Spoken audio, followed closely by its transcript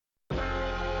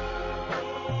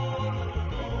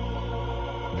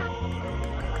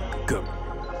Go.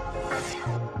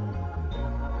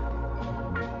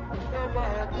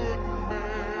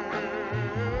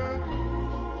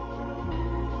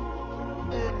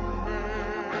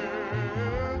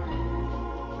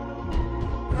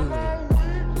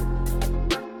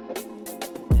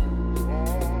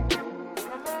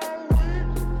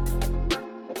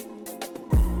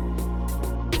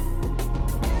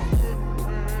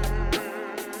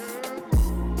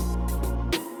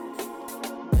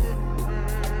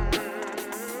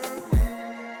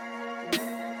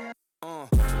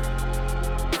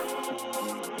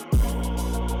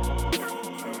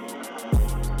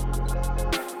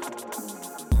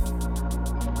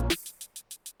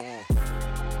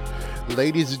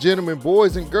 Ladies and gentlemen,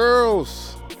 boys and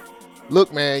girls,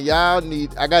 look, man,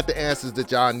 I got the answers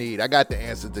that y'all need.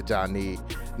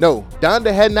 No,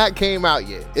 Donda had not came out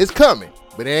yet. It's coming,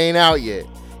 but it ain't out yet.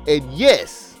 And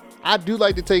yes, I do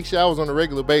like to take showers on a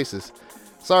regular basis.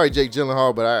 Sorry, Jake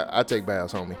Gyllenhaal, but I take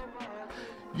baths, homie.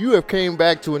 You have came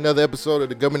back to another episode of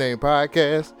the Government Name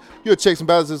Podcast. Your checks and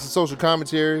balances and social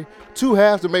commentary. Two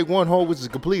halves to make one whole, which is a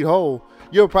complete whole.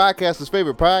 Your podcaster's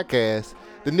favorite podcast.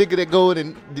 The niggas that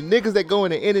go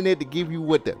in the internet to give you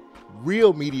what the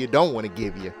real media don't want to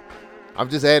give you.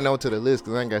 I'm just adding on to the list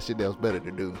because I ain't got shit else better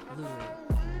to do.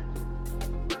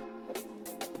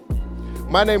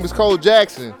 My name is Cole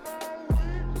Jackson.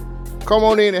 Come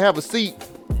on in and have a seat.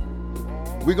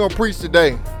 We're going to preach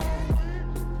today.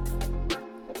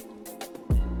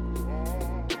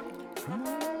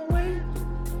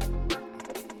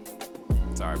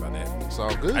 Sorry about that. It's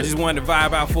all good. I just wanted to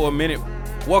vibe out for a minute.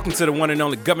 Welcome to the one and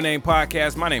only Government Name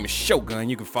Podcast. My name is Shogun.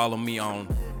 You can follow me on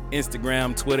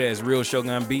Instagram, Twitter as Real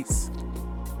Shogun Beats.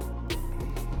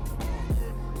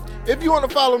 If you want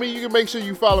to follow me, you can make sure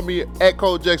you follow me at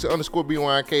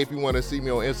ColeJackson_BYNK if you want to see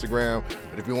me on Instagram.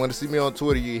 But if you want to see me on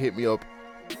Twitter, you can hit me up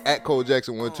at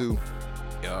ColeJackson12.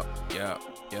 Yeah.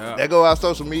 There go our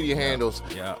social media handles.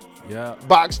 Yeah.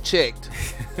 Box checked.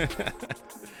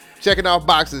 Checking off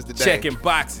boxes today. Checking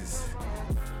boxes.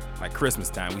 Like Christmas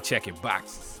time, we checking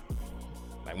boxes.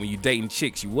 Like when you dating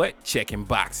chicks, you what? Checking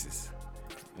boxes.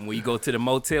 And when you go to the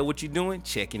motel, what you doing?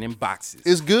 Checking in boxes.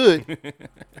 It's good,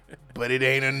 but it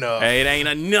ain't enough. Hey, it ain't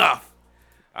enough.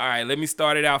 All right, let me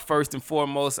start it out first and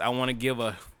foremost. I want to give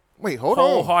a Wait, hold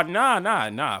on.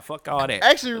 Nah. Fuck all that.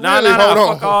 Actually, hold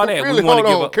on. Fuck all that. Really, hold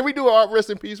on. Can we do a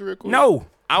rest in peace real quick? No,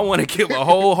 I want to give a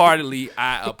wholeheartedly.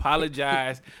 I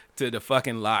apologize to the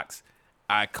fucking Locks.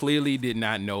 I clearly did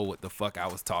not know what the fuck I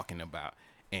was talking about.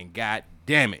 And god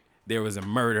damn it, there was a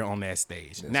murder on that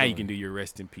stage. That's now you can do your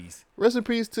rest in peace. Rest in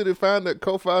peace to the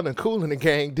co-founder and Kool in the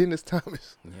Gang, Dennis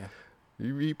Thomas. Yeah.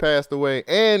 He passed away.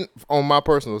 And on my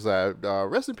personal side,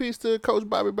 rest in peace to Coach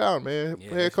Bobby Bowden, man.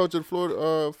 Head coach of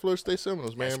the Florida State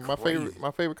Seminoles, man.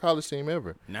 My favorite college team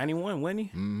ever. 91, wasn't he?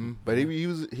 Mm-hmm. But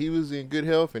he was in good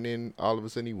health, and then all of a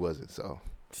sudden he wasn't, so.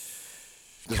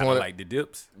 Kind of like the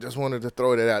Dips. Just wanted to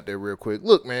throw that out there real quick.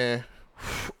 Look, man,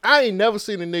 I ain't never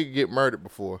seen a nigga get murdered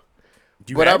before.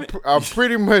 I'm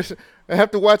pretty much,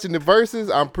 after watching the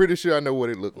verses, I'm pretty sure I know what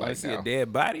it looked like now. See a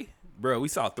dead body? Bro, we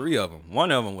saw 3 of them.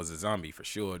 One of them was a zombie for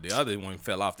sure. The other one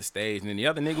fell off the stage, and then the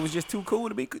other nigga was just too cool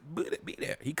to be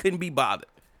there. He couldn't be bothered.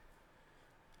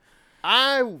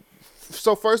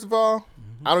 So first of all,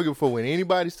 I don't give a fuck when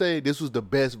anybody say this was the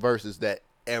best verses that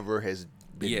ever has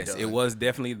been Yes, done. it was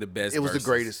definitely the best. It was verses. the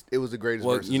greatest. It was the greatest.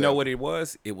 Well, verses you know ever. what it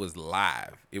was? It was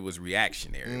live. It was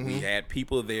reactionary. Mm-hmm. We had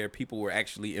people there. People were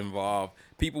actually involved.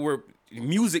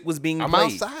 Music was being I'm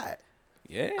played. outside.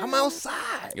 Yeah, I'm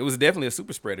outside. It was definitely a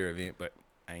super spreader event, but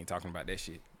I ain't talking about that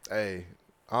shit. Hey,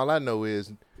 all I know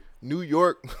is New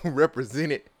York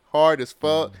represented hard as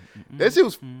fuck. That shit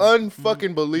was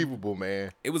unfucking believable,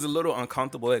 man. It was a little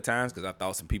uncomfortable at times because I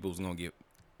thought some people was gonna get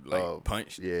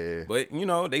punched. Yeah. But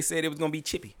they said it was gonna be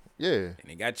chippy. Yeah. And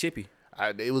it got chippy.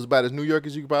 It was about as New York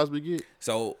as you could possibly get.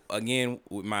 So again,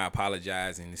 with my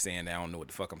apologizing and saying that I don't know what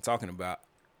the fuck I'm talking about,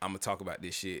 I'm gonna talk about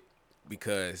this shit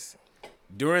because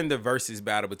during the versus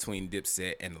battle between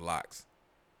Dipset and the Locks,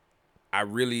 I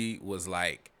really was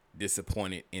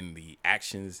disappointed in the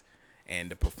actions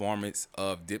and the performance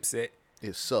of Dipset.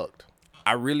 It sucked.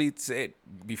 I really said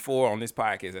before on this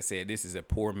podcast, I said this is a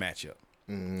poor matchup.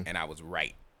 Mm-hmm. And I was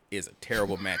right. It's a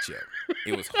terrible matchup.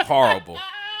 It was horrible.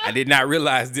 I did not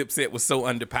realize Dipset was so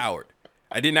underpowered.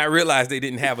 I did not realize they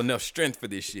didn't have enough strength for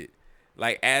this shit.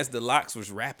 As the Locks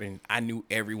was rapping, I knew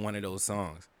every one of those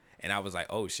songs. And I was like,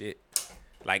 oh, shit.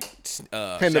 And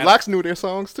the Locks knew their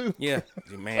songs, too. Yeah.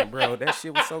 Man, bro, that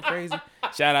shit was so crazy.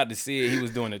 Shout out to Sid. He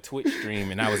was doing a Twitch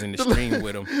stream, and I was in the stream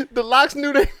with him. The Locks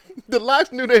knew The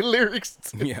Locks knew their lyrics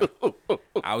too. Yeah,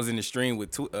 I was in the stream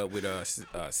with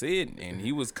Sid, and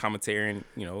he was commentating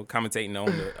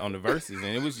on the verses, and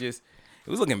it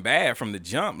was looking bad from the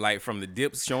jump, like from the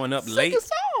Dips showing up late,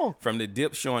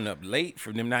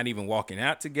 from them not even walking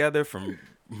out together, from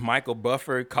Michael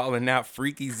Buffer calling out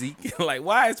Freaky Zeke. Like,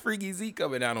 why is Freaky Zeke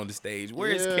coming out on the stage? Where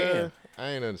is Cam?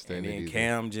 I ain't understand And it then either.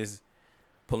 Cam just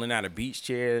pulling out a beach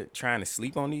chair, trying to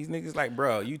sleep on these niggas. Like,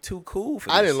 bro, you too cool for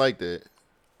this. I didn't like that.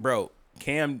 Bro,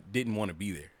 Cam didn't want to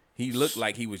be there. He looked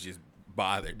like he was just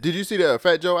bothered. Did you see that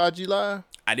Fat Joe IG live?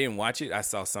 I didn't watch it. I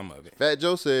saw some of it. Fat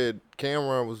Joe said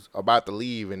Cameron was about to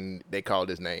leave and they called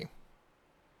his name.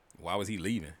 Why was he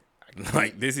leaving?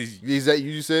 Like, this is...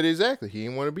 You said exactly. He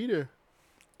didn't want to be there.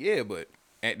 Yeah, but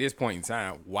at this point in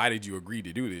time, why did you agree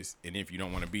to do this? And if you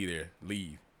don't want to be there,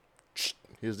 leave.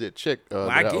 Here's that check.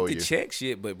 I get the check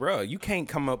shit, but bro, you can't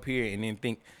come up here and then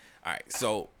think. All right,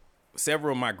 so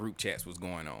several of my group chats was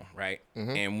going on, right?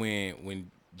 Mm-hmm. And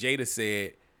when Jada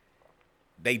said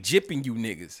they jipping you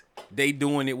niggas, they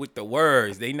doing it with the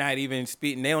words. They not even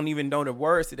spitting. They don't even know the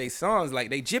words to their songs. Like,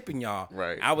 they jipping y'all.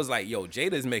 Right. I was like, yo,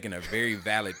 Jada's making a very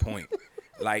valid point.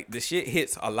 Like, the shit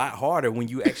hits a lot harder when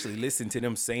you actually listen to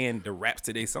them saying the raps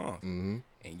to their songs. Mm-hmm.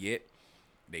 And yet,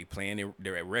 they playing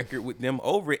their record with them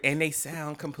over it, and they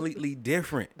sound completely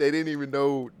different. They didn't even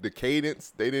know the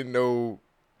cadence. They didn't know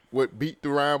what beat to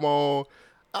rhyme on.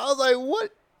 I was like,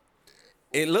 what?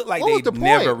 It looked like What was they the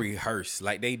never point? rehearsed.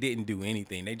 Like, they didn't do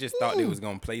anything. They just thought they was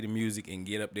going to play the music and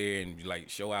get up there and, like,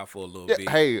 show out for a little bit.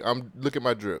 Hey, look at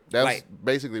my drip. That's Like,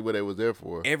 basically what they was there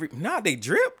for. They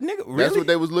drip, nigga. Really? That's what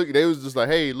they was looking. They was just like,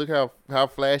 hey, look how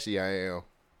flashy I am.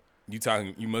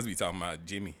 You must be talking about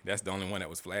Jimmy. That's the only one that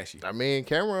was flashy. I mean,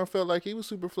 Cameron felt like he was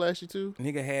super flashy too.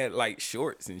 Nigga had, like,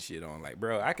 shorts and shit on. Like,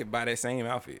 bro, I could buy that same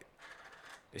outfit.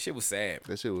 That shit was sad.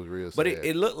 That shit was real sad. But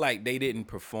it looked like they didn't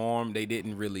perform. They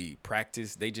didn't really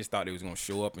practice. They just thought they was going to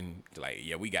show up and, like,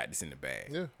 yeah, we got this in the bag.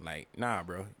 Yeah. Like, nah,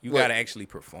 bro. You What? got to actually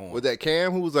perform. With that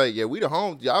Cam who was like, yeah, we the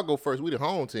home. Y'all go first. We the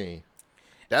home team.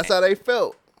 That's how they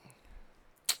felt.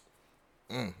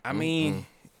 I mean,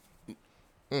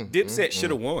 Dipset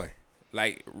should have won.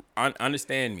 Like,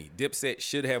 understand me. Dipset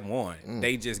should have won.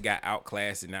 They just got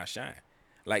outclassed and outshined.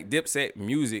 Like, Dipset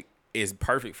music is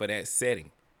perfect for that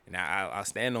setting. Now, I'll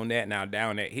stand on that now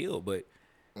down that hill, but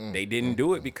they didn't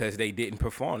do it because they didn't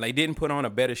perform. They didn't put on a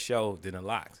better show than the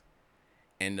Locks.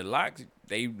 And the Locks,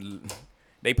 they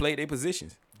played their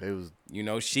positions. They was You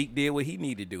know, Sheik did what he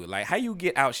needed to do. Like, how you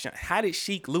get outshine? How did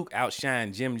Sheik Luke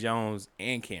outshine Jim Jones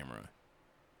and Cameron?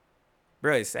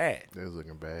 Bro, it's sad. they was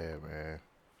looking bad, man.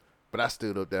 But I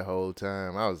stood up that whole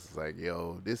time. I was like,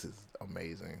 yo, this is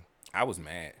amazing. I was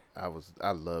mad. I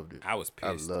loved it. I was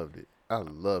pissed. I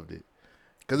loved it.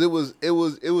 Cause it was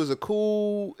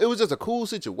just a cool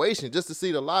situation just to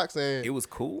see the Locks and It was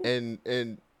cool.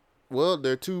 and well,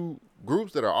 they're two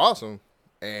groups that are awesome.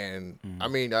 And I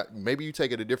mean, maybe you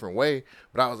take it a different way,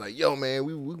 but I was like, yo, man,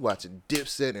 we watching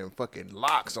Dipset and fucking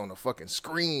Locks on the fucking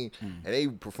screen, and they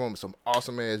performing some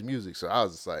awesome ass music. So I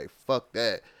was just like, fuck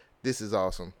that. This is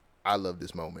awesome. I love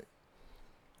this moment.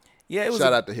 Yeah, it was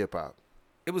Shout out to hip hop.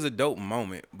 it was a dope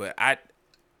moment, but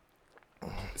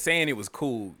saying it was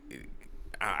cool,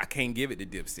 I can't give it to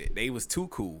Dipset. They was too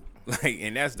cool. Like,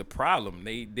 and that's the problem.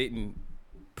 They didn't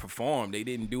perform. They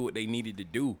didn't do what they needed to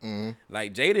do.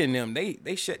 Like, Jada and them,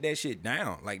 they shut that shit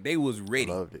down. Like, they was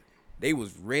ready. Loved it. They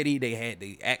was ready. They had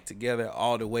the act together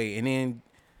all the way. And then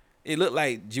it looked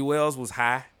like Jewels was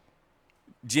high.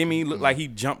 Jimmy looked like he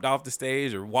jumped off the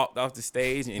stage or walked off the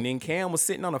stage. And then Cam was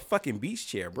sitting on a fucking beach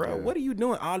chair, bro. Yeah. What are you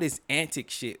doing? All this antic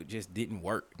shit just didn't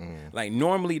work. Like,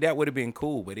 normally that would have been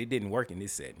cool, but it didn't work in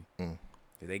this setting.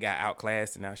 They got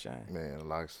outclassed and outshined. Man, the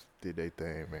Locks did their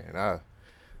thing, man.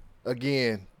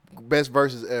 Again, best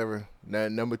verses ever. Now,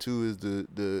 number 2 is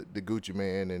the Gucci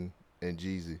Man and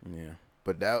Jeezy. Yeah.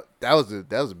 But that was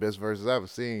the best verses I've ever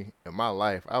seen in my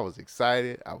life. I was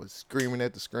excited. I was screaming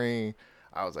at the screen.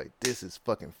 I was like, this is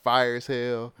fucking fire as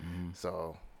hell.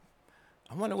 So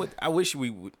I wonder what I wish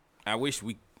we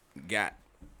got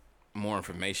more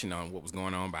information on what was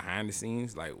going on behind the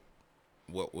scenes, like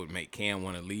what would make Cam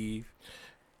want to leave.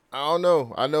 I don't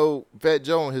know. I know Fat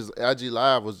Joe on his IG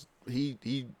Live was he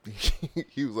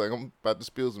was like, I'm about to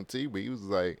spill some tea, but he was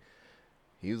like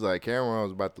Cameron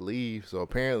was about to leave, so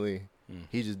apparently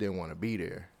he just didn't want to be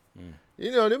there.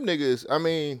 You know, them niggas, I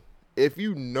mean, if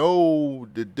you know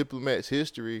the Diplomats'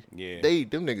 history, Yeah.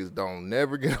 them niggas don't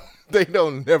never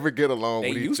get along They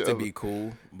with each used other. to be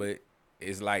cool, but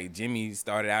it's like Jimmy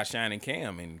started outshining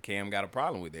Cam, and Cam got a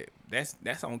problem with it.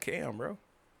 That's on Cam, bro.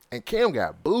 And Cam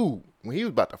got booed when he was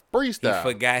about to He freestyle.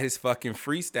 forgot his fucking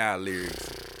freestyle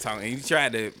lyrics. talking. He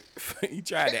tried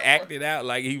to act it out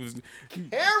like he was.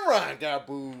 Cameron got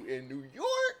booed in New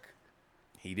York.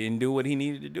 He didn't do what he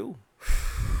needed to do.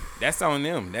 That's on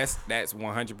them. That's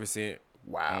 100%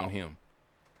 Wow. on him.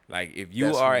 Like if you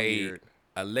That's are weird.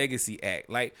 a legacy act,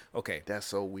 like okay, That's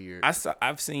so weird.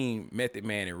 I've seen Method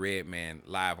Man and Redman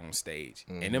live on stage,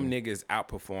 and Mm-hmm. them niggas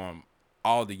outperform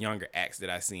all the younger acts that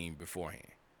I seen beforehand.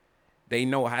 They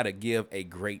know how to give a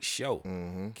great show.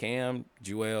 Mm-hmm. Cam,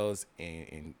 Jewels,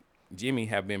 and Jimmy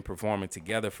have been performing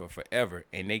together for forever,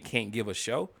 and they can't give a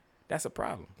show. That's a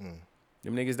problem. Mm.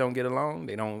 Them niggas don't get along.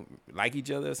 They don't like each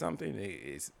other or something.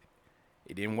 It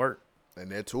didn't work.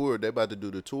 And that tour, they about to do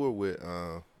the tour with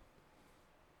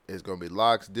it's gonna be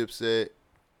Locks, Dipset,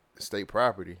 State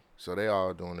Property. So they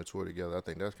all doing the tour together. I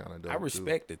think that's kind of dope. I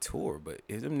respect the tour, but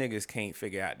if them niggas can't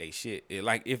figure out they shit,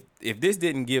 like if this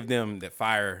didn't give them the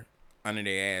fire under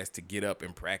their ass to get up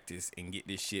and practice and get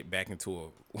this shit back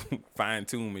into a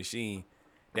fine-tuned machine,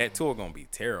 that tour gonna be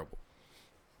terrible.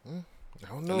 I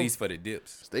don't know. At least for the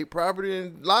Dips. State Property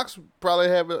and Locks probably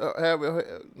have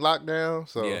it locked down.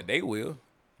 So Yeah, they will.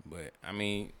 But I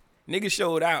mean, niggas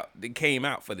showed out. They came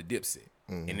out for the Dipset,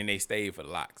 and then they stayed for the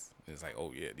Locks. It's like,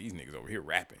 oh yeah, these niggas over here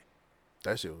rapping.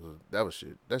 that shit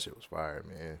was fire,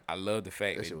 man. I love the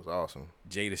fact That that shit was awesome.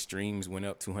 Jada streams went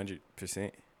up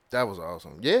 200%. That was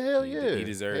awesome. Yeah, hell yeah. He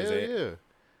deserves hell that.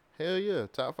 Yeah. Hell yeah.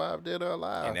 Top 5 Dead or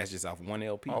Alive. And that's just off one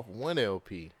LP. off one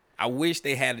LP. I wish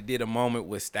they had did a moment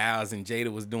with Styles and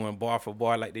Jada was doing bar for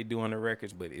bar like they do on the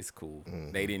records, but it's cool.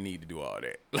 They didn't need to do all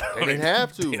that. They didn't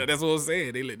have to. Yeah, that's what I'm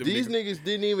saying. They let them These niggas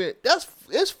didn't even.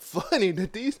 It's funny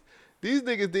that these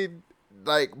niggas did.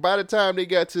 Like by the time they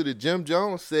got to the Jim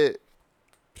Jones set,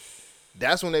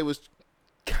 that's when they was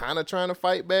kind of trying to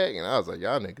fight back, and I was like,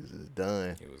 y'all niggas is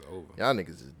done. It was over. Y'all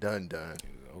niggas is done. It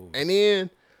was over. And then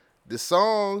the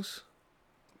songs,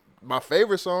 my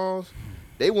favorite songs,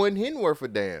 they wasn't hitting worth a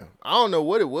damn. I don't know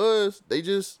what it was. They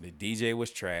just The DJ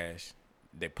was trash.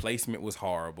 The placement was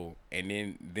horrible, and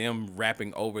then them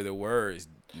rapping over the words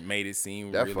made it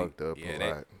seem that really, fucked up a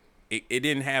lot. It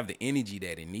didn't have the energy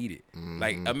that it needed. Mm-hmm.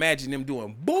 Like imagine them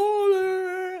doing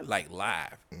baller like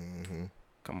live. Mm-hmm.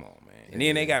 Come on, man. And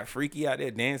then they got Freaky out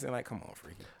there dancing. Like, come on,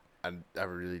 Freaky. I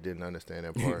really didn't understand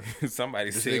that part.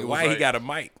 Somebody This said, nigga was why he like- got a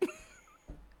mic?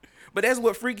 But that's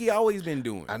what Freaky always been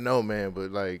doing. I know, man,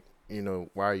 but like, you know,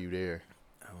 why are you there?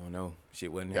 I don't know.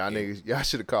 Shit wasn't Y'all happening. niggas, y'all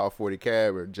should have called 40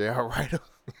 Cab or J.R. Ryder.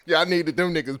 Y'all needed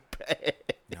them niggas bad.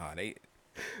 Nah, They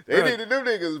Bruh, needed them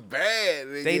niggas bad.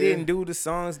 Nigga. they didn't do the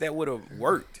songs that would have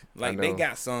worked. Like they know.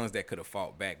 got songs that could have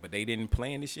fought back, but they didn't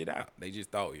plan the shit out. They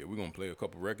just thought, yeah, we're gonna play a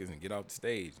couple records and get off the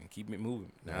stage and keep it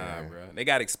moving. Nah, Man. bro. They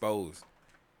got exposed.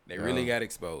 They really got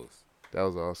exposed. That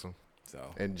was awesome. So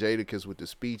And Jadakiss with the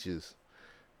speeches.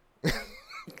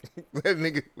 When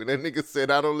that nigga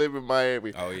said, I don't live in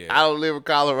Miami. Oh, yeah. I don't live in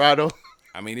Colorado.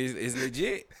 I mean, it's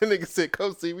legit. That nigga said,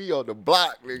 come see me on the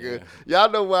block, nigga.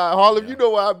 Y'all know why, Harlem, you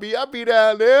know where I be. I be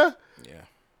down there. Yeah.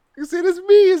 You said, it's me,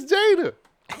 it's Jada.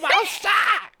 I'm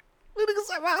outside. That nigga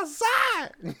said, I'm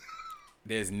outside.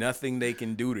 There's nothing they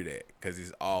can do to that because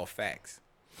it's all facts.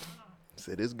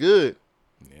 Said, it's good.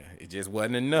 Yeah, it just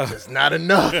wasn't enough. It's not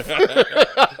enough.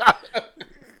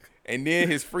 And then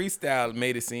his freestyle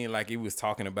made it seem like he was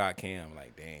talking about Cam.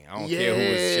 Like, dang, I don't care who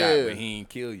was shot, Yeah. but he ain't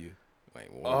kill you. Like,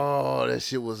 whoa. Oh, that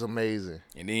shit was amazing.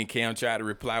 And then Cam tried to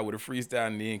reply with a freestyle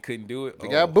and then couldn't do it. They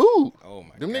got booed. Oh,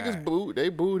 my Them God. niggas booed. They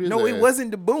booed his No, ass. it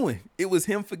wasn't the booing. It was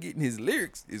him forgetting his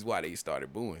lyrics is why they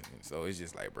started booing. And so it's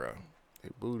just like, bro, They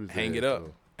booed his hang ass, it up.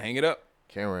 though. Hang it up.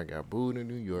 Cameron got booed in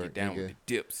New York. Get down nigga. with the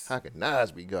dips. How can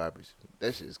Nas be garbage?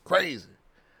 That shit's crazy.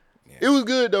 Yeah. It was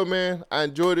good though, man. I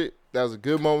enjoyed it. That was a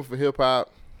good moment for hip hop.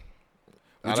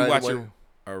 Would you watch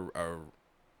a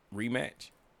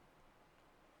rematch?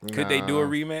 Could they do a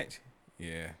rematch?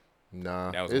 Yeah.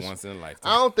 Nah. That was It's- once in a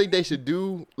lifetime. I don't think they should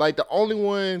do like the only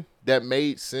one that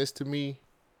made sense to me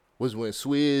was when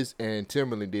Swizz and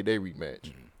Timberland did their rematch,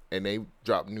 Mm-hmm. and they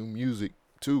dropped new music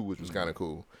too, which was kind of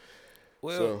cool.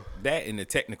 Well, So- that and the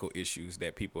technical issues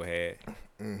that people had.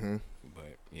 Mm-hmm.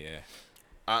 But yeah.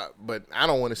 But I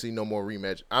don't want to see no more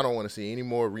rematch. I don't want to see any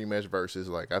more rematch versus.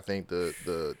 Like I think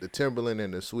the Timberland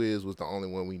and the Swizz was the only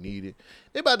one we needed.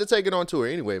 They about to take it on tour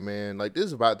anyway, man. Like this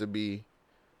is about to be.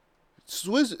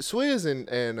 Swizz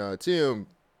and Tim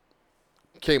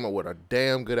came up with a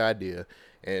damn good idea,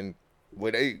 and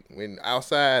when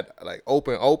outside like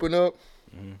open up,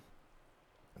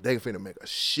 they finna make a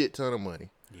shit ton of money.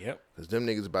 Yep. Cause them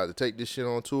niggas about to take this shit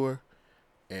on tour,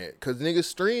 and cause niggas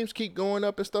streams keep going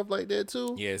up and stuff like that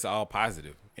too. Yeah, it's all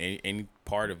positive. Any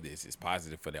part of this is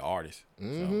positive for the artist. So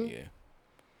yeah.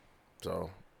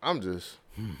 So I'm just,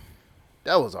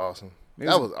 that was awesome.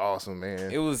 That was awesome,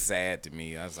 man. It was sad to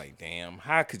me. I was like, damn,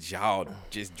 how could y'all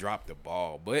just drop the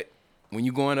ball? But when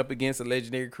you going up against a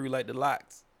legendary crew like the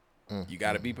Locks, you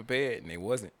got to be prepared, and they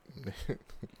wasn't.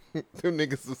 Them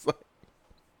niggas was like,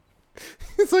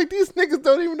 it's like these niggas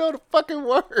don't even know the fucking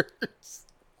words.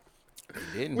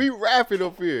 They didn't. We rapping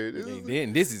up here. They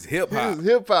didn't. This is hip hop. This is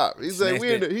hip hop. He said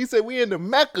Snatch he said we in the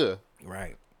Mecca.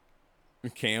 Right.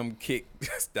 Cam kick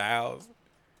Styles.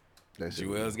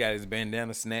 Joel's got his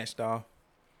bandana snatched off.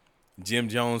 Jim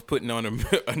Jones putting on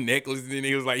a necklace, and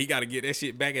he was like, he got to get that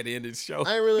shit back at the end of the show.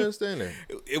 I ain't really understand that.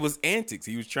 It was antics.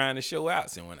 He was trying to show out,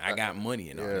 saying, I got money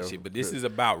and all that shit. But this is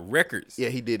about records. Yeah,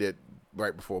 he did it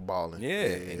right before balling. Yeah,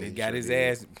 and he got his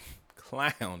ass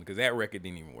clowned because that record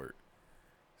didn't even work.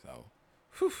 So,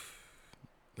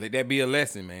 let that be a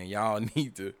lesson, man. Y'all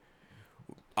need to.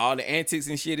 All the antics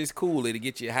and shit is cool. It'll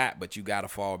get you hot, but you got to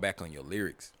fall back on your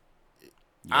lyrics.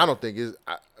 I don't think it's.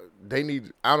 They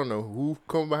need. I don't know who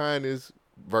come behind this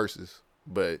verses,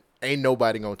 but ain't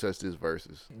nobody gonna touch this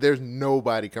verses. There's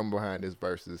nobody coming behind this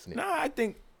verses. Nah, I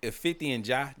think if 50 and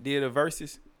Ja did a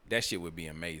verses, that shit would be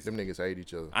amazing. Them niggas hate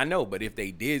each other. I know, but if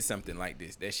they did something like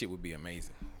this, that shit would be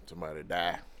amazing. Somebody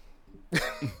die.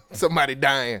 Somebody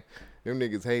dying. Them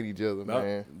niggas hate each other,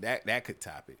 man. That could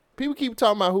top it. People keep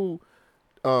talking about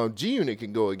who G Unit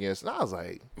can go against, and I was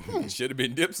like, It should have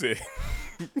been Dipset.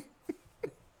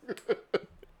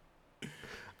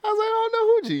 I was like, I don't know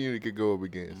who G Unit could go up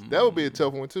against. That would be a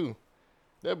tough one too.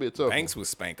 That'd be a tough Banks would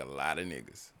spank a lot of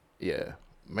niggas. Yeah.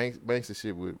 Banks and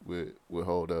shit would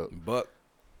hold up. Buck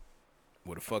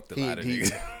would have fucked a lot of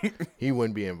niggas. He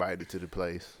wouldn't be invited to the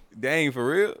place. Dang, for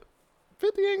real?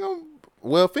 50 ain't gonna.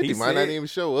 Well, 50 might not even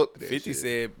show up. 50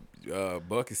 said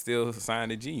Buck is still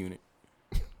signed to G Unit.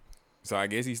 So I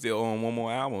guess he's still on one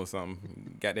more album or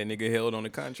something. Got that nigga held on the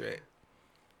contract.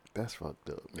 That's fucked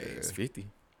up, man. Yeah, it's 50.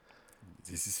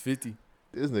 This is 50.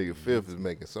 This nigga Fifth is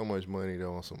making so much money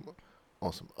though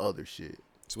on some other shit.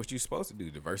 It's what you supposed to do.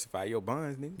 Diversify your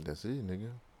bonds, nigga. That's it, nigga.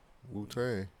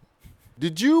 Wu-Tang.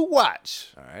 Did you watch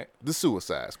All right. The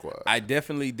Suicide Squad? I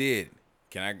definitely did.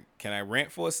 Can I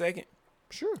rant for a second?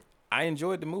 Sure. I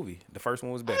enjoyed the movie. The first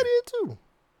one was better. I did too.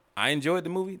 I enjoyed the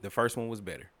movie. The first one was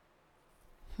better.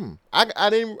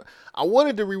 I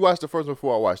wanted to rewatch the first one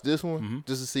before I watched this one,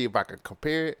 just to see if I could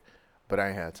compare it, but I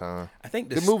ain't had time. I think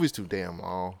the movie's too damn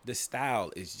long. The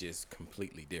style is just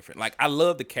completely different. Like, I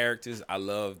love the characters, I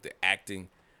love the acting,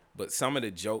 but some of the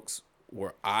jokes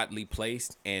were oddly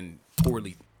placed and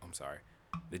poorly. I'm sorry.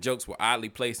 The jokes were oddly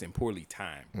placed and poorly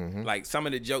timed. Like, some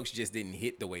of the jokes just didn't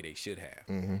hit the way they should have.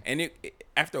 And it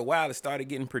after a while, it started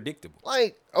getting predictable.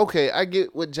 Like, okay, I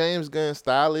get what James Gunn's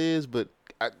style is, but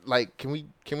can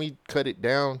we cut it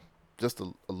down just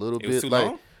a little bit? Was too like,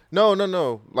 long?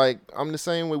 No. Like, I'm the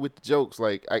same way with the jokes.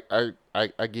 Like,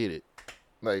 I get it.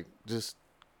 Like, just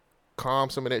calm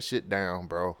some of that shit down,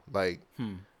 bro. Like,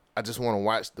 I just want to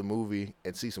watch the movie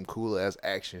and see some cool ass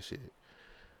action shit.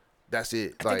 That's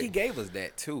it. I think he gave us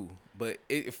that too, but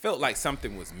it felt like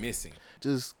something was missing.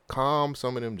 Just calm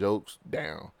some of them jokes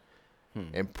down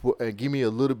and give me a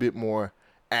little bit more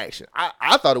action.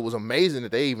 I thought it was amazing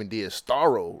that they even did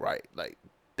Starro right. Like,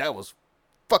 that was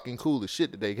fucking cool as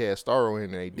shit that they had Starro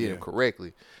in and they did him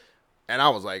correctly. And I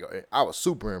was like, I was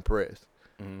super impressed.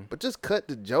 But just cut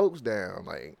the jokes down.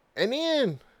 Like, and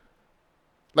then,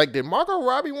 like, did Margot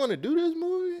Robbie want to do this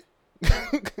movie?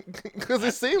 Because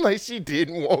it seemed like she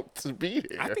didn't want to be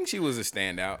there. I think she was a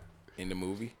standout in the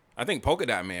movie. I think Polka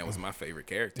Dot Man was my favorite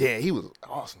character. Yeah, he was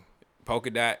awesome. Polka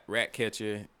Dot,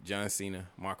 Ratcatcher, John Cena,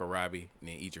 Marco Robbie, and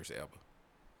then Idris Elba.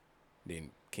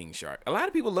 Then King Shark. A lot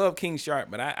of people love King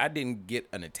Shark, but I didn't get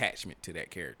an attachment to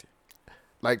that character.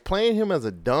 Like, playing him as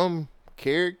a dumb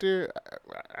character,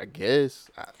 I guess.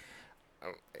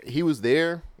 He was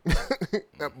there,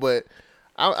 but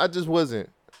I just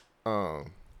wasn't.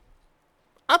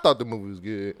 I thought the movie was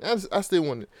good. I still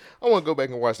want to go back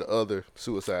and watch the other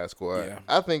Suicide Squad. Yeah.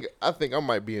 I think I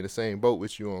might be in the same boat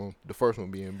with you on the first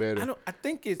one being better. I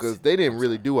think it's because they didn't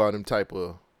really do all them type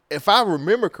of. If I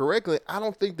remember correctly, I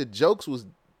don't think the jokes was.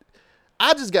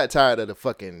 I just got tired of the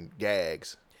fucking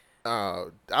gags. I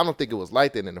don't think it was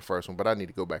like that in the first one, but I need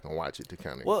to go back and watch it to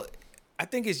kind of. Well, I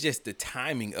think it's just the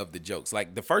timing of the jokes.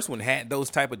 Like, the first one had those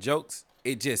type of jokes.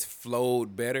 It just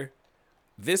flowed better.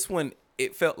 This one,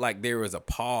 it felt like there was a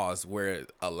pause where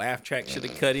a laugh track should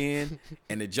have cut in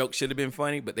and the joke should have been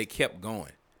funny, but they kept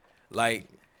going. Like,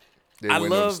 I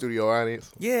love studio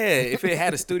audience. Yeah, if it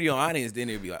had a studio audience, then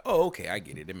it'd be like, oh, okay, I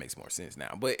get it. It makes more sense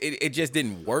now. But it just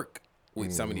didn't work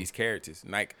with some of these characters.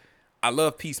 Like, I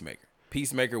love Peacemaker.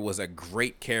 Peacemaker was a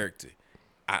great character.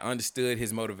 I understood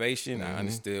his motivation. I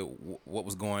understood what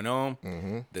was going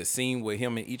on. The scene with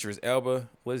him and Idris Elba,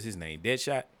 what is his name?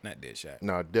 Deadshot? Not Deadshot.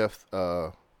 No,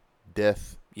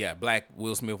 Death, Yeah, black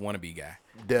Will Smith wannabe guy.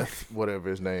 whatever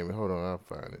his name. Hold on, I'll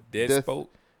find it. Dead Sport?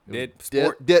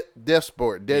 Death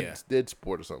Sport. Dead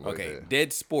Sport or something like Okay, that.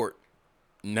 Dead Sport,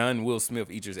 non-Will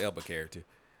Smith Idris Elba character.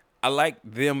 I like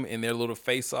them in their little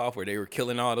face-off where they were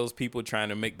killing all those people, trying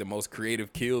to make the most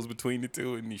creative kills between the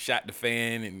two, and he shot the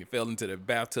fan, and he fell into the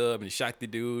bathtub, and he shot the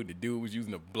dude. The dude was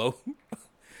using the blow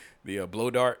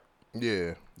dart.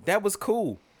 Yeah. That was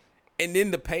cool. And then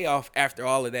the payoff after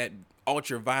all of that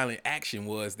ultra-violent action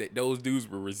was that those dudes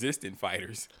were resistant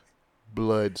fighters.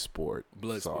 Bloodsport.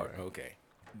 Bloodsport, okay.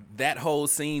 That whole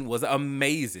scene was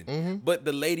amazing. But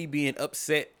the lady being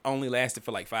upset only lasted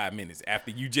for like 5 minutes after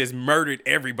you just murdered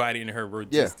everybody in her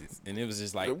resistance. And it was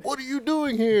just like, what are you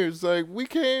doing here? It's like, we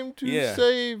came to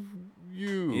save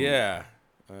you. yeah.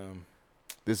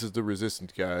 This is the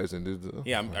resistance, guys. And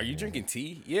Yeah, are you drinking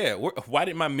tea? Yeah. Why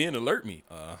did my men alert me?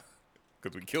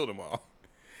 Because we killed them all.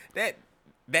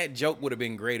 That joke would have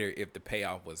been greater if the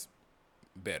payoff was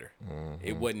better.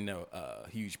 It wasn't a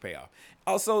huge payoff.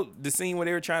 Also, the scene where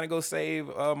they were trying to go save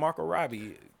Marco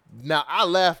Robbie. Now, I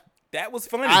laughed. That was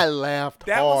funny. I laughed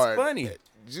that hard. was funny.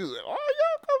 She was like, oh,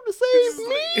 y'all come to save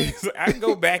me? It's like, I can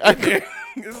go back in there.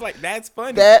 It's like, that's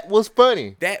funny. That was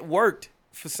funny. That worked.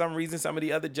 For some reason, some of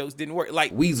the other jokes didn't work.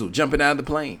 Like Weasel jumping out of the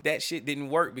plane. That shit didn't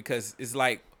work because it's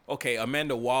like, okay,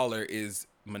 Amanda Waller is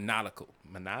maniacal.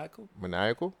 Maniacal?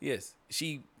 Maniacal? Yes.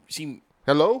 She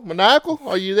Hello? Maniacal?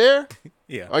 Are you there?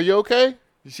 yeah. Are you okay?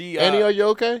 Annie, are you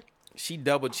okay? She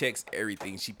double checks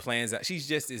everything. She plans out. She's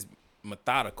just as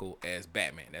methodical as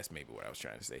Batman. That's maybe what I was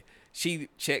trying to say. She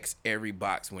checks every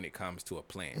box when it comes to a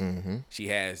plan. She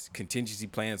has contingency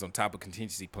plans on top of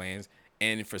contingency plans.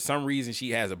 And for some reason,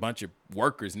 she has a bunch of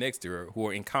workers next to her who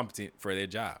are incompetent for their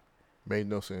job. Made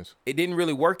no sense. It didn't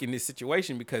really work in this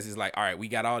situation because it's like, all right, we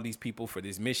got all these people for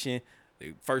this mission.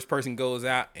 The first person goes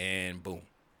out and boom.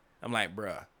 I'm like,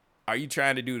 bruh, are you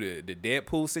trying to do the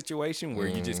Deadpool situation where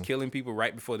you're just killing people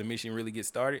right before the mission really gets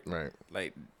started? Right.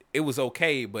 Like, it was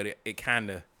okay, but it kind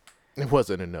of... It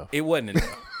wasn't enough. It wasn't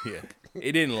enough. Yeah.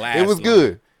 It didn't last It was long.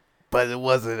 good, but it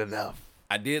wasn't enough.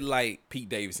 I did like Pete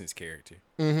Davidson's character.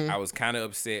 I was kind of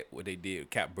upset what they did with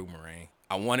Cap Boomerang.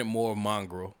 I wanted more of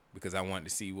Mongrel because I wanted to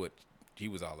see what he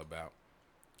was all about.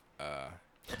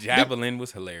 Javelin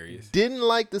was hilarious. Didn't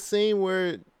like the scene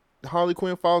where Harley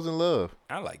Quinn falls in love.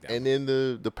 I like that. And then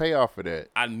the payoff for that.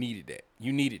 I needed that.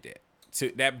 You needed that. So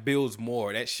that builds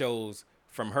more. That shows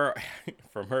from her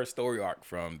story arc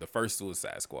from the first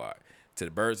Suicide Squad to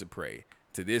the Birds of Prey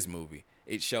to this movie.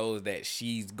 It shows that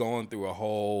she's going through a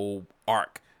whole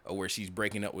arc of where she's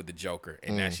breaking up with the Joker,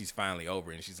 and now she's finally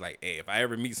over. And she's like, "Hey, if I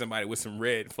ever meet somebody with some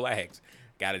red flags,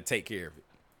 gotta take care of it."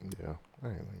 Yeah, I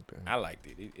ain't like that. I liked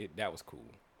it. That was cool.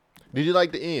 Did you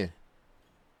like the end?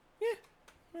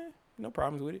 Yeah, no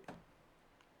problems with it.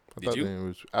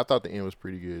 I thought the end was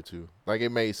pretty good too. Like, it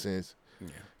made sense. Yeah.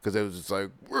 Because it was just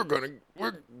like, we're going,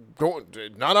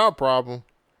 not our problem,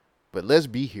 but let's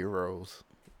be heroes.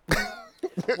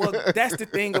 Well, that's the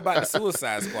thing about the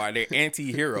Suicide Squad. They're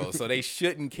anti-heroes, so they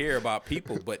shouldn't care about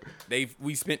people. But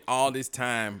we spent all this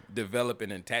time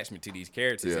developing an attachment to these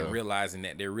characters and realizing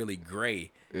that they're really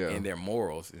gray in their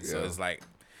morals. And so it's like,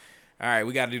 all right,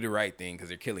 we got to do the right thing because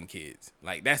they're killing kids.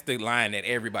 Like, that's the line that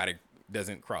everybody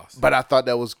doesn't cross. But I thought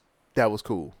that was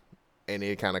cool, and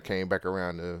it kind of came back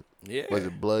around to was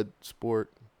it Bloodsport?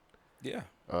 Yeah.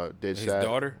 Deadshot. His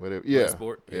daughter. Whatever. Yeah.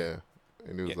 Bloodsport. Yeah.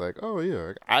 And it was like, oh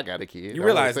yeah, I got a kid. You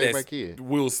realize that's my kid.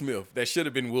 Will Smith. That should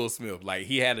have been Will Smith. Like,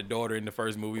 he had a daughter in the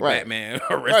first movie. Right. Batman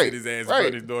arrested his ass in front Right.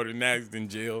 of his daughter. Now he's in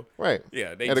jail. Right.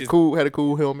 Yeah. They had a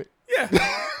cool helmet. Yeah.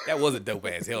 That was a dope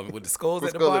ass helmet with the skulls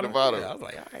at the skulls at bottom. the bottom. Yeah, I was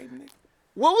like, all right, nigga.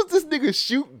 What was this nigga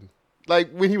shooting?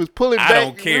 Like, when he was pulling back. I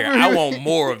don't care. I want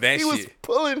more of that he shit. was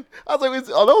pulling. I was like,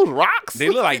 are those rocks? They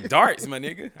look like darts, my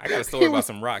nigga. I got a story about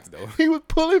some rocks, though. He was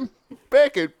pulling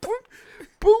back and boop,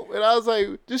 boop. And I was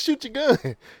like, just shoot your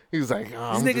gun. He was like,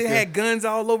 oh, This nigga had guns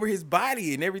all over his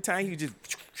body, and every time he just,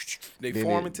 they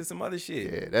form into some other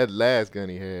shit. Yeah, that last gun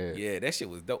he had. Yeah, that shit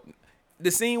was dope. The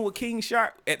scene with King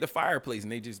Shark at the fireplace,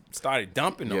 and they just started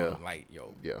dumping on him. Like,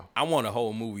 yo, I want a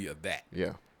whole movie of that.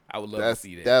 Yeah. I would love to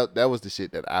see that. That was the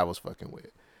shit that I was fucking with.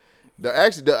 The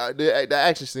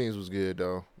action scenes was good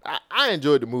though. I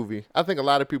enjoyed the movie. I think a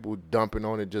lot of people dumping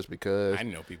on it just because. I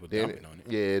know people dumping on it.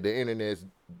 Yeah, the internet's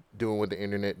doing what the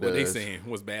internet does. What they saying?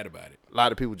 What's bad about it? A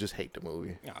lot of people just hate the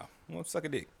movie. Oh, well, suck a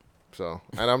dick. So,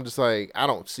 and I'm just like, I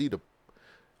don't see the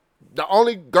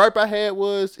only gripe I had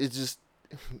was it's just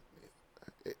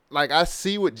like I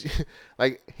see what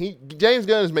like James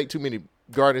Gunn has made too many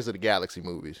Guardians of the Galaxy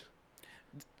movies.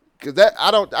 Cause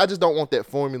I just don't want that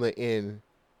formula in.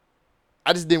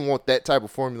 I just didn't want that type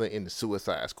of formula in the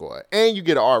Suicide Squad. And you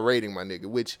get an R rating, my nigga,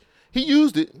 which he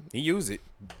used it. He used it.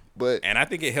 But and I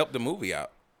think it helped the movie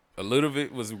out. A little of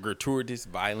it was gratuitous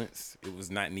violence. It was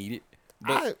not needed.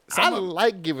 But I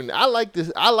like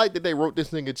this. I like that they wrote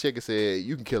this nigga a check and said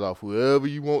you can kill off whoever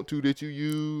you want to that you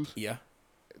use. Yeah.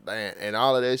 And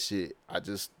all of that shit. I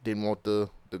just didn't want the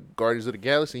Guardians of the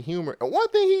Galaxy humor. And one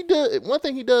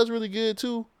thing he does really good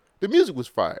too. The music was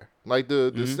fire. Like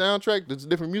the soundtrack, the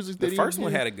different music that the first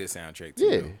one had a good soundtrack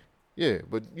too. Yeah. Yeah,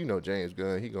 but you know James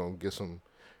Gunn, he gonna get some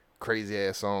crazy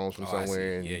ass songs from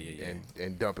somewhere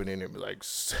and dump it in there and be like,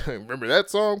 remember that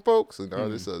song, folks? And all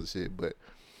this other shit. But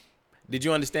did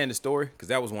you understand the story? Because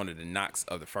that was one of the knocks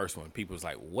of the first one. People was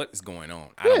like, what is going on?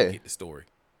 I don't get the story.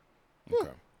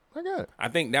 Okay. I got it. I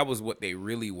think that was what they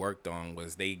really worked on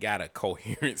was they got a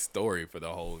coherent story for the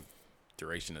whole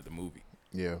duration of the movie.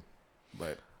 Yeah.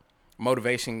 But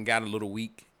motivation got a little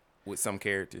weak with some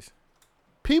characters.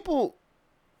 People,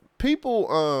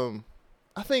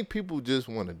 I think people just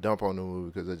want to dump on the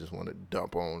movie because they just want to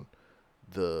dump on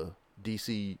the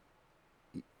DC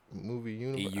movie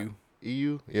universe.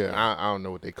 EU? Yeah, I don't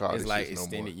know what they call it. It's like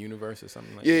extended universe or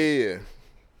something like that. Yeah.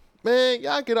 Man,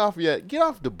 y'all get off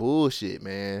the bullshit,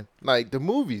 man. Like, the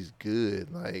movie's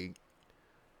good. Like,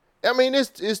 I mean,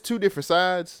 it's two different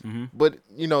sides, but,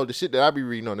 you know, the shit that I be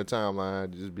reading on the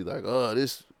timeline just be like, oh,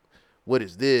 what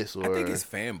is this? Or I think it's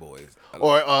fanboys.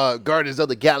 Or Guardians of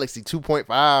the Galaxy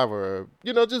 2.5 or,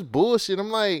 you know, just bullshit. I'm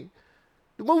like,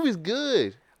 the movie's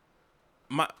good.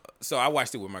 So I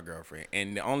watched it with my girlfriend,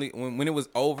 and when it was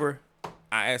over,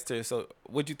 I asked her, so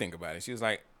what'd you think about it? She was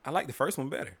like, I like the first one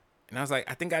better. And I was like,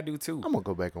 I think I do too. I'm going to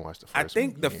go back and watch the first one. I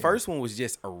think the first one was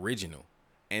just original.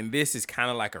 And this is kind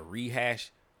of like a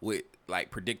rehash with like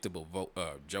predictable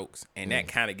jokes. And that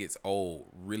kind of gets old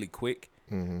really quick.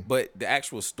 Mm-hmm. But the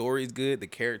actual story is good. The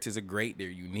characters are great. They're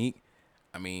unique.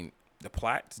 I mean, the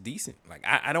plot's decent. Like,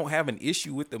 I don't have an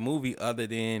issue with the movie other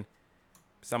than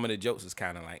some of the jokes is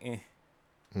kind of like, eh.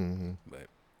 Mm-hmm. But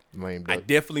I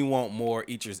definitely want more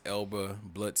Idris Elba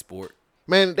Bloodsport.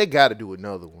 Man, they got to do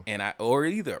another one. Or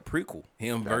either a prequel,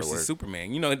 him versus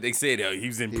Superman. You know, they said he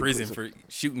was in prison for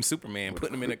shooting Superman,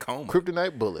 putting him in a coma.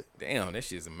 Kryptonite bullet. Damn, that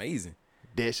shit's amazing.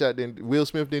 Will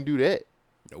Smith didn't do that.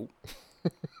 Nope.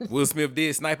 Will Smith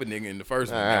did snipe a nigga in the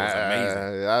first one. That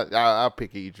was amazing. I'll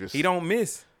pick Idris. He don't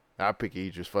miss. I'll pick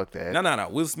Idris. Fuck that. No.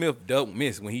 Will Smith don't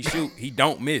miss. When he shoot, he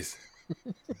don't miss.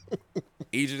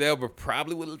 Idris Elba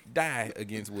probably would die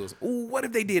against Will Smith. Ooh, what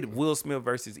if they did Will Smith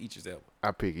versus Idris Elba?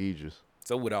 I pick Idris.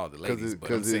 So would all the ladies,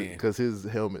 but I'm saying. Because his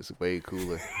helmet's way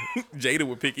cooler. Jada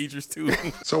would pick Idris too.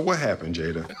 So what happened,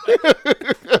 Jada?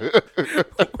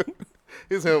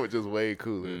 His helmet just way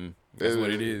cooler. That's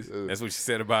what it is. That's what she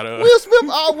said about us. Will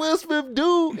Smith, all Will Smith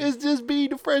do is just be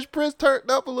the Fresh Prince turned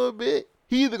up a little bit.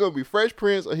 He either gonna be Fresh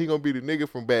Prince or he gonna be the nigga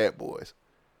from Bad Boys.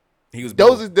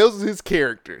 Those are his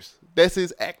characters. That's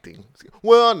his acting.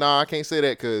 Well, I can't say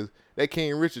that because that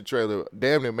King Richard trailer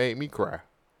damn near made me cry.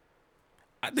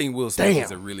 I think Will Smith is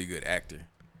a really good actor.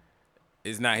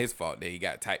 It's not his fault that he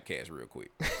got typecast real quick.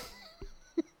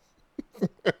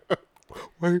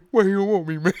 Why you don't want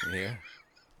me, man? Yeah.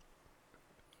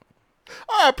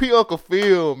 R.I.P. Uncle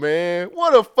Phil, man.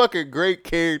 What a fucking great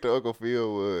character Uncle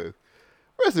Phil was.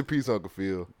 Rest in peace, Uncle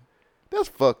Phil. That's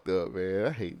fucked up, man.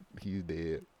 I hate he's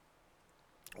dead.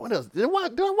 What else? Did I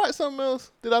watch something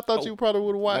else that I thought you probably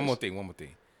would have watched? One more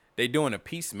thing. They doing a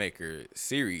Peacemaker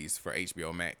series for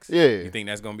HBO Max. Yeah. You think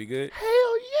that's going to be good?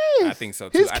 Hell yes. I think so,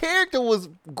 too. His character was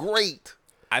great.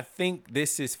 I think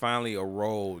this is finally a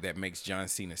role that makes John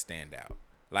Cena stand out.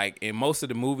 Like, in most of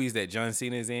the movies that John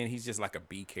Cena is in, he's just like a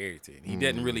B character. He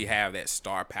doesn't really have that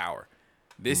star power.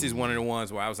 This is one of the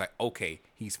ones where I was like, okay,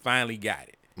 he's finally got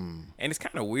it. And it's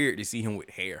kind of weird to see him with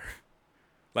hair.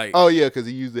 Like, oh, yeah, because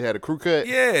he usually had a crew cut.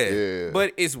 Yeah.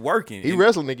 But it's working. He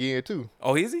wrestling again, too.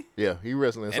 Oh, is he? Yeah, he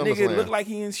wrestling in SummerSlam. That nigga look like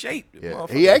he in shape. Yeah.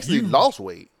 He actually lost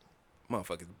weight.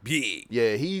 Motherfucker's big.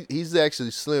 Yeah, he's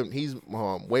actually slim. He's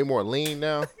way more lean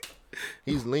now.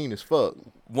 He's lean as fuck.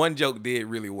 One joke did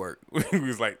really work. It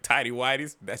was like, tidy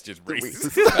whities, that's just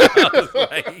racist. I was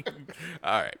like,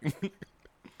 all right.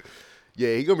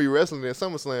 Yeah, he's going to be wrestling in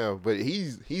SummerSlam, but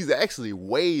he's actually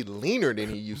way leaner than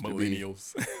he used to be.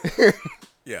 Millennials.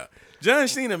 Yeah. John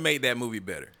Cena made that movie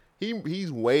better.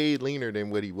 He's way leaner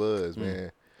than what he was,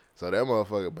 man. So that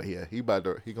motherfucker, but yeah, he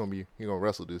gonna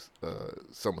wrestle this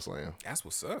SummerSlam. That's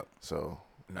what's up. So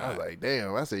I was like,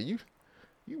 damn. I said, you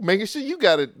making sure you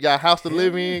got a house to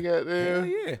live in, goddamn. Hell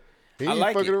yeah. He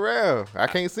ain't fucking around. I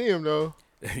can't see him though.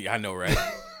 Yeah, I know, right?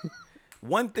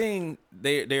 One thing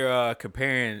they're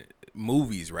comparing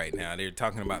movies right now. They're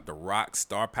talking about The Rock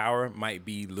star power might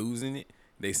be losing it.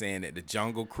 They saying that the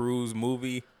Jungle Cruise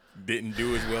movie didn't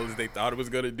do as well as they thought it was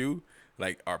gonna do.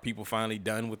 Like, are people finally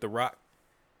done with The Rock?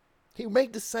 He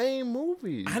make the same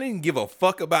movies. I didn't give a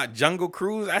fuck about Jungle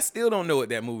Cruise. I still don't know what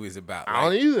that movie is about. I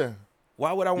don't either.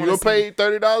 Why would I want You to gonna pay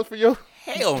 $30 for your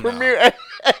Hell no. premiere?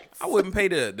 I wouldn't pay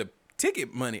the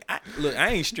ticket money. I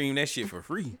ain't streamed that shit for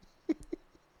free.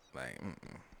 Like,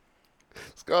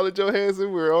 Scarlett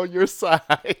Johansson, we're on your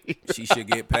side. she should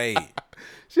get paid.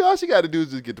 All she got to do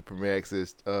is just get the premiere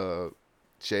access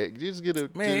check. Just get a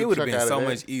Man, it would have been so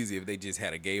much easier if they just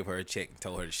had gave her a check and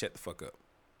told her to shut the fuck up.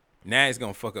 Now it's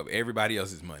gonna fuck up everybody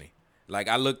else's money. Like,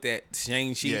 I looked at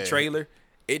Shang-Chi trailer.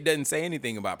 It doesn't say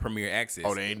anything about premiere access.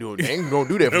 Oh, they ain't gonna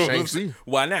do that for Shang-Chi.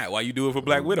 Why not? Why you do it for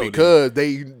Black Widow? Because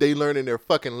they learning their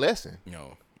fucking lesson. You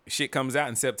know, shit comes out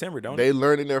in September, don't it? They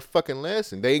learning their fucking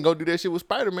lesson. They ain't gonna do that shit with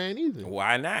Spider-Man either.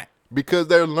 Why not? Because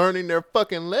they're learning their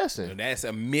fucking lesson. So that's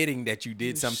admitting that you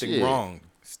did something wrong.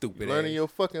 Stupid. Learning ass. your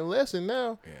fucking lesson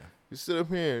now. Yeah. You sit up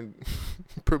here and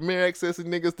premiere accessing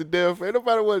niggas to death. Ain't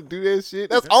nobody want to do that shit.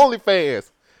 That's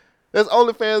OnlyFans. That's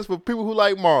OnlyFans for people who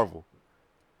like Marvel.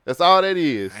 That's all that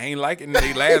is. I ain't liking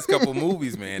the last couple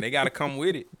movies, man. They got to come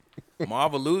with it.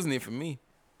 Marvel losing it for me.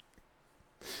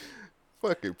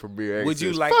 Fucking premiere access. Would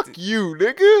you like Fuck you,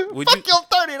 nigga. Fuck your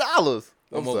 $30.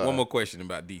 One more question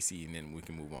about DC, and then we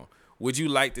can move on. Would you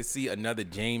like to see another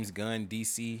James Gunn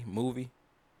DC movie?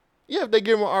 Yeah, if they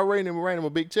give him an R rating and write him a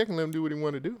big check and let him do what he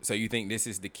want to do. So you think this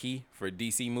is the key for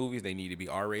DC movies? They need to be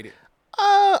R rated?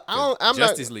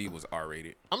 Justice League was R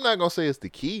rated. I'm not gonna say it's the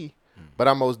key, but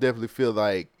I most definitely feel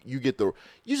like you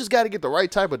just got to get the right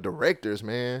type of directors,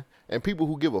 man, and people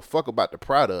who give a fuck about the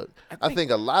product. I think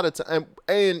a lot of time,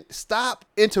 and stop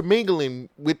intermingling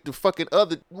with the fucking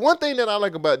other. One thing that I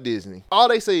like about Disney, all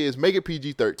they say is make it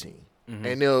PG-13,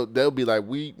 and they'll be like,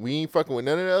 we ain't fucking with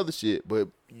none of the other shit, but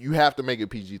you have to make it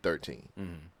PG-13,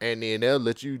 and then they'll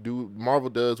let you do. Marvel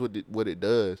does what it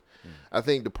does. I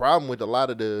think the problem with a lot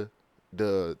of the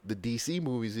DC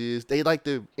movies is they like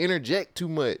to interject too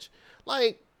much.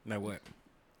 Like what?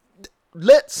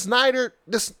 Let Snyder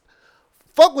just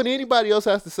fuck what anybody else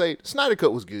has to say. Snyder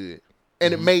Cut was good,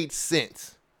 and it made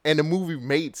sense, and the movie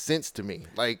made sense to me.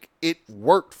 Like, it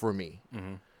worked for me,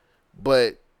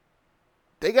 but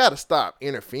they gotta stop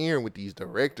interfering with these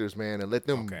directors, man, and let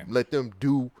them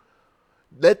do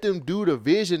the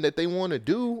vision that they want to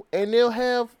do, and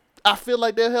I feel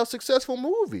like they'll have successful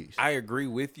movies. I agree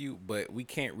with you, but we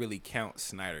can't really count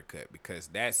Snyder Cut because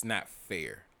that's not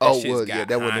fair.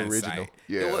 That wasn't original.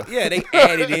 Yeah, they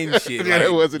added in shit. Like,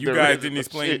 that wasn't you the guys original didn't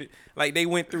explain shit. it. Like, they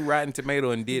went through Rotten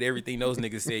Tomato and did everything those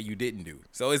niggas said you didn't do.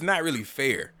 So it's not really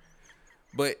fair.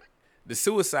 But the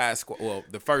Suicide Squad,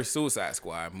 the first Suicide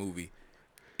Squad movie,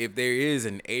 if there is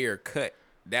an air cut,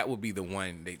 that would be the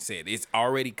one they said. It's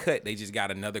already cut. They just got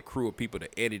another crew of people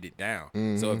to edit it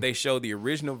down. So if they show the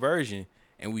original version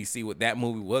and we see what that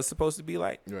movie was supposed to be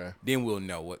like, then we'll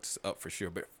know what's up for sure.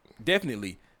 But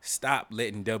definitely stop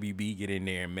letting WB get in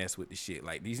there and mess with the shit.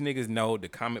 Like, these niggas know the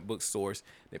comic book source.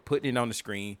 They're putting it on the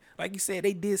screen. Like you said,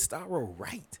 they did Starro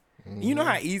right. You know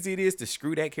how easy it is to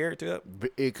screw that character up?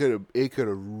 It could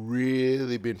have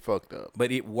really been fucked up.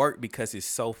 But it worked because it's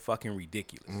so fucking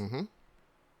ridiculous.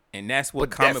 And that's what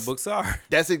comic books are.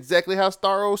 That's exactly how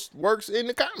Starro works in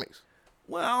the comics.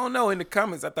 Well, I don't know. In the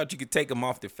comics, I thought you could take them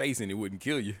off the face and it wouldn't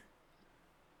kill you.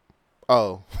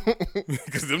 Oh.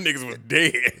 Because them niggas was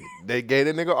dead. They gave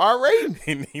that nigga R rating.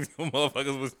 And these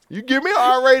motherfuckers was... You give me an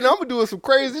R rating, I'm going to do some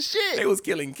crazy shit. They was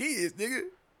killing kids, nigga.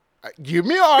 Give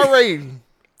me an R rating.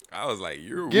 I was like,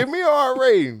 give me an R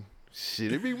rating.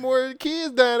 Shit, it be more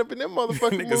kids dying up in them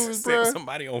motherfucking niggas movies, set bro.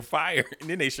 somebody on fire, and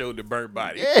then they showed the burnt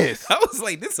body. Yes. I was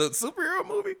like, this is a superhero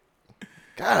movie?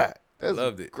 God, that's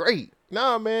loved it. Great.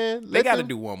 Nah, man. They got to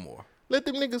do one more. Let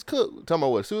them niggas cook. Talking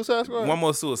about what, Suicide Squad? One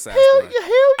more Suicide Squad.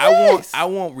 Hell yes. I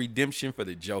want redemption for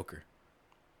the Joker.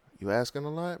 You asking a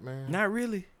lot, man. Not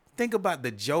really. Think about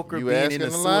the Joker being in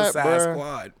the Suicide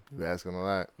Squad. You asking a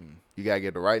lot. You got to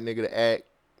get the right nigga to act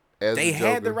as the Joker. They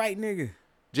had the right nigga.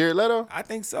 Jared Leto? I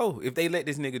think so. If they let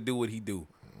this nigga do what he do,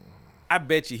 I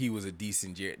bet you he was a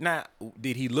decent Jared. Now,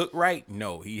 did he look right?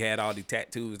 No. He had all the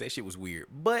tattoos. That shit was weird.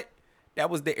 But that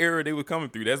was the era they were coming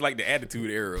through. That's like the Attitude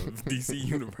Era of DC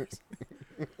Universe.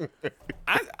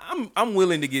 I'm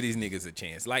willing to give these niggas a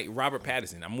chance. Like Robert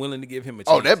Pattinson, I'm willing to give him a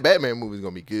chance. Oh, that Batman movie's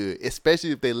gonna be good,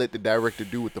 especially if they let the director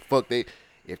do what the fuck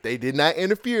if they did not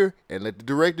interfere and let the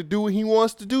director do what he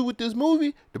wants to do with this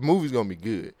movie, the movie's gonna be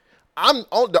good.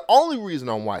 The only reason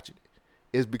I'm watching it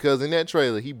is because in that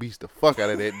trailer he beats the fuck out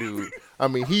of that dude. I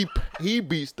mean, he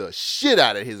beats the shit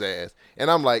out of his ass. And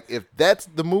I'm like, if that's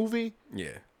the movie,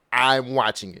 Yeah. I'm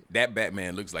watching it. That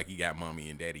Batman looks like he got mommy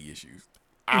and daddy issues.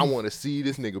 I want to see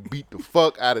this nigga beat the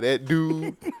fuck out of that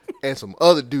dude and some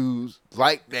other dudes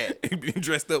like that. Being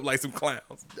dressed up like some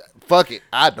clowns. Fuck it.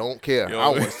 I don't care. Yo, I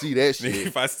want to see that shit.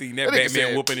 If I seen that That nigga Batman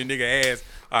said- whooping a nigga ass,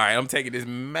 all right, I'm taking this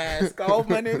mask off,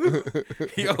 my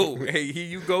nigga. Yo, hey, here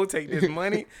you go. Take this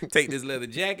money. Take this leather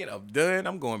jacket. I'm done.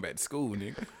 I'm going back to school,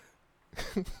 nigga.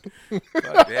 Fuck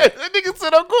that. That nigga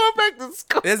said I'm going back to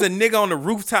school. There's a nigga on the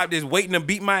rooftop that's waiting to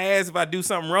beat my ass if I do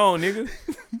something wrong, nigga.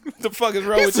 What the fuck is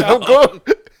wrong He with said, y'all? I'm going.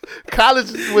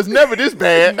 College was never this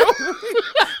bad.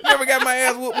 Never got my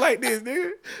ass whooped like this,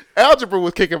 nigga. Algebra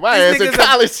was kicking my This ass in nigga's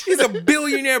college. He's a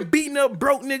billionaire beating up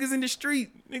broke niggas in the street.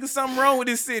 Nigga, something wrong with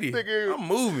this city. Nigga. I'm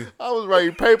moving. I was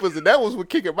writing papers and that was what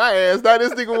kicking my ass. Now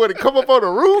this nigga want to come up on the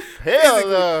roof? Hell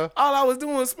Physically, no. all I was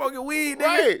doing was smoking weed, nigga.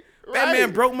 Right, Batman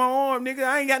right. broke my arm, nigga.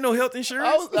 I ain't got no health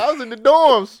insurance. I was in the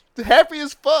dorms, happy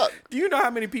as fuck. Do you know how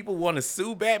many people want to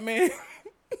sue Batman?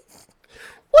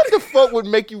 What the fuck would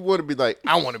make you want to be like,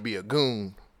 I want to be a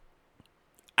goon?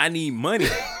 I need money.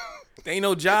 There ain't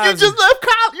no You jobs. just left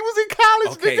college. You was in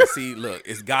college, Okay, nigga. see, look,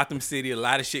 it's Gotham City. A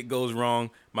lot of shit goes wrong.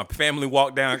 My family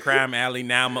walked down crime alley.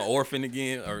 Now I'm an orphan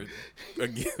again.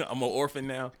 I'm an orphan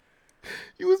now.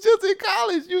 You was just in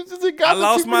college. You was just in Gotham.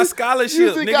 lost my scholarship, You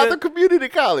was in nigga. Gotham Community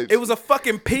College. It was a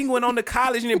fucking penguin on the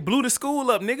college and it blew the school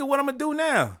up, nigga. What I'm gonna do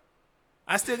now?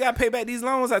 I still gotta pay back these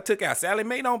loans I took out. Sally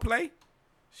Mae don't play.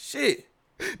 Shit.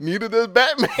 Neither does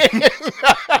Batman.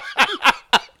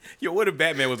 Yo, what if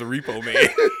Batman was a repo man?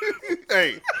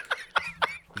 Hey,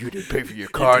 you didn't pay for your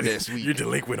car that You're week.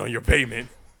 delinquent on your payment.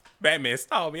 Batman,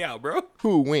 stall me out, bro.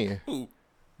 Who would win? Who?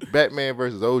 Batman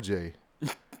versus OJ.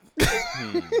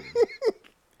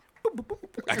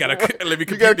 I gotta let me You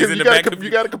compute gotta, this in you the back. gotta, you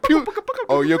gotta compute.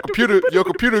 Oh, your computer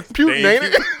computing, They ain't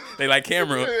ain't it? They like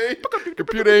camera.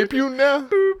 Computer ain't puting now.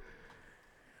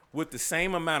 With the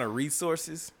same amount of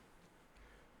resources,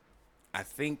 I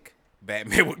think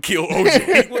Batman would kill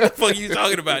OJ. What the fuck you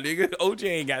talking about, nigga? OJ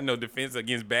ain't got no defense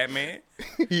against Batman.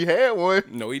 He had one.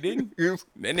 No, he didn't. He was-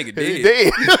 That nigga he did.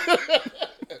 dead.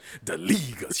 The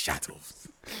League of Shadows.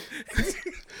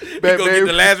 He go Batman- get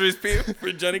the Lazarus pit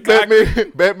for Johnny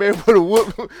Cochran. Batman would have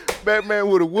whooped. Batman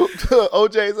would have whooped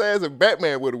OJ's ass, and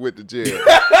Batman would have went to jail.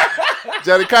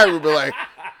 Johnny Cochran would be like,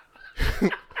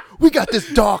 "We got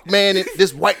this dark man,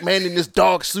 this white man in this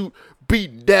dog suit,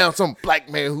 beating down some black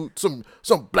man some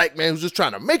black man who's just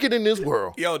trying to make it in this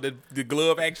world." Yo, the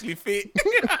glove actually fit.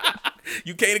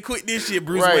 You can't quit this shit,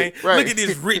 Bruce Right, Wayne. right. Look at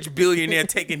this rich billionaire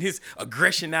taking his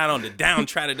aggression out on the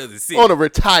downtrodden of the city. On a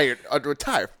retired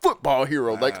football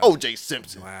hero like OJ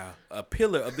Simpson, Wow. A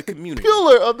pillar of the community.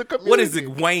 pillar of the community. What has the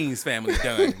Wayne's family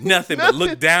done? Nothing but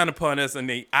look down upon us in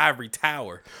the ivory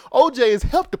tower. OJ has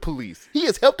helped the police. He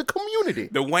has helped the community.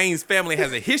 The Wayne's family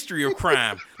has a history of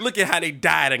crime. Look at how they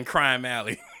died in Crime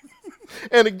Alley.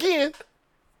 And again,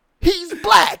 he's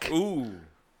black. Ooh.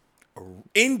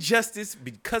 Injustice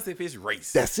because of his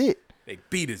race. That's it. They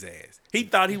beat his ass. He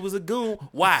thought he was a goon.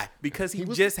 Why? Because he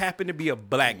just happened to be a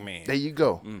black man. There you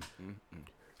go.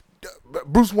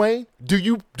 Bruce Wayne, do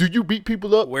you beat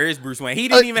people up? Where is Bruce Wayne? He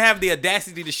didn't even have the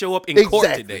audacity to show up in court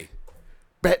Exactly. today.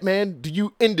 Batman, do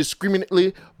you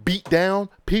indiscriminately beat down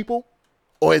people?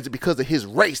 Or is it because of his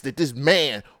race that this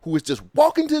man who is just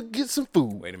walking to get some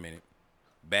food, Wait a minute.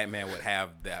 Batman would have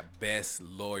the best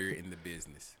lawyer in the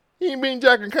business. he ain't beating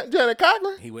Johnny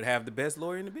Cochran? He would have the best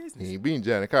lawyer in the business. He ain't beating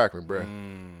Johnny Cochran, bruh.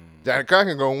 Johnny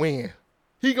Cochran gonna win.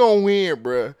 He gonna win,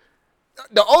 bruh.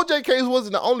 The OJ case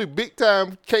wasn't the only big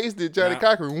time case that Johnny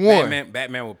Cochran won.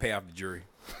 Batman will pay off the jury.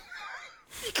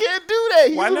 He can't do that.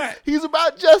 Why not? He's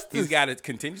about justice. He's got a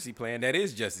contingency plan. That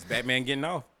is justice. Batman getting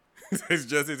off. It's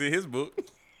justice in his book.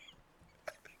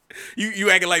 You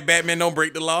acting like Batman don't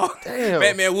break the law. Damn.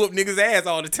 Batman whoop niggas' ass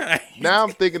all the time. Now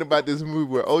I'm thinking about this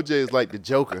movie where OJ is like the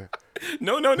Joker.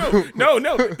 No.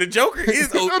 The Joker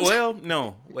is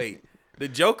wait. The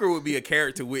Joker would be a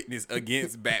character witness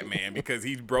against Batman because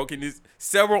he's broken his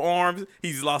several arms.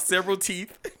 He's lost several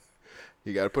teeth.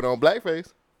 He got to put on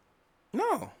blackface.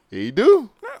 No, He do.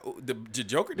 the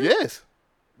Joker did. Yes.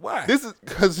 Why? This is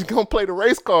because he's gonna play the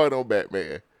race card on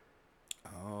Batman.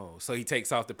 Oh, so he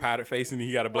takes off the powder face and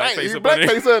he got a Right, blackface he's up under.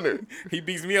 blackface under. He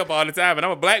beats me up all the time, and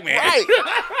I'm a black man.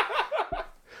 Right.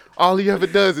 All he ever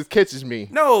does is catches me.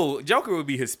 No, Joker would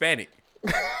be Hispanic.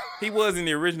 He was in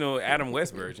the original Adam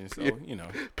West version, so you know.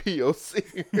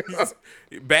 POC.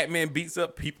 Batman beats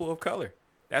up people of color.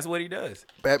 That's what he does.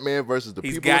 Batman versus the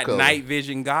He's people of got color. night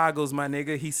vision goggles, my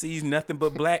nigga. He sees nothing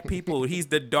but black people. He's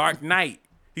the Dark Knight.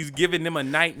 He's giving them a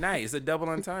night. It's a double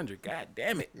entendre. God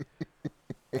damn it.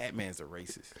 Batman's a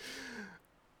racist.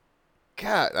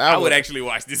 God, I would actually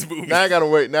watch this movie. Now I gotta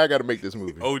wait. Now I gotta make this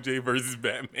movie. OJ versus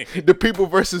Batman. The people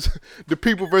versus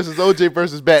OJ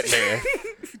versus Batman.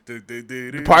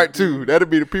 Part 2. That'll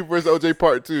be the people versus OJ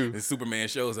part 2. And Superman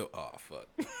shows up. Oh fuck.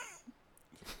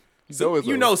 So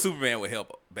You know Superman would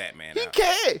help Batman he out.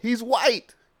 can't. He's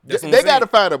white. That's what They I'm gotta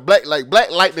saying. find a Black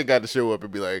Lightning got to show up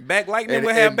and be like, Black Lightning and-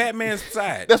 would have and- Batman's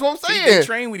side. That's what I'm saying. They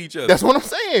train with each other. That's what I'm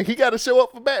saying. He got to show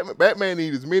up for Batman. Batman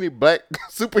needs as many black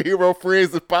superhero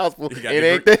friends as possible. He It got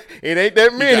ain't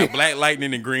that You many. got Black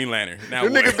Lightning and Green Lantern. Now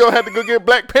The what? niggas gonna have to go get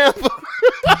Black Panther.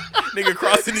 Nigga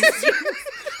crossing these shit.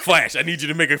 Flash, I need you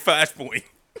to make a flashpoint.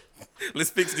 Let's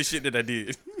fix the shit that I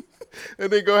did.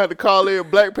 And they gonna have to call in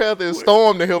Black Panther and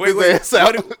Storm to help his ass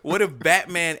out. What if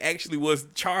Batman actually was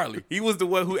Charlie? He was the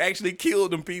one who actually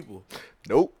killed them people.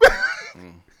 Nope.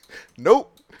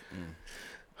 Nope.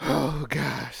 Oh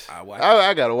gosh. I watch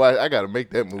I gotta watch. I gotta make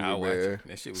that movie, I'll watch man. it.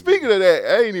 That shit was Speaking of that,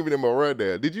 I ain't even in my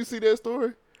rundown. Did you see that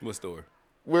story What story?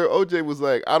 where OJ was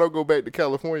like, "I don't go back to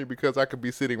California because I could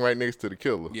be sitting right next to the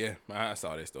killer." Yeah, I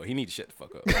saw that story. He need to shut the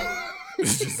fuck up.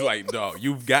 It's just like, dog,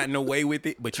 you've gotten away with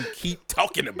it, but you keep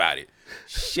talking about it.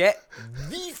 Shut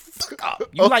the fuck up.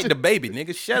 You like the baby,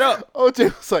 nigga. Shut up. OJ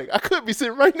was like, "I could be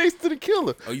sitting right next to the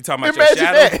killer." Oh, you talking about Imagine your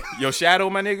shadow? that. Your shadow,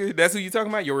 my nigga? That's who you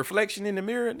talking about? Your reflection in the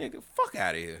mirror? Nigga, fuck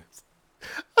out of here.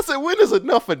 I said, "When is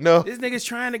enough enough?" This nigga's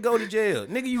trying to go to jail.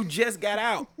 Nigga, you just got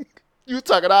out. You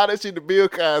talking all that shit to Bill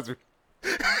Cosby.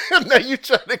 Now you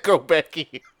trying to go back in.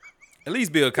 At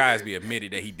least Bill Cosby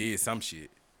admitted that he did some shit.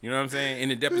 You know what I'm saying? In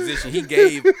the deposition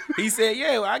he said,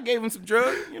 yeah, well, I gave him some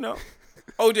drugs, you know.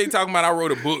 OJ talking about I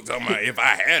wrote a book talking about if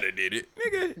I had it, did it.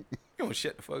 Nigga, you don't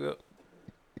shut the fuck up.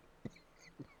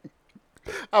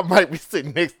 I might be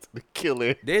sitting next to the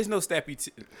killer. There's no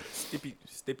stipulation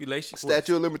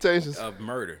Statute of limitations. of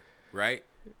murder, right?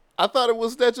 I thought it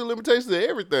was statute of limitations of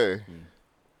everything.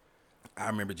 I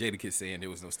remember Jadakiss saying there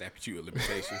was no statute of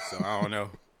limitations, so I don't know.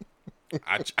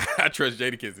 I trust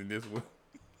Jadakiss in this one.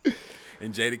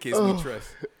 And Jadakiss we trust.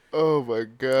 Oh my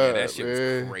god, Yeah, that shit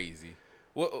man. was crazy.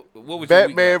 What was your week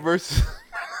Batman like? versus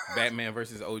Batman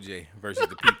versus OJ versus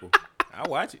the people. I'll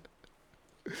watch it.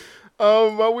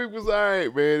 my week was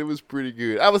alright, man. It was pretty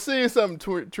good. I was seeing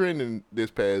something trending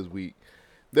this past week.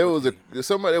 There was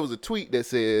a tweet that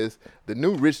says the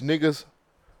new rich niggas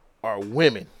are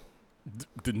women.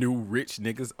 The new rich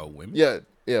niggas are women. Yeah.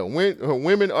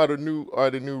 Women are the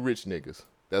new rich niggas.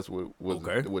 That's what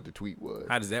Okay. what the tweet was.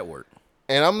 How does that work?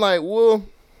 And I'm like, well,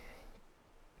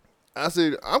 I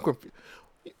said, I'm confused.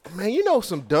 Man, you know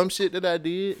some dumb shit that I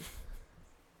did?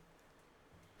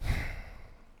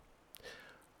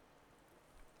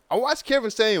 I watched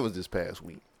Kevin Samuels this past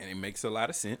week. And it makes a lot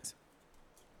of sense.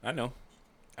 I know.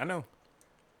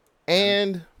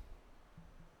 And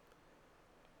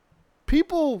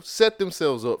people set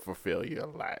themselves up for failure a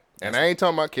lot. And I ain't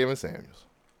talking about Kevin Samuels.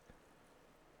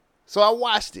 So I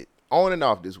watched it on and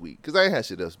off this week because I ain't had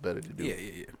shit else better to do.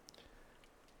 Yeah.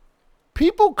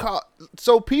 People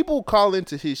call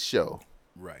into his show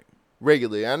Right.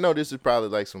 regularly. I know this is probably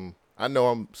like I know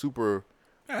I'm super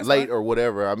That's late fine. or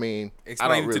whatever. I mean,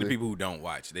 Explain it to the people who don't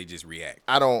watch. They just react.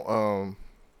 I don't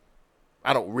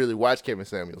really watch Kevin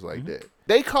Samuels like that.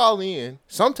 They call in,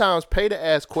 sometimes pay to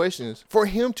ask questions for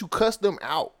him to cuss them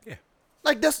out. Yeah.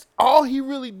 Like that's all he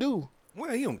really do.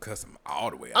 Well, he don't cuss them all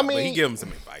the way out, I but he mean, give them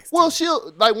some advice. Well,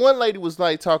 too. one lady was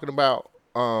like talking about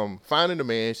finding a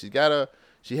man.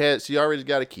 She already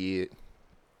got a kid.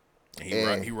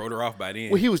 And he wrote her off by then.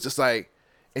 Well, he was just like,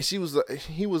 and she was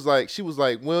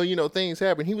like, well, you know, things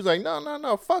happen. He was like,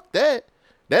 no, fuck that.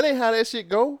 That ain't how that shit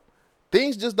go.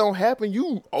 Things just don't happen.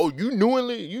 You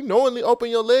knowingly open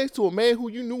your legs to a man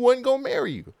who you knew wasn't gonna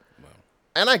marry you. Well,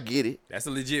 And I get it. that's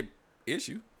a legit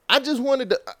issue. I just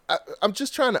wanted to. I'm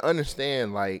just trying to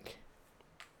understand like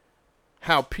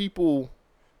how people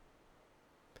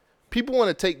want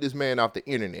to take this man off the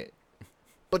internet,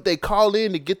 but they call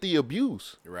in to get the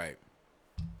abuse. Right.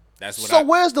 That's what. So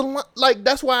where's the like?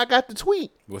 That's why I got the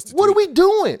tweet. What's the what tweet? are we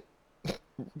doing?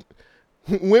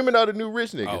 Women are the new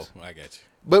rich niggas. Oh, I got you.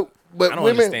 But I don't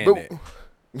women, understand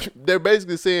they're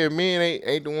basically saying men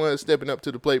ain't the ones stepping up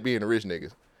to the plate being the rich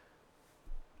niggas.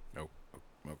 Oh,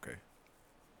 okay.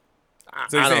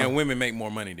 So you're saying women make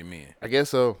more money than men? I guess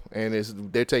so, and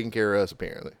they're taking care of us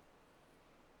apparently.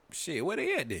 Shit, where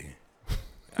they at then?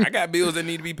 I got bills that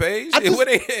need to be paid. Shit, just- where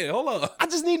they at? Hold on. I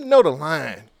just need to know the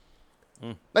line.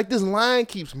 Like this line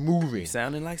keeps moving. You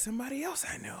sounding like somebody else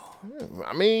I know.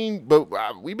 I mean, but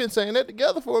we've been saying that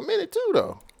together for a minute too,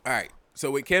 though. All right.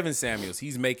 So with Kevin Samuels,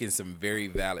 he's making some very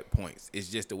valid points. It's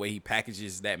just the way he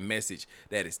packages that message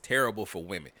that is terrible for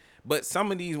women. But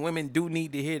some of these women do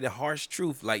need to hear the harsh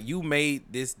truth. Like, you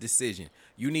made this decision.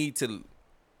 You need to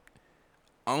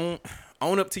own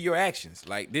up to your actions.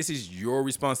 Like, this is your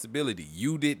responsibility.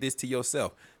 You did this to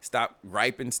yourself. Stop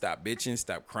griping, stop bitching,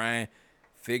 stop crying.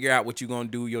 Figure out what you're going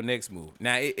to do your next move.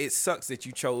 Now, it sucks that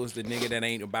you chose the nigga that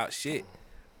ain't about shit.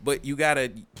 But you got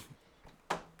to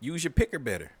use your picker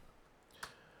better.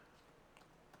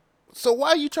 So why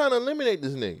are you trying to eliminate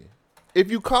this nigga?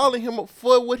 If you calling him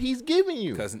for what he's giving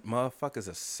you. Because motherfuckers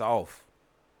are soft.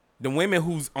 The women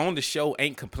who's on the show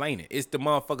ain't complaining. It's the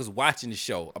motherfuckers watching the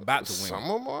show about the women.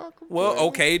 Some of them are complaining. Well,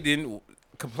 okay, then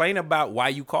complain about why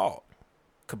you called.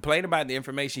 Complain about the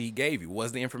information he gave you.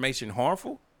 Was the information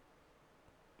harmful?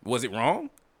 Was it wrong?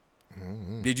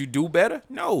 Mm-hmm. Did you do better?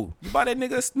 No. You bought that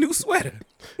nigga a new sweater.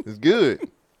 It's good.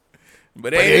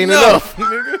 But it ain't enough.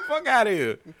 Nigga, fuck out of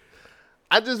here.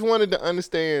 I just wanted to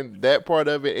understand that part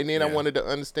of it, and then I wanted to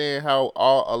understand how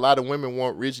a lot of women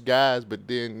want rich guys, but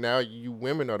then now you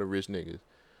women are the rich niggas.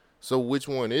 So which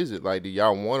one is it? Like, do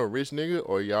y'all want a rich nigga,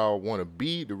 or y'all want to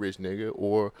be the rich nigga,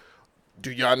 or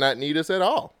do y'all not need us at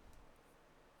all?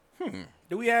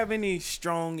 Do we have any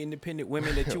strong, independent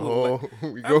women that you would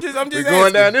like? I'm just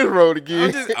going down this road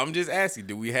again. I'm just asking,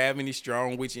 do we have any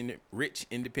strong, rich,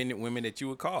 independent women that you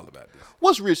would call about this?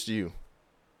 What's rich to you?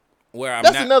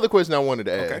 That's another question I wanted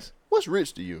to ask. Okay. What's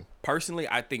rich to you? Personally,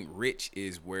 I think rich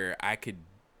is where I could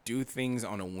do things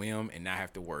on a whim and not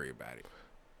have to worry about it.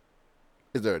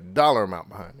 Is there a dollar amount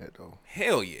behind that, though?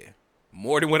 Hell yeah.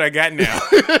 More than what I got now.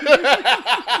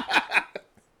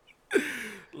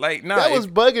 Like, nah. That was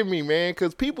bugging me, man,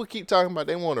 because people keep talking about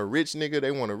they want a rich nigga,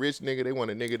 they want a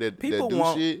nigga that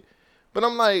do shit. But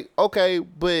I'm like, okay,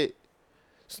 but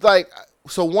it's like...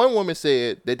 So one woman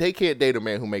said that they can't date a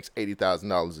man who makes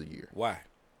 $80,000 a year. Why?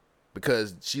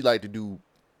 Because she like to do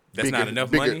not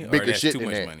enough money, or that's shit too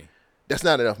much that. Money? That's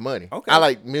not enough money. Okay. I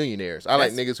like millionaires. I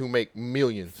like niggas who make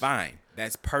millions. Fine.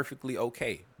 That's perfectly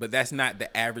okay. But that's not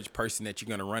the average person that you're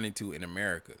going to run into in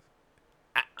America.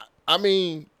 I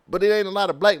mean, but it ain't a lot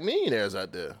of black millionaires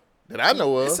out there that I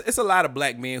know of. It's a lot of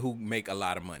black men who make a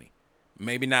lot of money.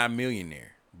 Maybe not a millionaire.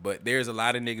 But there's a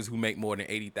lot of niggas who make more than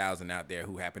 $80,000 out there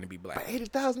who happen to be black. But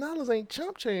 $80,000 ain't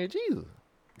chump change either.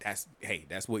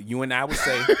 That's what you and I would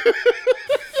say.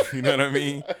 You know what I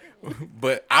mean?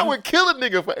 But I would kill a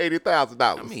nigga for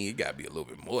 $80,000. I mean, it gotta be a little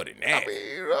bit more than that. I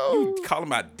mean, you call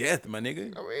him out death, my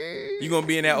nigga. I mean, you gonna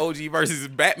be in that OG versus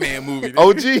Batman movie?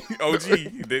 OG.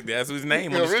 That's his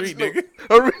name on the street, nigga.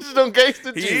 Original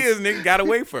gangster juice. He is, nigga. Got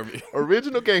away from it.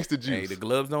 Original gangster juice. Hey, the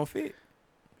gloves don't fit.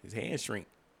 His hands shrink.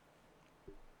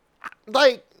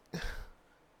 Like,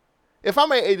 if I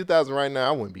made $80,000 right now,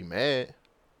 I wouldn't be mad.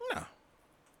 No.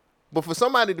 But for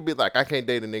somebody to be like, I can't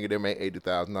date a nigga that made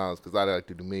 $80,000 because I like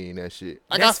to do millionaire shit.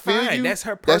 Like, that's I feel fine. You. That's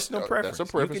her personal preference. That's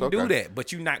her preference. You can do that,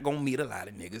 but you're not gonna meet a lot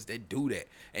of niggas that do that.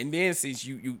 And then since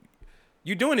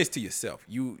you're doing this to yourself,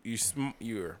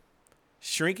 you're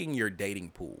shrinking your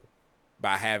dating pool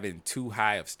by having too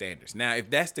high of standards. Now, if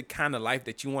that's the kind of life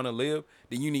that you want to live,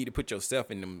 then you need to put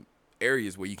yourself in them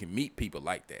areas where you can meet people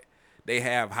like that. They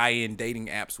have high-end dating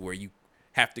apps where you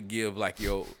have to give like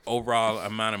your overall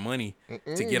amount of money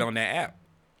to get on that app.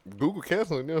 Google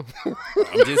canceling them.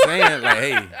 I'm just saying, like,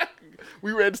 hey.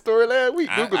 We read the story last week.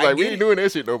 Google's like, we ain't doing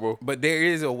that shit no more. But there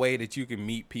is a way that you can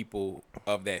meet people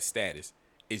of that status.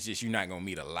 It's just you're not going to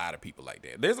meet a lot of people like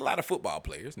that. There's a lot of football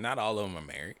players. Not all of them are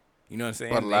married. You know what I'm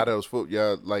saying? But a lot of those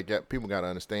people got to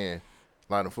understand,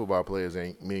 a lot of football players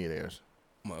ain't millionaires.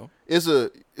 Well, it's a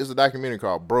documentary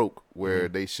called Broke where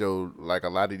they showed like a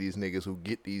lot of these niggas who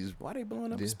get these. Why they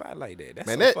blowing up the spot like that? That's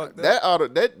man, so fucked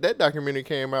up. That documentary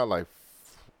came out like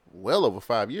well over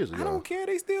 5 years ago. I don't care.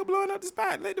 They still blowing up the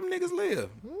spot. Let them niggas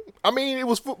live. I mean, it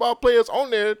was football players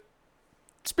on there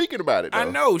speaking about it, though. I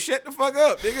know. Shut the fuck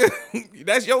up, nigga.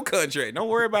 That's your contract. Don't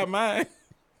worry about mine.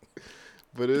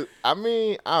 But I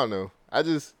don't know.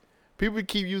 People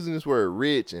keep using this word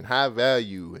rich and high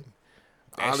value and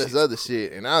all this other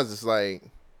shit, and I was just like,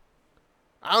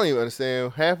 I don't even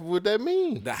understand half of what that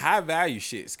means. The high value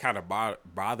shit is kind of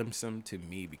bothersome to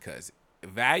me because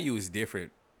value is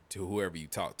different to whoever you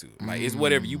talk to. Like, it's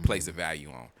whatever you place a value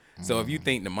on. So if you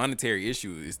think the monetary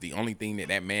issue is the only thing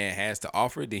that man has to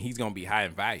offer, then he's gonna be high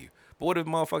in value. But what if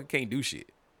motherfucker can't do shit?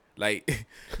 Like,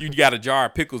 you got a jar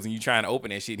of pickles and you trying to open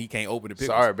that shit and he can't open the pickles.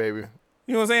 Sorry, baby.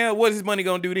 You know what I'm saying? What is his money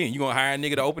gonna do then? You gonna hire a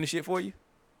nigga to open the shit for you?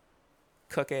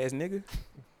 Cuck ass nigga.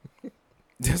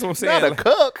 That's what I'm saying. Not a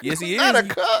cuck. Yes, he is. Not a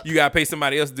cuck. You gotta pay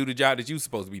somebody else to do the job that you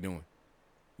supposed to be doing.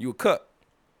 You a cuck.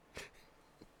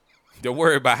 Don't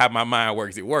worry about how my mind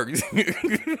works. It works.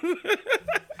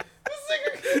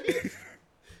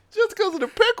 Just because of the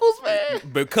pickles, man.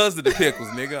 Because of the pickles,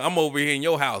 nigga. I'm over here in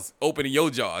your house opening your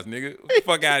jaws, nigga.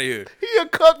 Fuck out of here. He a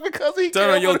cuck because he Turn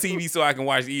on your TV so I can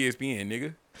watch ESPN,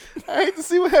 nigga. I hate to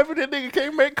see what happened. That nigga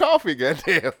can't make coffee.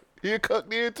 Goddamn. He a cuck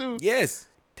there too. Yes.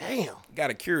 Damn.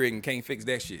 Got a Keurig and can't fix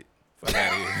that shit. Fuck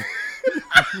out of here.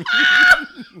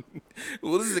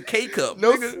 Well, this is a K cup.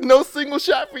 No single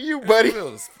shot for you, buddy.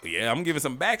 Yeah, I'm giving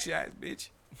some back shots, bitch.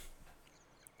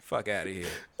 Fuck out of here.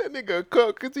 That nigga a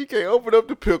cuck because he can't open up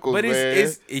the pickles, but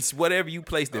man. it's whatever you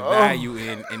place the value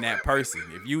in that person.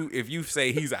 If you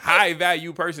say he's a high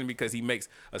value person because he makes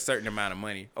a certain amount of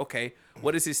money, okay,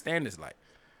 what is his standards like?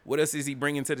 What else is he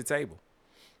bringing to the table?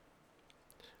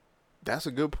 That's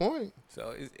a good point.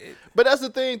 So, but that's the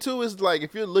thing too. Is like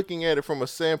if you're looking at it from a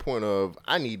standpoint of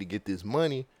I need to get this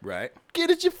money, right? Get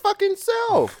it your fucking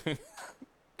self.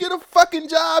 Get a fucking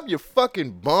job, you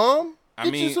fucking bum.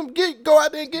 Go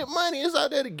out there and get money. It's out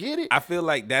there to get it. I feel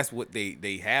like that's what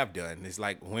they have done. It's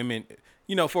like women,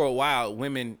 for a while,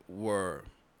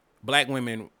 black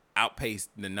women outpaced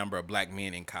the number of black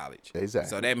men in college. Exactly.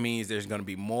 So that means there's going to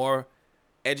be more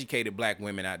educated black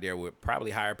women out there with probably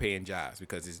higher paying jobs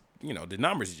because it's, the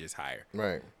numbers are just higher.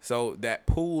 Right. So that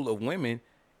pool of women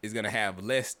is going to have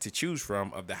less to choose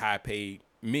from of the high paid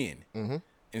men. Mm-hmm.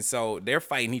 And so they're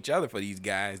fighting each other for these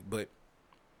guys, but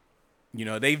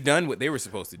they've done what they were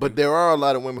supposed to do. But there are a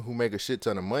lot of women who make a shit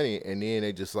ton of money, and then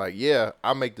they just like, yeah,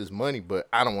 I make this money, but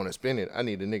I don't want to spend it. I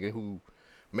need a nigga who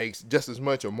makes just as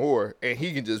much or more, and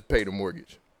he can just pay the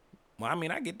mortgage. Well, I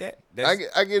mean, I get that. I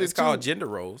get it. It's called gender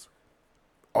roles.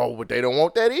 Oh, but they don't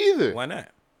want that either. Why not?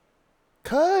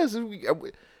 Cause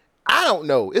I don't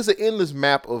know. It's an endless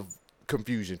map of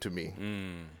confusion to me.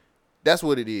 That's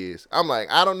what it is. I'm like,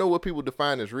 I don't know what people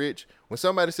define as rich. When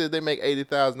somebody says they make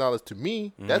 $80,000 to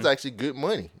me, that's actually good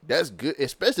money. That's good,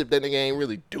 especially if that nigga ain't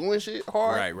really doing shit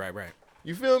hard. Right.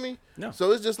 You feel me? No.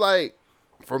 So it's just like,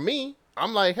 for me,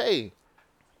 I'm like, hey,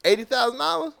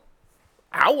 $80,000.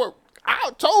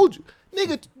 I told you,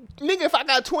 nigga. If I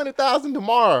got $20,000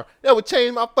 tomorrow, that would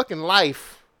change my fucking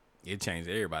life. It changed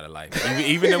everybody's life.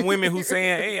 Even the women who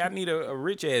saying, "Hey, I need a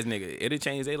rich ass nigga," it'll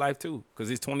change their life too.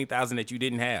 Cause it's $20,000 that you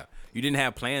didn't have. You didn't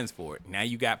have plans for it. Now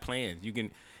you got plans.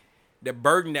 The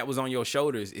burden that was on your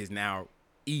shoulders is now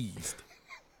eased.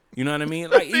 You know what I mean?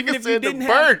 Like even if you didn't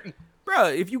have, bro,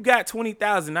 if you got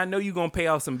 $20,000, I know you gonna pay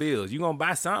off some bills. You gonna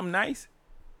buy something nice.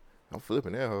 I'm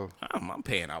flipping that hoe. I'm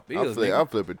paying off bills. I'm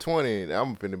flipping 20. And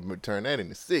I'm finna turn that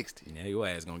into 60. Now your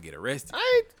ass gonna get arrested.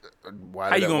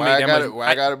 Why I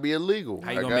gotta be illegal?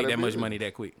 How you gonna make that much money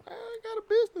that quick? I got a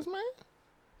business, man.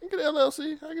 I get an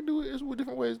LLC. I can do it. It's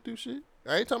different ways to do shit.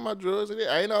 I ain't talking about drugs.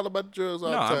 I ain't all about the drugs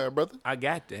all the time, brother. I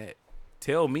got that.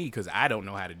 Tell me, because I don't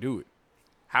know how to do it.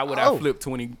 How would I flip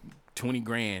 20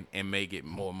 grand and make it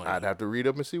more money? I'd have to read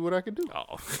up and see what I could do.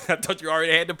 Oh, I thought you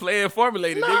already had the plan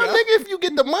formulated. Nah, nigga, if you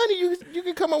get the money, you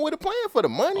can come up with a plan for the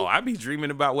money. Oh, I be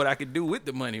dreaming about what I could do with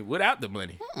the money, without the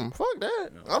money. Fuck that.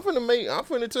 No. I'm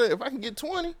finna turn, if I can get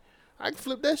 20, I can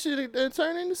flip that shit and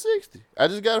turn it into 60. I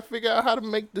just gotta figure out how to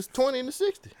make this 20 into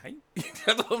 60.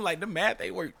 I'm like, the math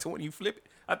ain't work. 20, you flip it.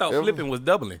 I thought flipping was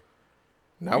doubling.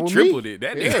 Not you tripled it.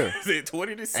 That nigga said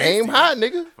 20 to 60. Aim high,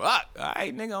 nigga. Fuck. All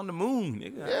right, nigga, on the moon,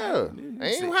 nigga. Yeah,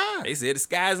 aim high. They said the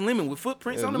sky's the limit with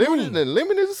footprints on the moon. The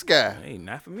limit is the sky. Hey,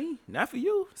 not for me. Not for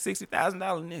you. $60,000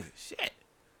 nigga. Shit.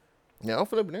 Yeah, I'm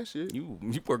flipping that shit. You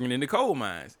working in the coal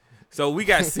mines. So we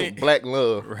got sent Black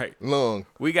love. Right. Lung.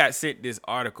 We got sent this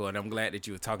article, and I'm glad that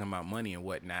you were talking about money and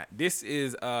whatnot. This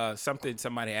is something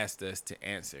somebody asked us to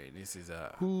answer. This is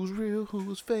who's real,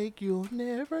 who's fake, you'll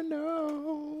never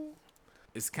know.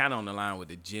 It's kind of on the line with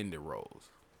the gender roles.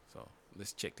 So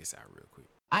let's check this out real quick.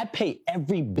 I pay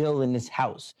every bill in this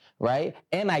house, right?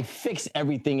 And I fix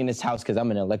everything in this house because I'm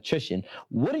an electrician.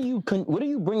 What are you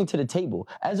bringing to the table?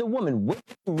 As a woman, what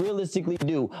do you realistically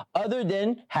do other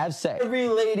than have sex? Every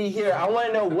lady here, I want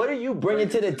to know, what are you bringing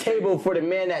to the table for the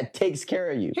man that takes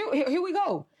care of you? Here we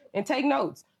go. And take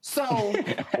notes. So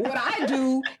what I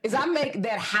do is I make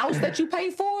that house that you pay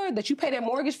that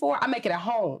mortgage for, I make it at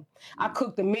home. I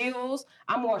cook the meals.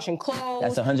 I'm washing clothes.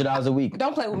 That's $100 a week.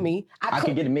 Don't play with me. I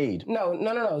can get it made.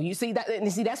 No. You see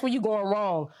that's where you're going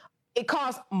wrong. It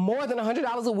costs more than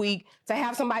 $100 a week to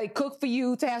have somebody cook for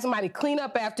you, to have somebody clean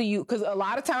up after you. Because a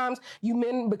lot of times you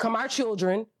men become our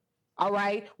children. All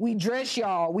right, we dress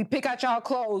y'all, we pick out y'all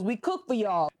clothes, we cook for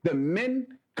y'all. The men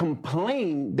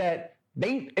complain that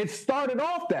It started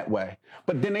off that way,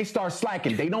 but then they start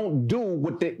slacking. They don't do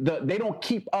what they don't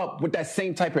keep up with that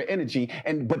same type of energy,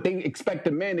 but they expect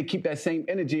the man to keep that same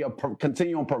energy of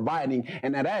continue on providing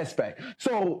in that aspect.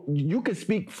 So you can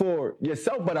speak for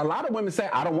yourself, but a lot of women say,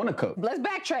 I don't want to cook. Let's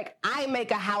backtrack. I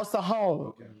make a house a home.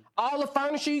 Okay. All the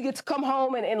furniture you get to come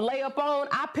home and lay up on,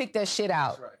 I pick that shit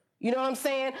out. That's right. You know what I'm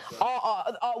saying?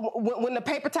 When the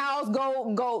paper towels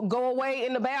go away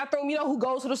in the bathroom, you know who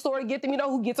goes to the store to get them? You know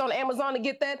who gets on Amazon to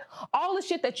get that? All the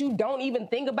shit that you don't even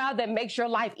think about that makes your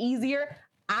life easier,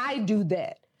 I do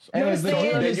that. You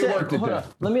understand?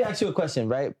 Let me ask you a question,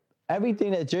 right?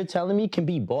 Everything that you're telling me can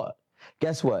be bought.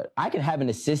 Guess what? I can have an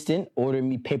assistant order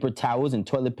me paper towels and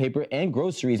toilet paper and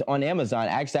groceries on Amazon.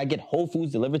 Actually, I get Whole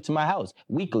Foods delivered to my house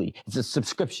weekly. It's a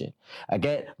subscription. I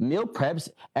get meal preps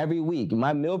every week.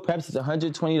 My meal preps is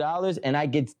 $120 and I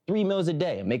get 3 meals a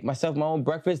day. I make myself my own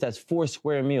breakfast. That's 4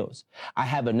 square meals. I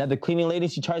have another cleaning lady.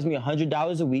 She charges me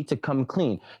 $100 a week to come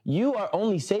clean. You are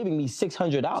only saving me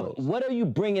 $600. What are you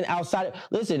bringing outside?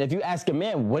 Listen, if you ask a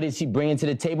man, what is he bringing to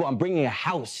the table? I'm bringing a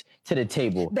house to the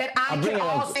table. That I can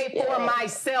all say for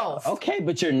myself. Okay,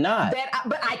 but you're not.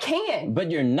 But I can.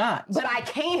 But you're not. But I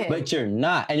can. But you're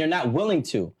not, and you're not willing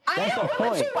to. That's I am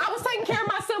willing to. I was taking care of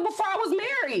myself before I was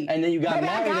married. And then you got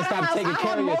married and stopped taking care of yourself. I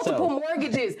have multiple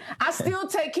mortgages. I still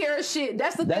take care of shit.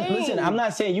 That's the thing. Listen, I'm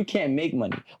not saying you can't make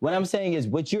money. What I'm saying is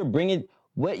what you're bringing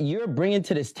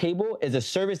to this table is a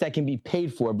service that can be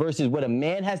paid for versus what a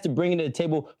man has to bring to the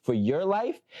table for your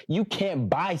life. You can't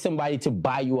buy somebody to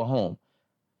buy you a home.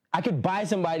 I could buy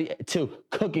somebody to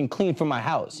cook and clean for my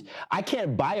house. I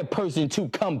can't buy a person to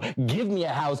come give me a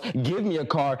house, give me a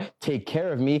car, take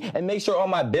care of me, and make sure all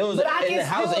my bills are in the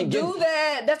house. But I can still do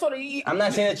that. That's what I'm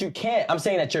not saying that you can't. I'm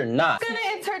saying that you're not. I'm going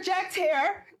to interject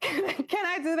here. Can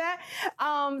I do that?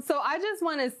 So I just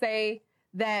want to say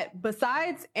that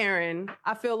besides Aaron,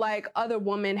 I feel like other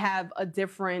women have a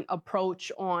different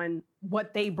approach on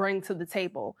what they bring to the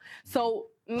table. So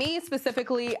me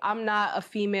specifically, I'm not a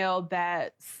female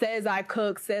that says I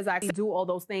cook, says I do all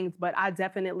those things, but I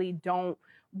definitely don't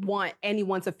want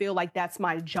anyone to feel like that's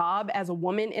my job as a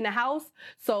woman in a house.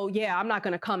 So yeah, I'm not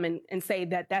going to come and say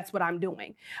that that's what I'm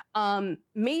doing.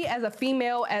 Me as a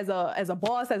female, as a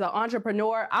boss, as an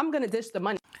entrepreneur, I'm going to dish the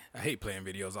money. I hate playing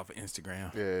videos off of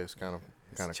Instagram. Yeah, it's kind of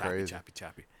crazy.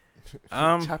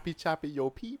 Choppy. Choppy, yo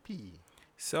pee.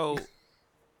 So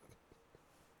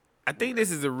I think this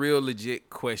is a real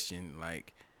legit question.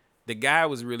 Like, the guy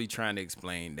was really trying to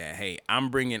explain that, hey, I'm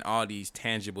bringing all these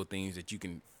tangible things that you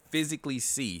can physically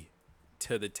see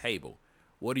to the table.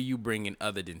 What are you bringing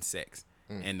other than sex?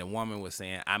 And the woman was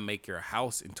saying, I make your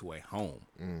house into a home.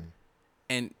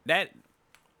 And that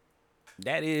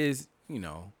is,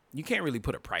 you can't really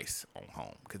put a price on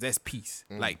home because that's peace.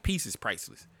 Like, peace is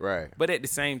priceless. Right. But at the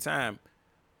same time,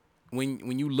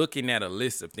 when you looking at a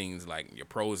list of things like your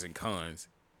pros and cons,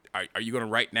 are you going to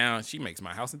write down, she makes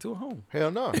my house into a home? Hell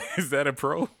no. Is that a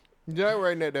pro? You're not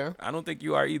writing that down. I don't think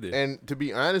you are either. And to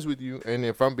be honest with you, and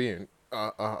if I'm being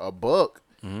a buck,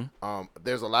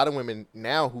 there's a lot of women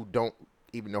now who don't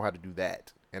even know how to do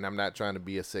that. And I'm not trying to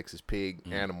be a sexist pig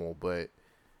animal, but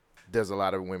there's a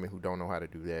lot of women who don't know how to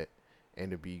do that.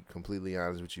 And to be completely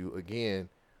honest with you, again,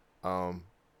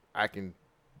 I can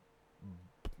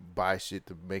buy shit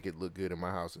to make it look good in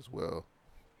my house as well.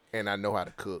 And I know how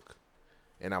to cook.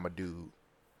 And I'm a dude.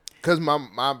 Because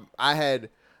I had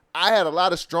a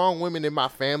lot of strong women in my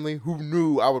family who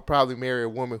knew I would probably marry a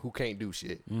woman who can't do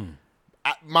shit.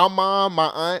 My mom, my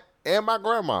aunt, and my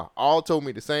grandma all told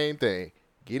me the same thing.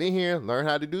 Get in here, learn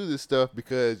how to do this stuff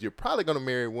because you're probably going to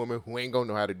marry a woman who ain't going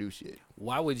to know how to do shit.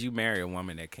 Why would you marry a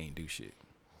woman that can't do shit?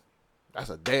 That's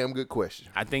a damn good question.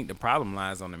 I think the problem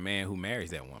lies on the man who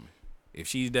marries that woman. If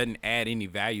she doesn't add any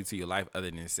value to your life other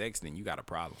than sex, then you got a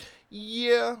problem.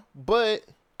 Yeah, but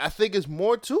I think it's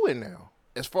more to it now.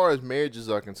 As far as marriages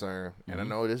are concerned, and I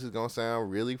know this is going to sound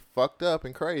really fucked up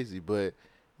and crazy, but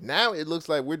now it looks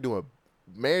like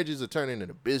marriages are turning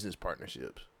into business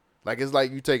partnerships. Like, it's like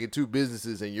you taking two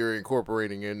businesses and you're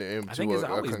incorporating into I think it's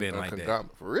always been like that.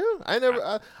 For real?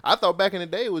 I thought back in the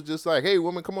day it was just like, hey,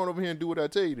 woman, come on over here and do what I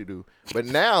tell you to do. But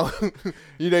now,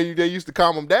 they used to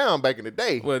calm them down back in the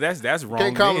day. Well, that's wrong.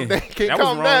 Can't calm them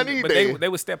down either. But they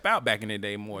would step out back in the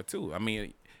day more too. I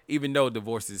mean, even though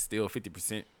divorce is still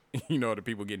 50%, the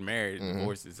people getting married,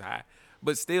 divorce is high.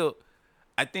 But still,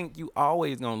 I think you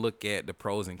always gonna look at the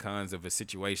pros and cons of a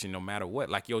situation no matter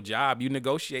what. Like your job, you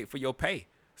negotiate for your pay.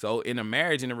 So in a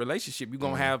marriage, in a relationship, you're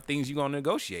going to have things you're going to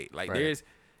negotiate. Like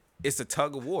it's a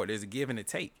tug of war. There's a give and a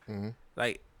take.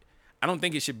 Like, I don't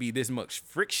think it should be this much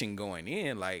friction going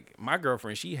in. Like my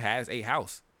girlfriend, she has a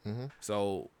house.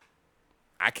 So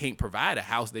I can't provide a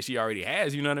house that she already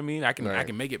has. You know what I mean? I can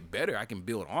Right. make it better. I can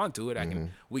build onto it.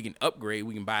 We can upgrade.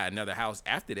 We can buy another house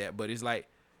after that. But it's like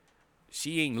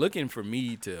she ain't looking for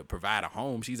me to provide a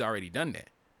home. She's already done that.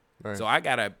 Right. So I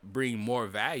gotta bring more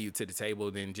value to the table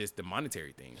than just the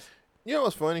monetary things. You know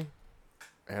what's funny?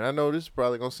 And I know this is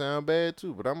probably gonna sound bad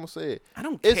too, but I'm gonna say it. I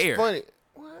don't It's care. funny.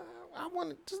 Well, I want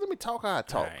to just let me talk how I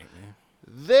talk. All right, man.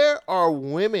 There are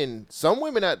women, some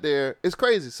women out there. It's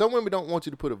crazy. Some women don't want you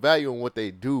to put a value on what they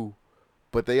do,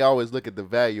 but they always look at the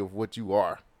value of what you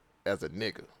are as a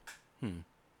nigga.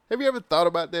 Have you ever thought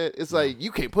about that? It's like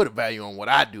you can't put a value on what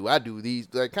I do. I do these,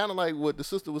 like kind of like what the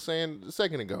sister was saying a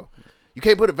second ago. You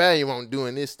can't put a value on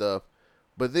doing this stuff.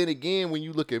 But then again, when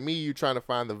you look at me, you're trying to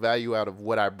find the value out of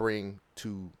what I bring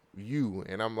to you.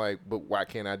 And I'm like, but why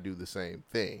can't I do the same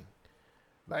thing?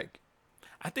 Like,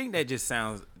 I think that just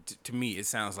sounds to me. It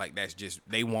sounds like that's just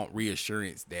they want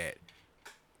reassurance that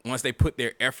once they put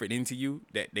their effort into you,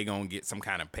 that they gonna get some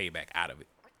kind of payback out of it,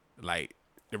 like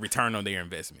the return on their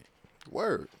investment.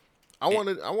 word. I want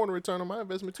to return on my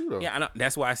investment too, though. Yeah, I know.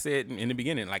 That's why I said in the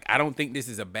beginning, like, I don't think this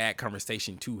is a bad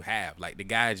conversation to have. Like, the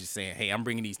guy is just saying, hey, I'm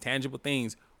bringing these tangible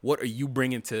things. What are you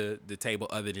bringing to the table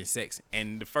other than sex?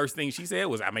 And the first thing she said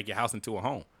was, I make your house into a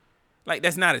home. Like,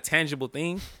 that's not a tangible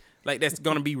thing. Like, that's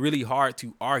going to be really hard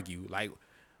to argue. Like,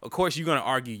 of course, you're going to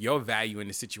argue your value in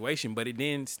the situation, but it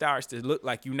then starts to look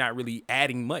like you're not really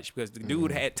adding much because the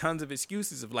dude had tons of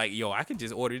excuses of like, yo, I can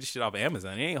just order this shit off of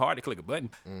Amazon. It ain't hard to click a button.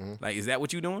 Like, is that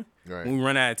what you doing? Right. When we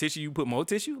run out of tissue, you put more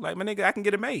tissue? Like, my nigga, I can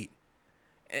get it made.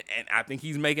 And I think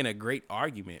he's making a great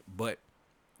argument, but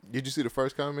Did you see the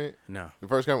first comment? no. The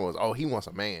first comment was, "Oh, he wants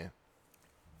a man."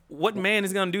 What man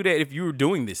is going to do that if you were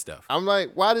doing this stuff? I'm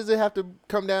like, why does it have to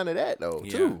come down to that though?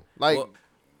 Yeah. Too like, Well-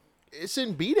 it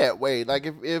shouldn't be that way. Like,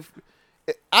 if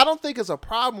I don't think it's a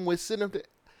problem with sitting up.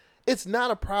 It's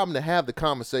not a problem to have the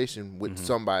conversation with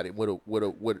somebody,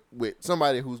 with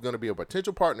somebody who's going to be a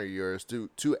potential partner of yours to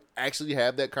actually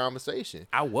have that conversation.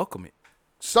 I welcome it.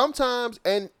 Sometimes,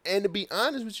 and to be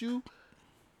honest with you,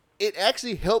 it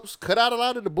actually helps cut out a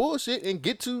lot of the bullshit and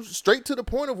get straight to the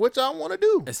point of what y'all want to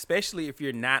do. Especially if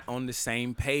you're not on the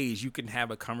same page, you can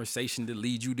have a conversation to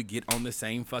lead you to get on the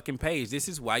same fucking page. This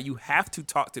is why you have to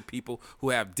talk to people who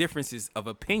have differences of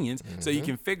opinions so you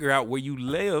can figure out where you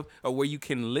live or where you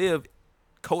can live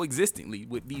coexistently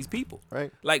with these people.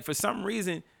 Right. Like, for some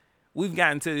reason, we've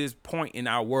gotten to this point in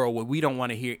our world where we don't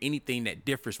want to hear anything that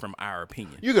differs from our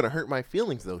opinion. You're gonna hurt my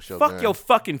feelings though, Shogun. Fuck your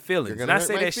fucking feelings. You're And gonna I hurt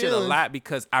say my that shit a feelings. lot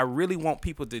because I really want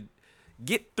people to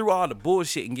get through all the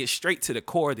bullshit and get straight to the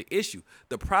core of the issue.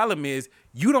 The problem is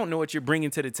you don't know what you're bringing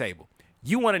to the table.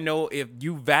 You want to know if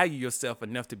you value yourself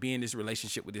enough to be in this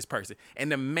relationship with this person.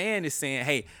 And the man is saying,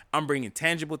 hey, I'm bringing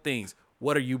tangible things.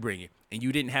 What are you bringing? And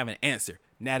you didn't have an answer.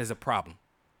 And that is a problem.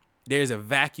 There's a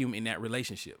vacuum in that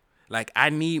relationship. Like, I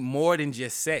need more than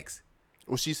just sex.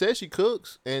 Well, she says she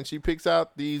cooks and she picks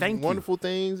out these Thank you. wonderful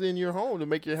things in your home to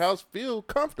make your house feel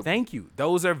comfortable. Thank you.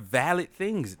 Those are valid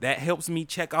things. That helps me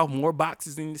check off more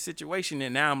boxes in the situation.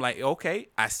 And now I'm like, okay,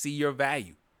 I see your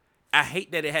value. I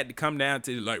hate that it had to come down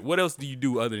to, like, what else do you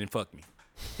do other than fuck me?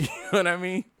 You know what I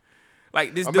mean?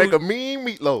 Like, this I dude, make a mean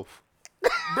meatloaf.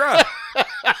 bruh.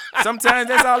 Sometimes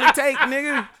that's all it take,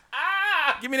 nigga.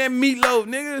 Give me that meatloaf,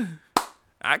 nigga.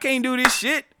 I can't do this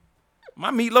shit. My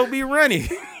meatloaf be running.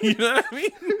 You know what I mean?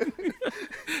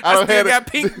 I still got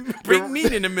pink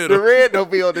meat in the middle. The red don't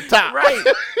be on the top. Right.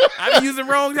 I be using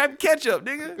wrong type of ketchup,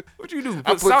 nigga. What you do?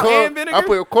 I Put salt and vinegar? I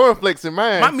put cornflakes in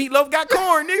mine. My meatloaf got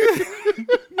corn, nigga.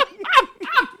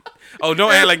 Oh,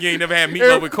 don't act like you ain't never had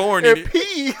meatloaf with corn in and it.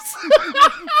 peas.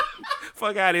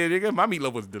 Fuck out of here, nigga. My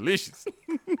meatloaf was delicious.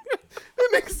 The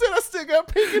nigga said I still got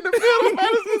pink in the middle.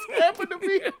 How does this happen to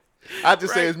me? I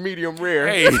just say it's medium rare.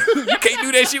 Hey, you can't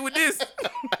do that shit with this.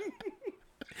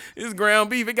 This ground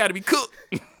beef, it got to be cooked.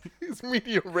 It's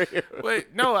medium rare.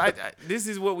 But no, I this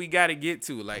is what we got to get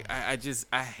to. Like,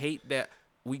 I hate that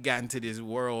we got into this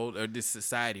world or this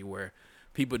society where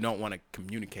people don't want to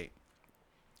communicate.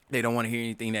 They don't want to hear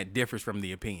anything that differs from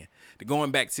the opinion.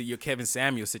 Going back to your Kevin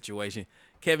Samuels situation,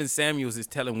 Kevin Samuels is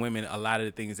telling women a lot of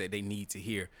the things that they need to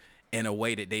hear in a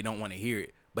way that they don't want to hear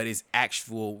it, but it's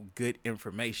actual good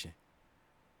information.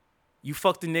 You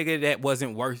fucked a nigga that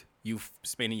wasn't worth you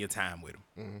spending your time with him.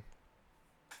 Mm-hmm.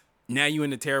 Now you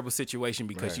in a terrible situation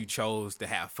because Right. you chose to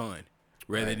have fun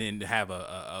rather than to have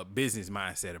a business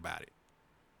mindset about it.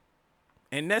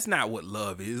 And that's not what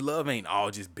love is. Love ain't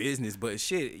all just business, but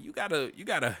shit, you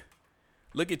gotta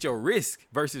look at your risk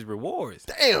versus rewards.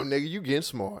 Damn, nigga, you getting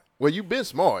smart. Well, you been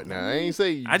smart now. I ain't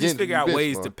say you I just getting- figure you out been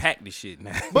ways smart. to pack this shit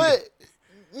now. But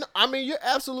no, I mean, you're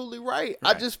absolutely right.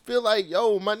 I Right. just feel like,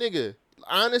 yo, my nigga,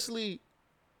 honestly,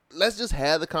 let's just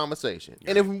have the conversation.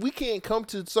 And if we can't come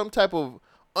to some type of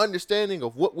understanding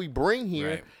of what we bring here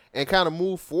Right. and kind of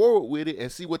move forward with it and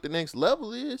see what the next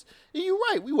level is, then you're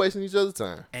right. We wasting each other's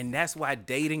time. And that's why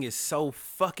dating is so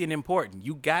fucking important.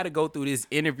 You got to go through this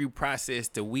interview process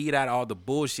to weed out all the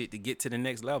bullshit to get to the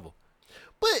next level.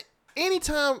 But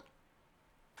anytime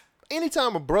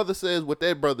a brother says what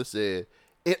that brother said,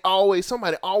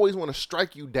 somebody always want to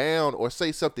strike you down or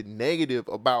say something negative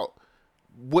about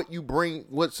what you bring,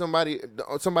 what somebody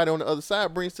on the other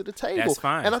side brings to the table. That's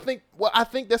fine. And I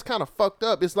think that's kind of fucked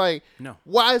up. It's like, No.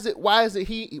 why is it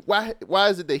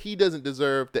that he doesn't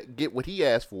deserve to get what he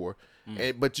asked for,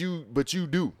 but you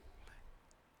do?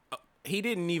 He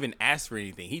didn't even ask for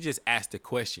anything. He just asked a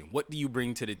question. What do you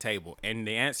bring to the table? And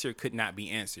the answer could not be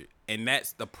answered. And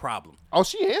that's the problem. Oh,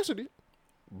 she answered it,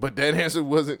 but that answer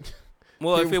wasn't.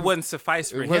 Well, if it wasn't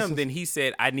suffice for it him, wasn't- then he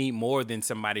said, I need more than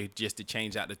somebody just to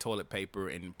change out the toilet paper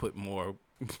and put more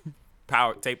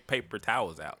paper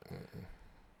towels out.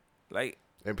 Like,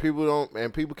 And people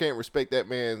can't respect that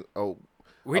man. Oh,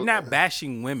 we're not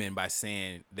bashing women by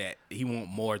saying that he want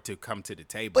more to come to the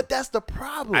table. but that's the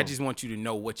problem. I just want you to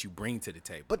know what you bring to the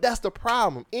table. But that's the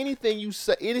problem. Anything you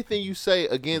say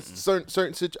against certain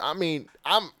situations. I mean,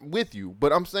 I'm with you,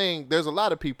 but I'm saying there's a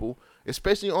lot of people,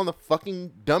 especially on the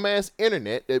fucking dumbass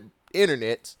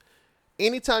internets.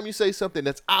 Anytime you say something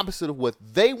that's opposite of what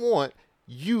they want,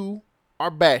 you are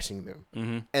bashing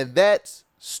them, and that's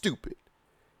stupid.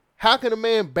 How can a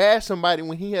man bash somebody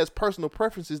when he has personal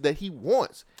preferences that he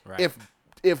wants? Right.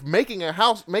 If making my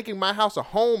house a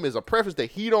home is a preference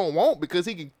that he don't want because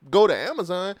he can go to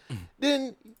Amazon,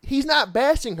 then he's not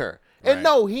bashing her. And Right.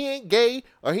 no, he ain't gay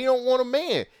or he don't want a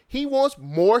man. He wants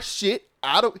more shit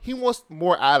he wants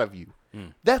more out of you.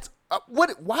 That's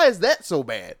why is that so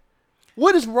bad?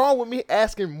 What is wrong with me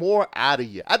asking more out of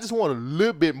you? I just want a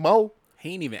little bit more.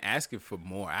 He ain't even asking for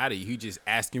more out of you. He just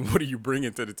asking, what are you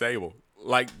bringing to the table?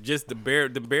 Like, just the bare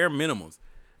minimums.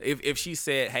 If she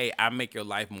said, hey, I make your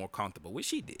life more comfortable, which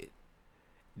she did,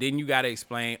 then you got to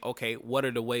explain, okay, what are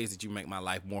the ways that you make my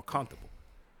life more comfortable?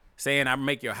 Saying I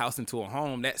make your house into a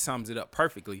home, that sums it up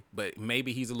perfectly, but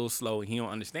maybe he's a little slow and he don't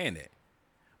understand that.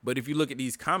 But if you look at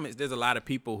these comments, there's a lot of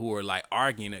people who are like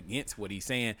arguing against what he's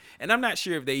saying. And I'm not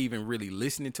sure if they even really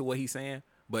listening to what he's saying.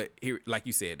 But here, like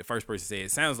you said, the first person said,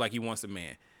 it sounds like he wants a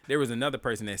man. There was another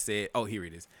person that said, oh, here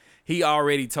it is. He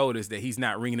already told us that he's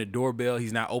not ringing the doorbell.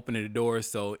 He's not opening the door.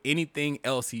 So anything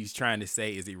else he's trying to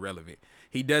say is irrelevant.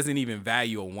 He doesn't even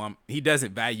value a woman. He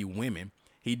doesn't value women.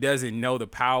 He doesn't know the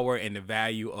power and the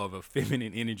value of a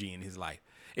feminine energy in his life.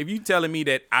 If you telling me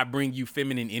that I bring you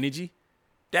feminine energy,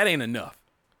 that ain't enough.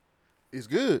 It's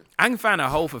good. I can find a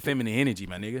hole for feminine energy,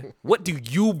 my nigga. What do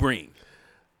you bring?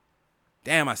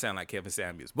 Damn, I sound like Kevin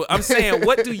Samuels. But I'm saying,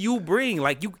 what do you bring?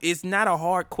 Like, it's not a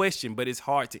hard question, but it's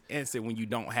hard to answer when you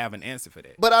don't have an answer for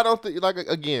that. But I don't think, like,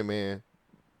 again, man,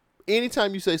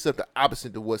 anytime you say something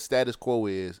opposite to what status quo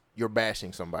is, you're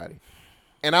bashing somebody.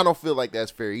 And I don't feel like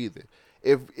that's fair either.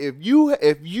 If you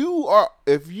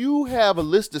have a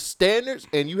list of standards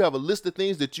and you have a list of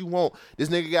things that you want, this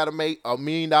nigga got to make $1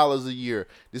 million a year.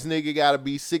 This nigga got to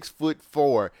be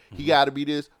 6'4". He got to be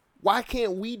this. Why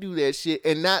can't we do that shit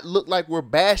and not look like we're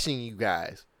bashing you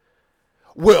guys?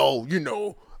 Well,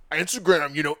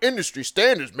 Instagram, industry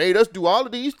standards made us do all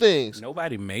of these things.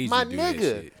 Nobody made My you do that nigga,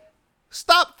 shit.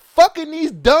 stop fucking these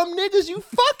dumb niggas you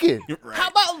fucking. Right. How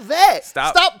about that?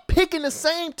 Stop picking the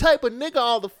same type of nigga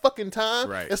all the fucking time.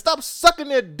 Right. And stop sucking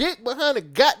their dick behind the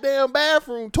goddamn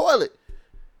bathroom toilet.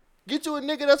 Get you a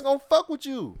nigga that's gonna fuck with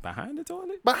you. Behind the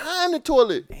toilet? Behind the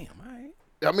toilet. Damn, all right.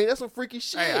 I mean, that's some freaky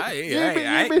shit. I You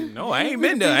ain't been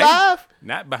been to there. Be Live?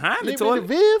 Not behind You the ain't been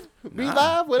to toilet. Viv? Be Nah.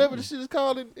 Live? Whatever the shit is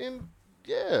called.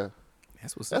 Yeah.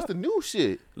 That's what's That's up. the new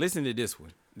shit. Listen to this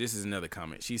one. This is another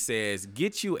comment. She says,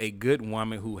 get you a good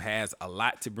woman who has a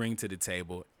lot to bring to the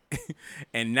table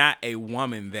and not a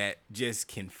woman that just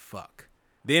can fuck.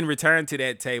 Then return to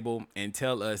that table and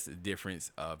tell us the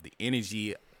difference of the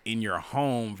energy in your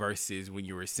home versus when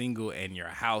you were single and your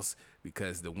house,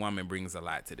 because the woman brings a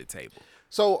lot to the table.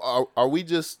 So are we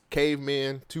just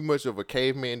cavemen? Too much of a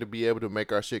caveman to be able to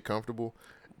make our shit comfortable?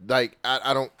 Like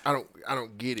I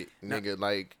don't get it, nigga.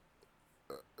 Like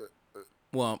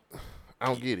Well, I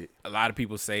don't get it. a lot of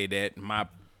people say that my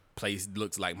place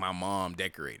looks like my mom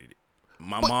decorated it.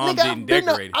 My But, mom nigga, didn't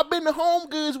decorate it. I've been to Home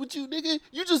Goods with you, nigga.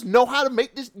 You just know how to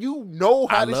make this. You know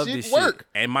how this shit work.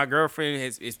 And my girlfriend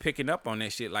is picking up on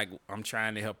that shit. Like, I'm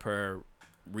trying to help her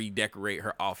redecorate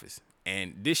her office.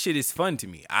 And this shit is fun to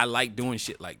me. I like doing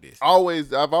shit like this.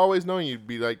 I've always known you to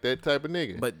be like that type of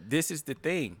nigga. But this is the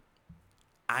thing.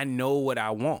 I know what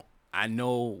I want. I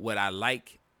know what I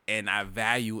like. and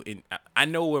I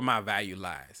know where my value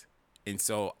lies. And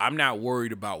so I'm not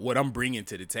worried about what I'm bringing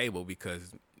to the table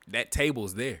because that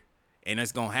table's there. And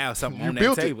it's gonna have something on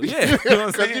that table. Yeah, you know what I'm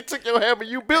Because saying? you took your hammer,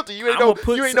 you built it. You ain't I'ma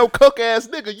put no cook ass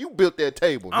nigga. You built that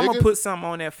table. I'm nigga. gonna put something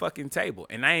on that fucking table,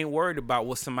 and I ain't worried about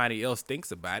what somebody else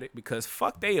thinks about it because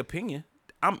fuck their opinion.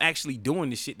 I'm actually doing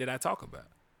the shit that I talk about.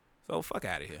 So fuck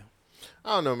out of here.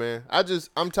 I don't know, man.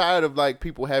 I'm tired of like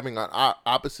people having an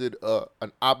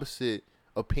opposite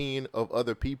opinion of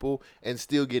other people and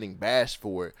still getting bashed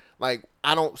for it. Like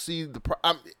I don't see the.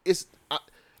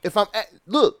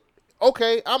 Look.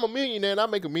 Okay, I'm a millionaire and I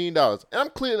make $1 million,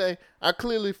 and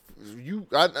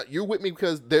you're with me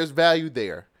because there's value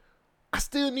there. I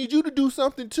still need you to do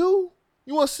something too.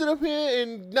 You want to sit up here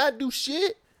and not do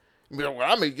shit? Well,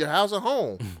 I make your house a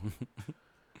home.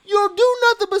 You don't do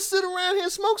nothing but sit around here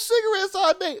and smoke cigarettes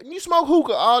all day. You smoke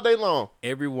hookah all day long.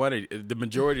 The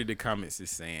majority of the comments is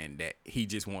saying that he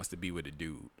just wants to be with a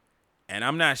dude, and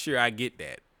I'm not sure I get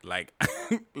that. Like,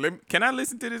 can I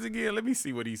listen to this again? Let me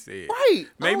see what he said. Right.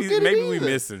 Maybe we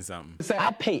missing something. I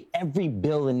pay every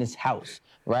bill in this house,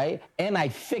 right? And I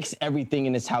fix everything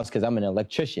in this house because I'm an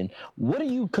electrician. What are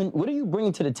you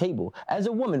bringing to the table as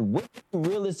a woman? What do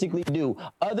you realistically do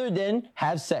other than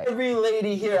have sex? Every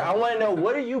lady here, I want to know,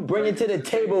 what are you bringing to the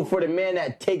table for the man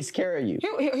that takes care of you?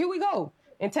 Here we go.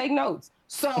 And take notes.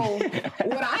 So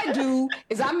what I do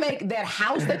is I make that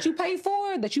house that you pay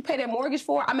that mortgage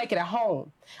for, I make it at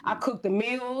home. I cook the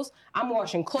meals. I'm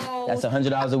washing clothes. That's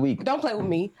 $100 a week. Don't play with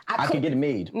me. I can get it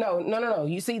made. No.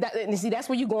 You see that's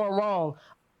where you're going wrong.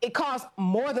 It costs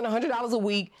more than $100 a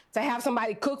week to have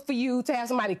somebody cook for you, to have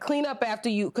somebody clean up after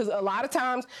you. Because a lot of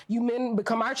times you men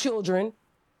become our children.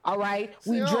 All right,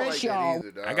 we dress y'all.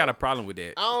 I got a problem with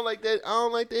that. I don't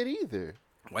like that either.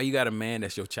 Why you got a man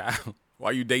that's your child?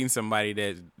 Why you dating somebody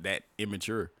that's that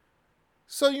immature?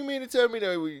 So you mean to tell me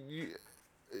that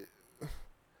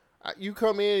you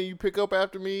come in and you pick up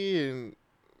after me, and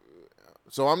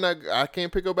so I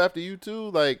can't pick up after you too?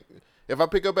 Like, if I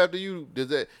pick up after you,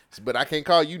 but I can't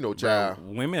call you no child.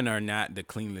 Bro, women are not the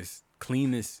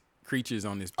cleanest creatures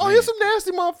on this Oh, planet. there's some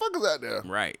nasty motherfuckers out there.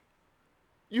 Right.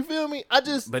 You feel me?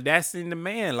 But that's in the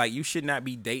man. Like, you should not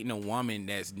be dating a woman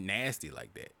that's nasty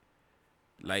like that.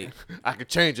 Like, I could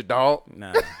change it, dog.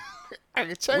 Nah. I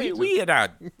could change We in our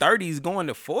 30s going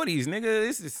to 40s, nigga.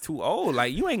 This is too old.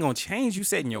 Like, you ain't gonna change. You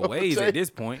set in your ways at this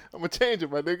point. I'm gonna change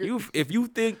it, my nigga. If you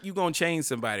think you gonna change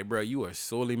somebody, bro, you are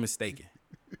sorely mistaken.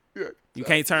 You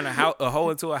can't turn a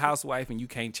hoe into a housewife, and you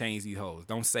can't change these hoes.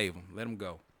 Don't save them. Let them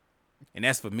go. And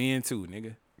that's for men too,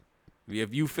 nigga.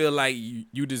 If you feel like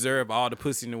you deserve all the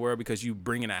pussy in the world because you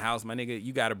bring in a house, my nigga,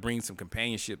 you got to bring some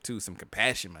companionship too, some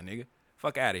compassion, my nigga.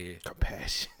 Fuck out of here.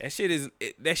 Compassion.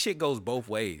 That shit goes both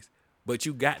ways. But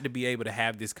you got to be able to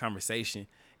have this conversation.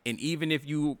 And even if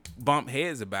you bump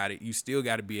heads about it, you still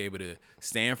got to be able to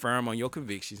stand firm on your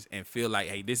convictions and feel like,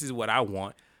 hey, this is what I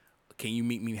want. Can you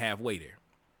meet me halfway there?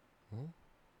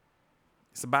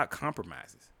 It's about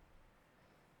compromises.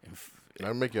 I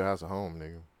can make your house a home,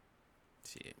 nigga.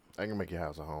 Shit. I can make your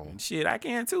house a home. Shit, I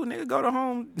can too, nigga. Go to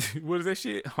home. What is that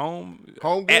shit? Home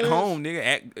goods? At home,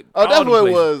 nigga. That's what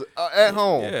it was. At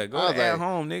home. Yeah, go at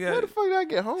home, nigga. Where the fuck did I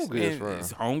get home goods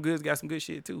from? Home goods got some good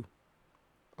shit too,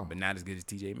 but not as good as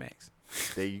TJ Maxx.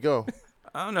 There you go.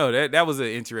 I don't know. That was an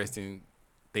interesting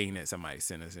thing that somebody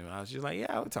sent us, and I was just like, yeah,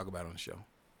 I would talk about it on the show.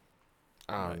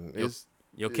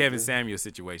 Your Kevin Samuel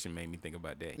situation made me think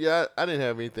about that. Yeah, I didn't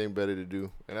have anything better to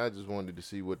do, and I just wanted to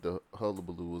see what the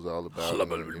hullabaloo was all about.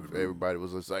 If everybody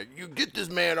was just like, "You get this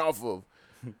man off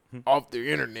the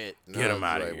internet, and Get him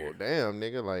out of like, here." Well, damn,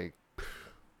 nigga, like,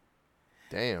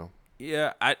 damn.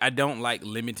 Yeah, I don't like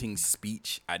limiting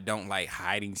speech. I don't like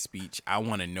hiding speech. I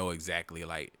want to know exactly,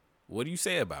 like, what do you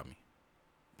say about me?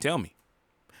 Tell me.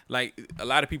 Like, a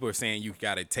lot of people are saying you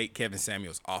got to take Kevin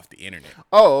Samuels off the internet.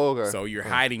 Oh, okay. So you're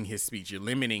hiding his speech. You're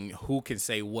limiting who can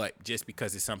say what just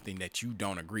because it's something that you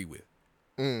don't agree with.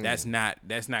 That's not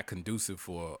conducive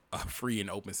for a free and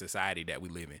open society that we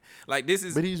live in. Like, this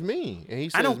is. But he's mean, and he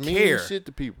says I don't mean care. shit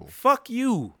to people. Fuck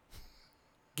you.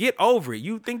 Get over it.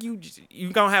 You think you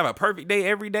gonna have a perfect day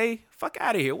every day? Fuck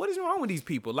out of here. What is wrong with these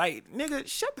people? Like, nigga,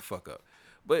 shut the fuck up.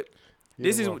 But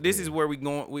this is where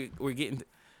we're getting.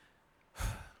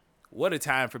 What a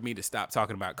time for me to stop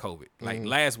talking about COVID. Like,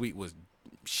 last week was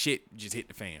shit just hit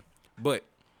the fan. But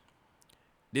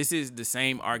this is the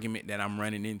same argument that I'm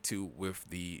running into with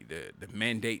the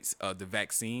mandates of the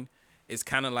vaccine. It's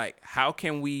kind of like, how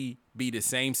can we be the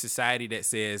same society that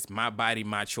says my body,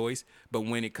 my choice, but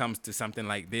when it comes to something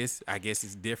like this, I guess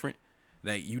it's different.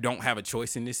 Like, you don't have a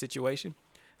choice in this situation.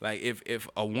 Like,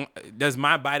 does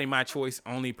my body, my choice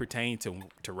only pertain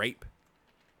to rape?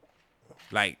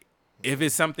 Like, if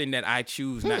it's something that I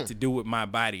choose not to do with my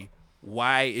body,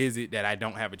 why is it that I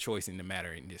don't have a choice in the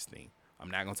matter in this thing? I'm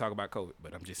not gonna talk about COVID,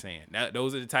 but I'm just saying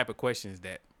those are the type of questions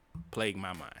that plague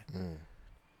my mind.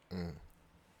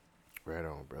 Right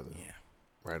on, brother. Yeah.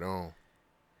 Right on.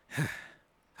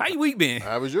 How your week been?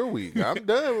 How was your week? I'm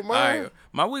done with All mine. right,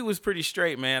 my week was pretty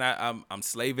straight, man. I'm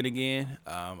slaving again.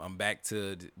 I'm back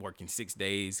to working 6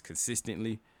 days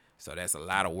consistently, so that's a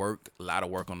lot of work. A lot of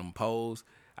work on them poles.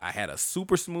 I had a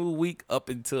super smooth week up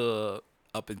until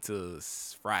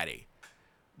Friday.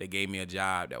 They gave me a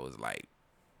job that was like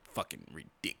fucking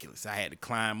ridiculous. I had to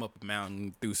climb up a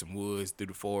mountain through some woods, through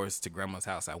the forest to grandma's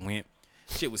house. I went.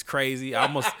 Shit was crazy. I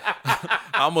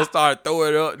almost started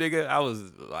throwing up, nigga. I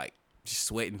was like just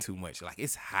sweating too much. Like,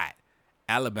 it's hot.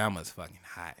 Alabama's fucking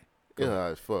hot. Yeah,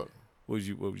 as fuck. What was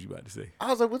you about to say?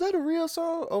 I was like, was that a real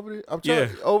song? Over the Yeah.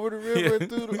 over the river and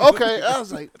through the Okay. I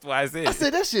was like, That's why I said. I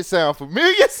said that shit sound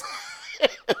familiar.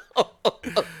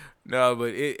 No, but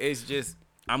it's just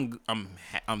I'm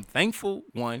thankful,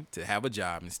 one, to have a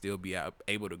job and still be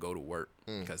able to go to work,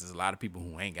 because there's a lot of people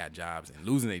who ain't got jobs and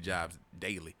losing their jobs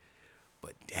daily.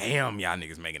 But damn, y'all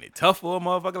niggas making it tough for a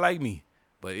motherfucker like me.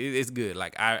 But it's good.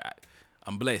 Like,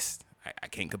 I'm blessed. I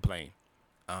can't complain.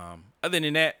 Other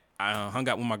than that, I hung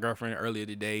out with my girlfriend earlier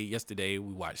today. Yesterday,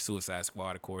 we watched Suicide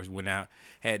Squad, of course. Went out,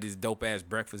 had this dope-ass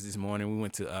breakfast this morning. We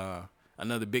went to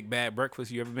another Big Bad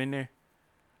Breakfast. You ever been there?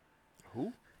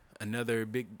 Who? Another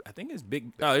big, I think it's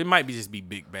Big. Oh, it might be just be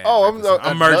Big Bad. Oh, Breakfast.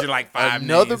 I'm merging like five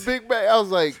another names. Big Bag. I was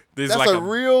like, There's that's like a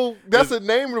real. That's the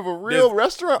name of a real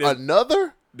restaurant.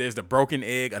 Another. There's the Broken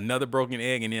Egg, another Broken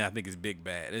Egg, and then I think it's Big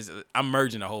Bad. I'm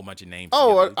merging a whole bunch of names.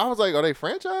 Oh, together. I was like, are they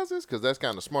franchises? Because that's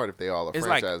kind of smart if they all are It's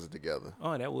like- franchises together.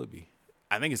 Oh, that would be.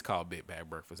 I think it's called Big Bad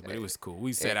Breakfast, but it was cool.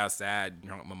 We sat outside,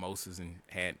 drunk mimosas, and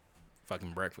had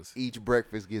fucking breakfast. Each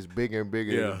breakfast gets bigger and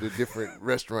bigger. Yeah. The different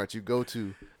restaurants you go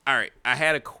to. All right, I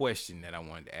had a question that I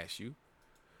wanted to ask you.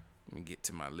 Let me get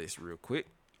to my list real quick.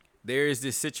 There is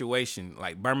this situation,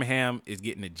 like Birmingham is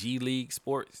getting a G League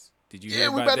sports. Did you hear Yeah,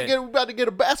 we about about that? to get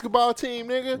a basketball team,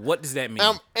 nigga. What does that mean?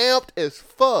 I'm amped as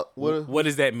fuck. What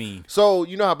does that mean? So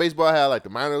you know how baseball had like the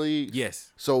minor leagues?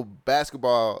 Yes. So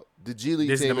basketball, the G League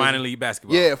This is team the minor league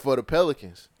basketball. Yeah, for the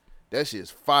Pelicans. That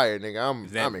shit's fire, nigga. I'm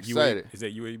excited. Is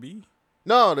that UAB?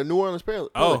 No, the New Orleans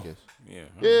Pelicans. Yeah.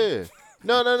 Yeah.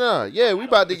 No. Yeah, we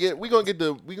gonna get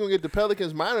the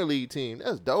Pelicans minor league team.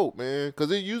 That's dope, man. Because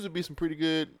there used to be some pretty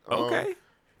good Okay.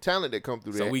 talent that come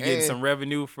through there. So we getting And- some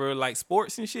revenue for like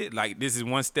sports and shit? Like, this is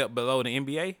one step below the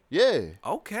NBA? Yeah.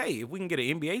 Okay. If we can get an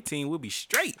NBA team, we'll be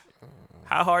straight.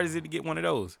 How hard is it to get one of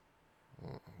those?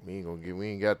 We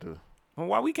ain't got the Well,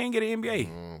 why we can't get an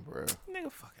NBA? bro.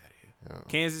 Nigga, fuck out of here.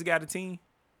 Kansas got a team?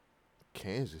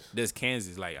 Kansas. Does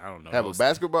Kansas, like, I don't know. Have a those-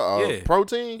 basketball Yeah. pro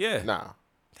team? Yeah. Nah.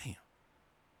 Damn.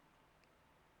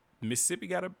 Mississippi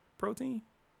got a pro team?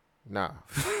 Nah.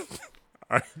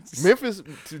 All right. Memphis,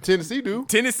 Tennessee do.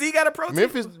 Tennessee got a pro team?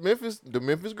 The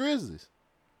Memphis Grizzlies.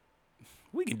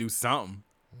 We can do something.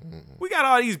 We got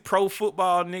all these pro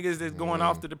football niggas that's going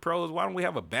off to the pros. Why don't we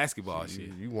have a basketball shit?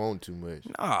 You want too much.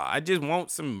 Nah, I just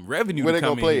want some revenue Where to they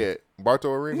come gonna play in. at?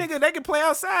 Bartow Arena? Nigga, they can play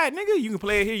outside, nigga. You can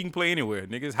play it here, you can play anywhere.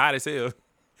 Nigga, it's hot as hell.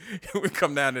 We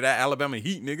come down to that Alabama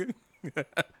heat, nigga.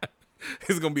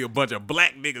 It's gonna be a bunch of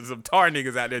black niggas, some tar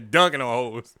niggas out there dunking on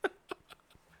hoes.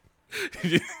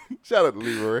 Shout out to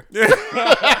Leroy.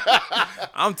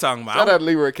 I'm talking about, Shout out to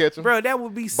Leroy Ketchum. bro. That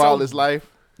would be Ball so. his life.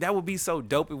 That would be so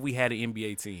dope if we had an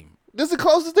NBA team. This is the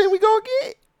closest thing we gonna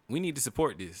get. We need to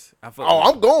support this. Oh,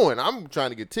 I'm going. I'm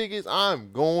trying to get tickets.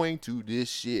 I'm going to this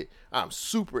shit. I'm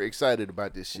super excited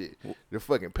about this shit. The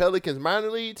fucking Pelicans minor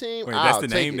league team. Wait, that's I'll the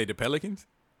take name? it. They the Pelicans?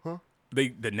 Huh?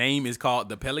 The name is called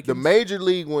the Pelicans. The major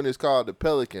league one is called the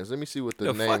Pelicans. Let me see what the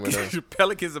The name fuck of is them.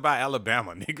 Pelicans about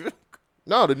Alabama, nigga?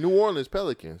 No, the New Orleans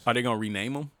Pelicans. Are they gonna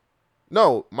rename them?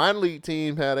 No, minor league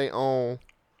teams have their own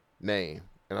name,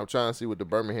 and I'm trying to see what the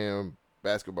Birmingham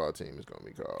basketball team is gonna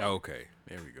be called. Okay,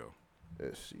 there we go.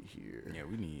 Let's see here. Yeah,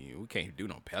 we can't do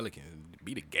no Pelicans.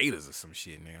 Be the Gators or some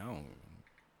shit, nigga. I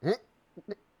don't.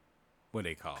 What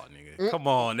they call, nigga? Come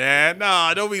on, man.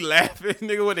 Nah, don't be laughing,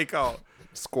 nigga. What they call?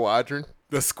 Squadron.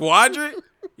 The Squadron?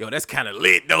 Yo, that's kind of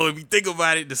lit though. If you think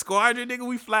about it, the Squadron, nigga,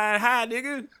 we flying high,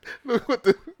 nigga, Look what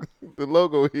the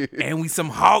logo is. and we some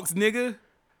Hawks, nigga.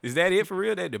 Is that it for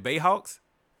real? That the Bayhawks?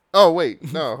 Oh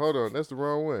wait, no, hold on, that's the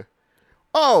wrong one.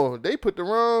 Oh, they put the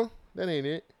wrong. That ain't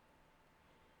it.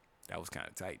 That was kind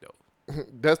of tight though.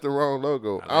 That's the wrong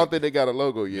logo. I don't think they got a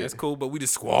logo yet. That's cool, but we the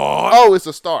Squad. Oh, it's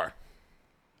a star.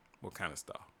 What kind of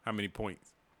stuff? How many points?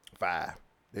 5.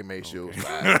 They made sure it was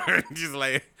 5. Just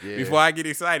like Yeah. before I get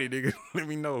excited, nigga, let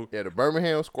me know. Yeah, the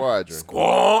Birmingham Squadron.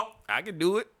 Squad. All I can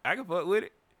do it. I can fuck with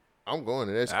it. I'm going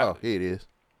to that. Oh, here it is.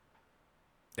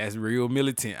 That's real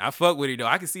militant. I fuck with it though.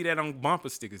 I can see that on bumper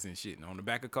stickers and shit on the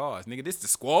back of cars. Nigga, this the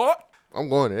squad. I'm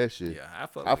going to that shit. Yeah, I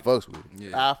fucks with it.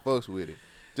 Yeah. I fucks with it.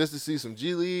 Just to see some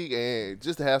G League and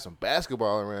just to have some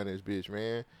basketball around this bitch,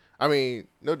 man. I mean,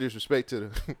 no disrespect to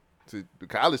the to the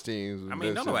college teams. I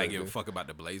mean, don't nobody give a fuck about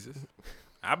the Blazers.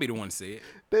 I'll be the one to say it.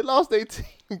 They lost their team,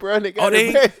 bro. They got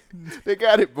it back. They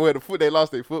got it, boy. They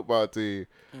lost their football team,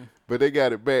 but they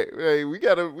got it back. Hey, we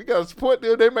gotta support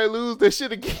them. They may lose their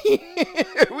shit again.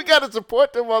 We gotta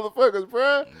support them motherfuckers,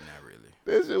 bro. Not really.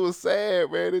 That shit was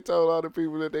sad, man. They told all the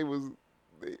people that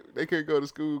they couldn't go to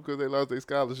school because they lost their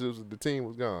scholarships and the team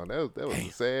was gone. That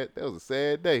was a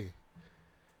sad day.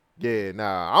 Yeah,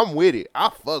 nah, I'm with it. I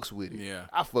fucks with it. Yeah.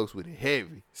 I fucks with it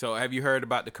heavy. So have you heard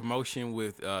about the commotion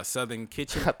with Southern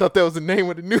Kitchen? I thought that was the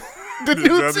name of the new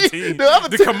other team. The other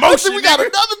The team. commotion, We got nigga.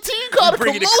 another team called the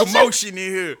Bringing commotion. the commotion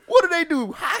in here. What do they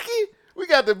do? Hockey? We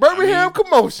got the Birmingham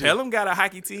commotion. Pelham got a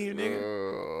hockey team,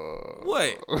 nigga.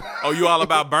 What? Oh, you all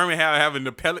about Birmingham having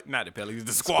the not the Pelicans,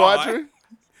 the squad. Squadron?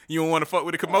 You don't want to fuck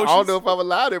with the commotion? I don't know if I'm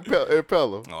allowed in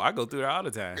Pelham. Oh, I go through there all the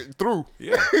time. Through.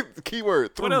 Yeah.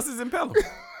 Keyword, through. What else is in Pelham?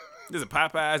 There's a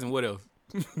Popeyes and what else?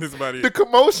 This about it. The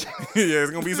commotion. Yeah,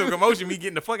 it's gonna be some commotion. Me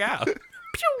getting the fuck out.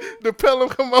 The Pelham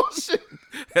commotion.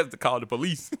 Has to call the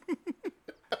police.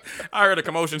 I heard a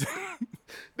commotion.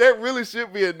 That really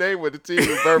should be a name of the team in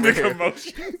The Birmingham.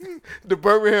 commotion. The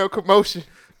Birmingham commotion.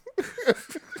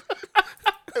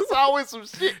 It's always some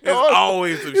shit going on. It's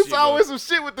always some shit. It's always some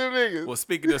shit with them niggas. Well,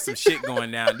 speaking of some shit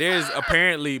going down, there's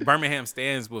apparently Birmingham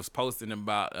Stands was posting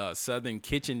about Southern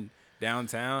Kitchen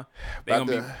downtown. They're About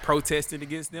gonna be protesting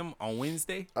against them on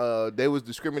Wednesday. They was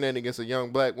discriminating against a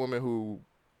young black woman who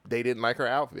they didn't like her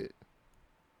outfit.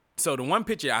 So the one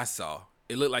picture I saw,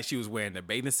 it looked like she was wearing the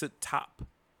bathing suit top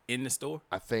in the store.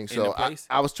 I think In so. the place?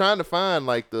 I was trying to find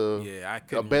like Yeah, I a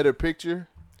couldn't. better picture.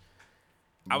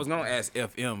 I was gonna ask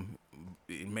FM,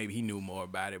 maybe he knew more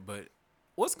about it, but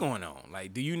what's going on?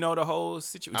 Like, do you know the whole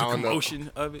situation, I the don't know.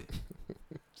 commotion of it?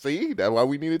 See, that's why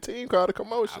we need a team called the I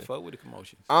commotion. fuck with the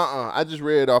commotions. I just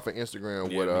read off of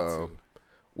Instagram Yeah, me too.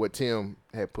 what Tim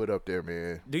had put up there,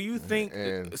 man. Do you think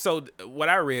And- so? What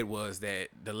I read was that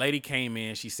the lady came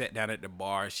in, she sat down at the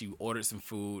bar, she ordered some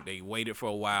food. They waited for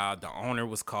a while. The owner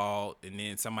was called, and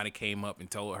then somebody came up and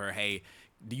told her, "Hey,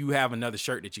 do you have another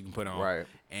shirt that you can put on?" Right.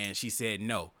 And she said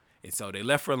no. And so they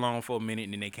left her alone for a minute,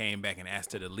 and then they came back and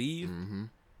asked her to leave. Mm-hmm.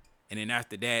 And then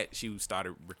after that, she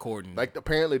started recording. Like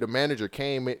apparently the manager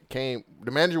came.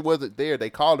 The manager wasn't there. They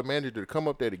called the manager to come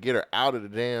up there to get her out of the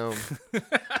damn.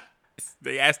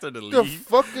 They asked her to The leave.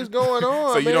 fuck is going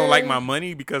on? So you don't like man? my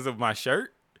money because of my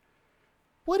shirt?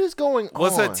 What is going on?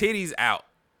 Was her titties out?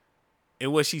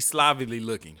 And was she slovenly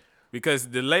looking? Because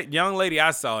the young lady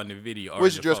I saw in the video. or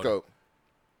Where's in your the dress photo- code?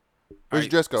 Where's your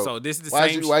dress code? So this is the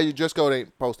why same. why your dress code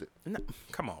ain't posted? No,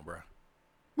 come on, bro.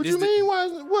 What This you the- mean? Why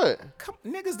is it what?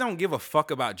 Niggas don't give a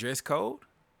fuck about dress code.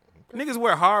 Niggas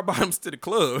wear hard bottoms to the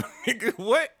club. Nigga,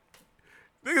 what?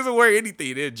 Niggas will wear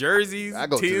anything. They're jerseys, I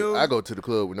go Tims. to the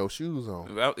club with no shoes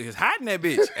on. Well, it's hot in that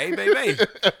bitch. Hey, baby.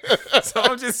 So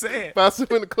I'm just saying. If I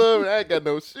sit in the club and I ain't got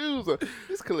no shoes on,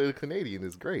 this Canadian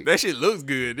is great. That shit looks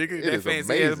good, nigga. It That is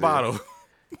fancy ass amazing. bottle.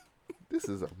 This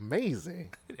is amazing.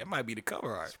 That might be the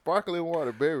cover art. Sparkling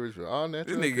water beverage with all This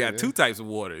natural. nigga got ingredients. 2 types of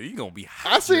water. You gonna be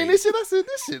hot. I seen this shit. I said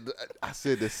this shit. I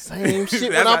said the same shit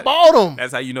when That's I how- bought them.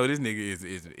 That's how you know this nigga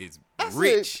is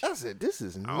rich. I said this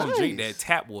is I nice. don't drink that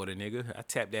tap water, nigga. I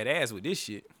tap that ass with this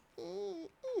shit.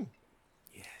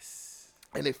 Yes.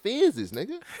 And it fizzes,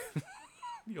 nigga.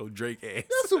 Yo, Drake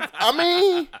ass. I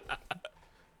mean,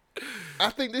 I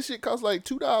think this shit costs like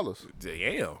 $2.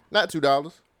 Damn. Not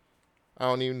 $2. I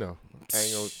don't even know. I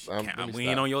ain't gonna. let me We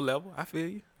ain't stop. on your level. I feel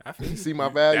you. You see my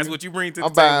value? That's what you bring to the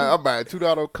I'm table. buying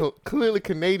 $2 clearly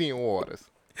Canadian waters.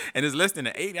 And it's less than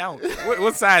an 8 ounce.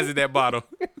 What size is that bottle?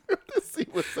 Let's see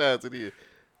what size it is.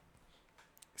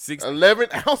 11 11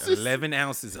 ounces. 11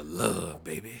 ounces of love,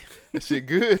 baby. That shit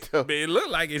good though. Man, it look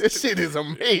like This it's shit is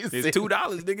amazing. $2,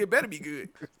 nigga. It better be good.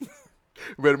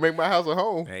 Better make my house a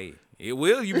home. Hey, it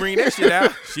will. You bring that shit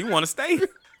out. She want to stay.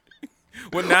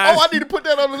 What Oh, Nas, I need to put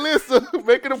that on the list of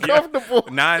making them comfortable.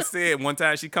 Nas said one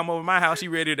time she come over my house, she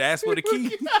ready to ask for the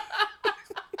key.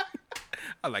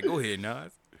 I was like, go ahead,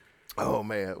 Nas. Oh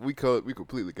man, we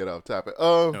completely get off topic.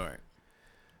 All right.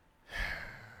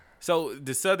 So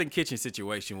the Southern Kitchen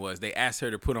situation was they asked her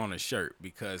to put on a shirt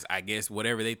because I guess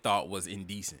whatever they thought was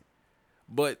indecent.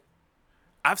 But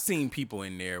I've seen people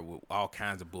in there with all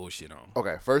kinds of bullshit on.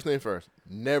 Okay, first thing first.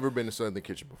 Never been to Southern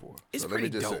Kitchen before. It's so let me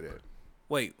pretty just dope. say that.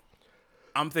 Wait,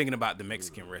 I'm thinking about the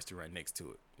Mexican restaurant next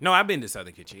to it. No, I've been to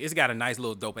Southern Kitchen. It's got a nice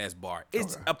little dope ass bar.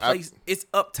 It's a place. It's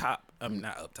up top.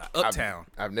 Not up top. Uptown.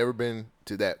 I've never been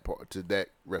to that part, to that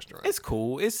restaurant. It's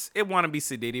cool. It want to be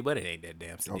sedity, but it ain't that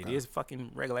damn sedity. Okay. It's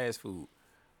fucking regular ass food.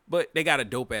 But they got a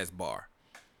dope ass bar.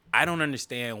 I don't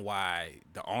understand why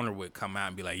the owner would come out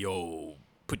and be like, "Yo,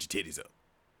 put your titties up."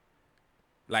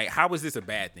 Like, how is this a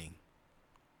bad thing?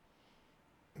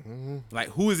 Like,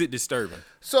 who is it disturbing?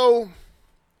 So,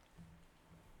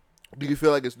 do you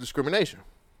feel like it's discrimination?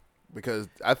 Because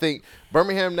I think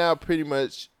Birmingham now pretty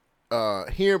much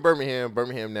here in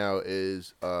Birmingham now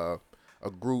is a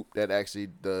group that actually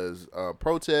does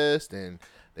protest, and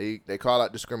they call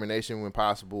out discrimination when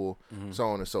possible, so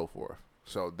on and so forth.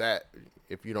 So that,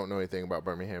 if you don't know anything about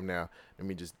Birmingham now, let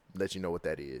me just let you know what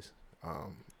that is.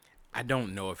 I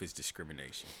don't know if it's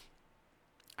discrimination.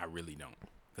 I really don't.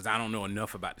 Because I don't know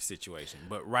enough about the situation.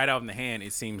 But right off the hand,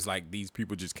 it seems like these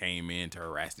people just came in to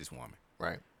harass this woman.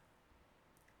 Right.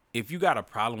 If you got a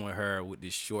problem with her with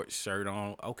this short shirt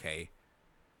on, okay.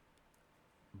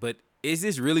 But is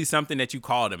this really something that you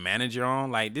call the manager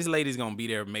on? Like, this lady's going to be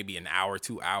there maybe an hour,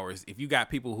 2 hours. If you got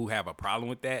people who have a problem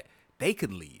with that, they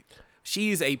could leave.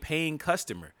 She is a paying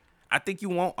customer. I think you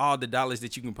want all the dollars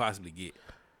that you can possibly get.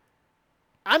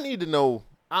 I need to know.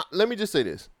 Let me just say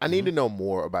this. I need to know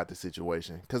more about the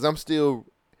situation, because I'm still.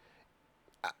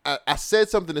 I said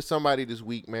something to somebody this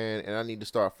week, man, and I need to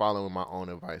start following my own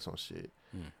advice on shit.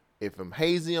 If I'm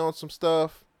hazy on some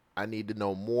stuff, I need to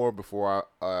know more before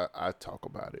I talk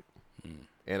about it.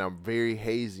 And I'm very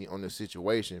hazy on the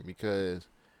situation because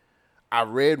I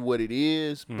read what it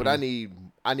is, but I need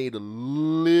a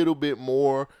little bit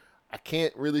more. I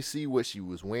can't really see what she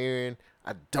was wearing.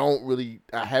 I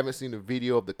haven't seen the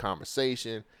video of the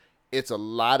conversation. It's a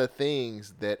lot of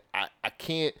things that I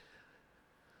can't.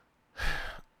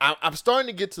 I'm starting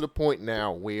to get to the point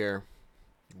now where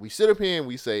we sit up here and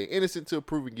we say innocent till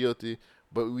proven guilty,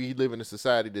 but we live in a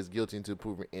society that's guilty until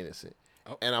proven innocent.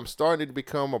 Oh. And I'm starting to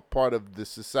become a part of the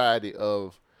society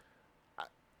of.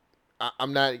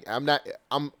 I'm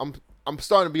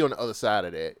starting to be on the other side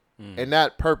of that, and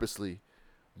not purposely,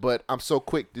 but I'm so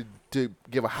quick to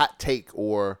give a hot take,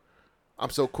 or I'm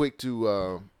so quick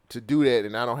to do that,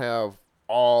 and I don't have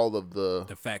all of the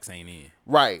facts ain't in.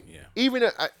 Right. Yeah. Even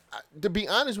to be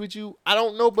honest with you, I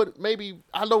don't know, but maybe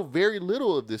I know very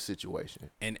little of this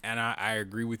situation. And I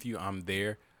agree with you. I'm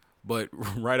there. But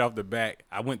right off the bat,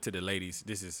 I went to the ladies.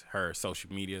 This is her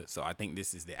social media, so I think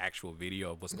this is the actual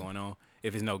video of what's going on.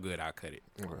 If it's no good, I'll cut it.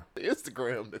 Okay. The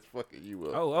Instagram that's fucking you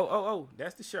up. Oh,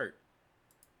 that's the shirt.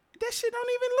 That shit don't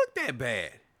even look that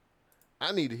bad.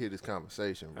 I need to hear this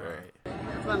conversation, bro. All right.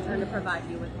 That's why I'm trying to provide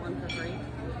you with one for free.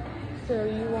 So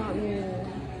you want me,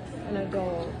 an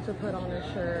adult, to put on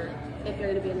a shirt? If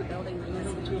you're going to be in the building, then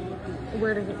that's what you want.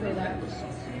 Where does it say that?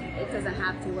 It doesn't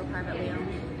have to. We're privately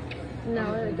owned.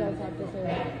 No, it does have to say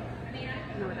that.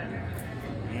 No, it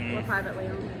doesn't. We're privately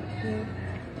owned.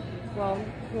 Well,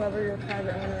 whoever your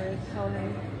private owner is, tell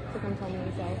him to come tell me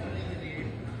himself.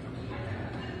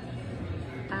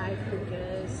 I think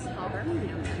it's called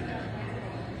Birmingham.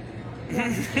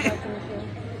 That's an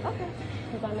issue. Okay.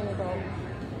 Because I'm an adult.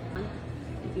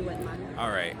 If you wouldn't mind. All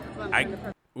right.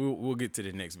 We'll get to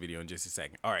the next video in just a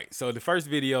second. All right. So the first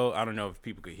video, I don't know if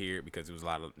people could hear it because there was a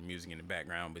lot of music in the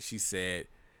background, but she said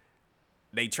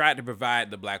they tried to provide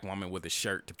the black woman with a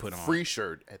shirt to put on. Free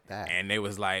shirt at that. And they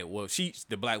was like, well,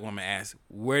 the black woman asked,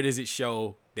 where does it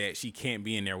show that she can't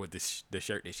be in there with the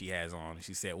shirt that she has on? And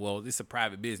she said, well, this is a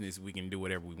private business. We can do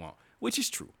whatever we want, which is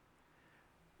true.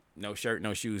 No shirt,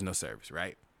 no shoes, no service,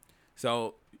 right?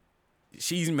 So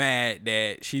she's mad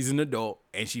that she's an adult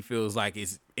and she feels like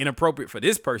it's inappropriate for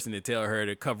this person to tell her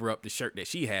to cover up the shirt that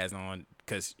she has on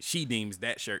because she deems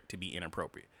that shirt to be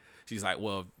inappropriate. She's like,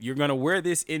 well, if you're going to wear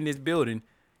this in this building,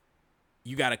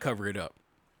 you got to cover it up.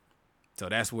 So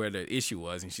that's where the issue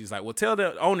was. And she's like, well, tell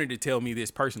the owner to tell me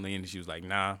this personally. And she was like,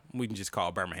 nah, we can just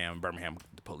call Birmingham,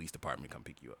 the police department, come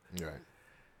pick you up. Right.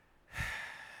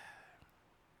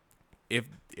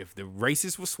 If the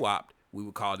races were swapped, we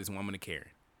would call this woman a Karen.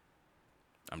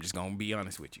 I'm just going to be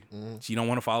honest with you. She don't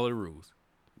want to follow the rules.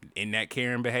 In that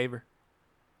Karen behavior?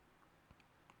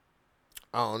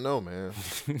 I don't know, man.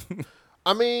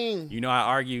 I mean, you know, I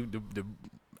argue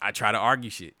I try to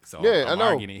argue shit. So yeah, I'm I know.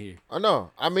 arguing it here. I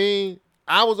know. I mean,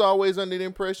 I was always under the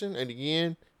impression, and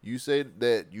again, you said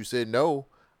no.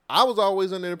 I was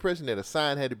always under the impression that a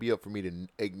sign had to be up for me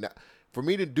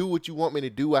to do what you want me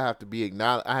to do. I have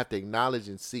to acknowledge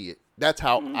and see it. That's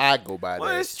how I go by that.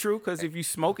 Well, it's true, because if you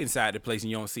smoke inside the place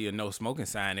and you don't see a no smoking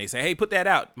sign, they say, hey, put that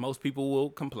out. Most people will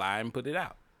comply and put it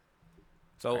out.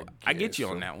 So I get you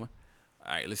on that one.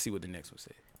 All right, let's see what the next one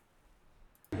says.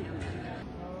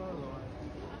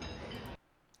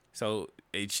 So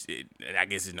I guess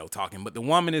there's no talking. But the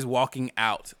woman is walking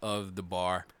out of the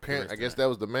bar. I guess that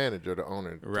was the manager, the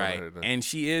owner. Right. And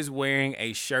she is wearing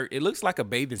a shirt. It looks like a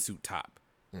bathing suit top.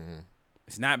 Mm-hmm.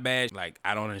 It's not bad. Like,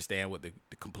 I don't understand what the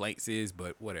complaints is,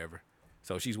 but whatever.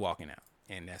 So she's walking out.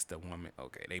 And that's the woman.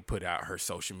 Okay, they put out her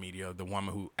social media, the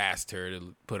woman who asked her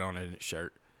to put on a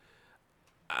shirt.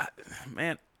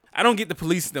 Man, I don't get the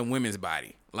police in the women's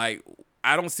body. Like,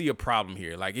 I don't see a problem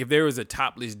here. Like, if there was a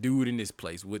topless dude in this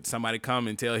place, would somebody come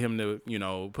and tell him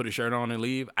to, put a shirt on and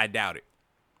leave? I doubt it.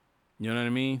 You know what I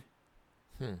mean?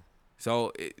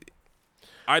 So,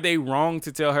 are they wrong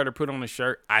to tell her to put on a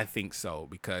shirt? I think so,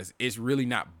 because it's really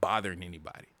not bothering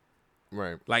anybody.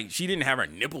 Right. Like, she didn't have her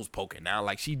nipples poking out.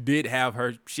 Like, she did have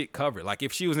her shit covered. Like,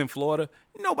 if she was in Florida,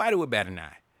 nobody would bat an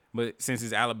eye. But since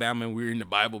it's Alabama and we're in the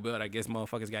Bible Belt, I guess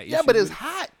motherfuckers got issues. Yeah, but it's with it.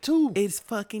 hot too. It's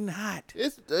fucking hot.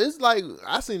 It's like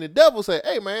I seen the devil say,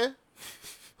 "Hey man,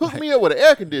 hook me up with an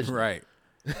air conditioner." Right.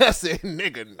 I said,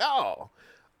 "Nigga, no."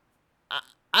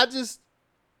 I just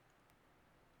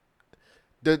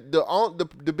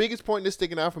the biggest point that's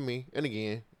sticking out for me, and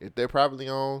again, if they're privately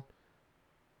owned,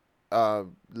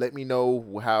 let me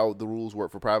know how the rules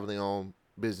work for privately owned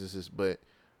businesses. But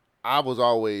I was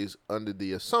always under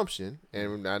the assumption,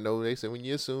 and I know they say when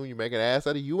you assume, you make an ass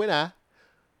out of you and I.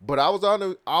 But I was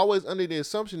always under the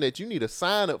assumption that you need a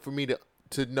sign up for me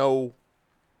to know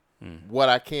what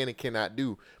I can and cannot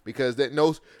do. Because that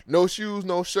no shoes,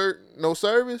 no shirt, no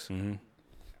service,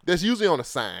 that's usually on a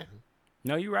sign.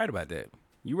 No, you're right about that.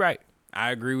 You're right. I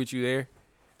agree with you there.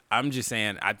 I'm just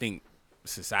saying, I think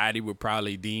society would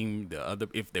probably deem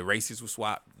if the races were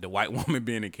swapped, the white woman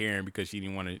being a Karen because she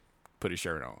didn't want to put a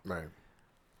shirt on. Right.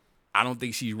 I don't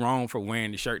think she's wrong for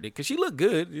wearing the shirt because she looked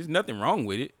good. There's nothing wrong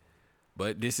with it.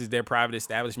 But this is their private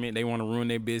establishment. They want to ruin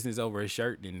their business over a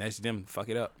shirt, then that's them. Fuck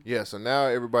it up. Yeah, so now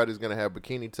everybody's going to have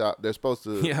bikini top. They're supposed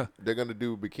to they're going to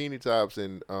do bikini tops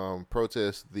and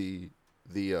protest the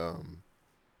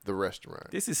restaurant.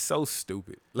 This is so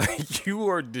stupid. Like, you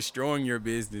are destroying your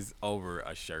business over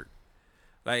a shirt.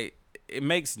 Like, it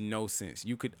makes no sense.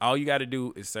 All you got to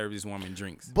do is serve this woman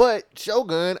drinks. But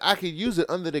Shogun, I could use it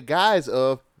under the guise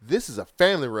of this is a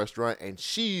family restaurant and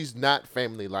she's not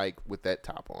family-like with that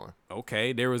top on.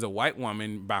 Okay, there was a white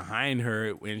woman behind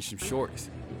her in some shorts.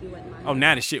 Oh,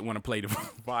 now the shit want to play the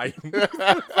volume.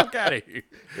 Fuck out of here.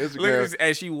 Look,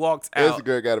 as she walks out. This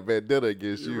girl got a vendetta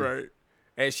against you. Right.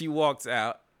 As she walks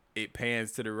out, it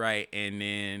pans to the right, and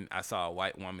then I saw a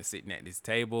white woman sitting at this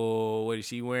table. What is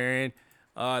she wearing?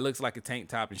 It looks like a tank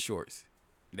top and shorts.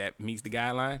 That meets the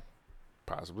guideline?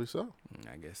 Possibly so.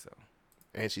 I guess so.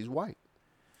 And she's white.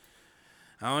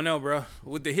 I don't know, bro.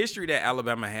 With the history that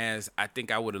Alabama has, I think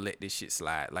I would have let this shit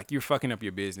slide. Like, you're fucking up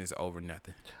your business over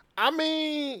nothing. I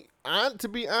mean, to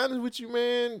be honest with you,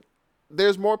 man,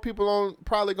 there's more people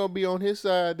probably gonna be on his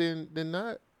side than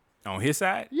not. On his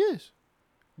side? Yes.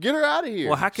 Get her out of here.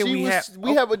 Well, how can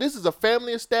this is a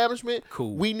family establishment.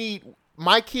 Cool. We need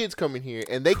my kids coming here,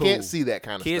 and they can't see that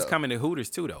kind of kids stuff. coming to Hooters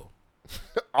too, though.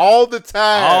 All the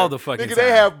time. All the fucking time.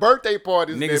 They have birthday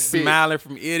parties. Niggas smiling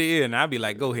from ear to ear, and I'd be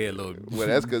like, go ahead, little. Well,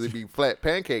 that's because it be flat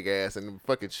pancake ass and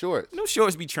fucking shorts. No,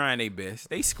 shorts be trying their best.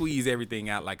 They squeeze everything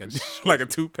out like a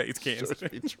toothpaste can.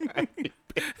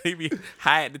 They be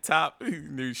high at the top,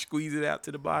 they squeeze it out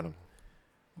to the bottom.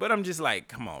 But I'm just like,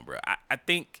 come on, bro. I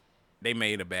think they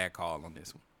made a bad call on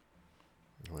this one.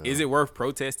 Well, is it worth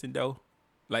protesting though?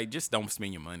 Like, just don't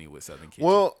spend your money with Southern Kitchen.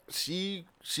 Well, she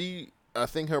I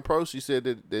think her post, she said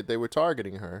that they were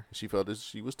targeting her. She felt that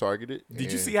she was targeted.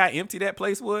 Did you see how empty that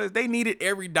place was? They needed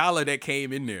every dollar that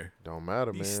came in there. Don't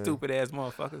matter, These man. stupid ass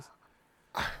motherfuckers.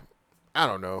 I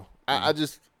don't know. I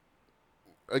just,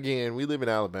 again, we live in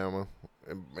Alabama.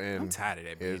 And I'm tired of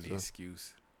that being the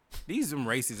excuse. These some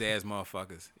racist ass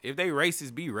motherfuckers. If they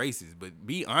racist, be racist, but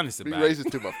be honest about it. Be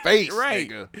racist to my face, right?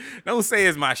 Nigga. Don't say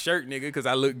it's my shirt, nigga, because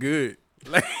I look good.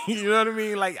 Like, you know what I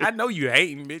mean? Like, I know you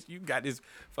hating, bitch. You got this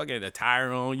fucking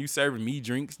attire on. You serving me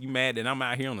drinks. You mad that I'm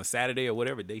out here on a Saturday or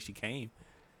whatever day she came.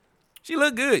 She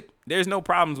looked good. There's no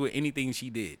problems with anything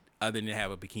she did other than have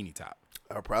a bikini top.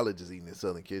 I'll probably just eating at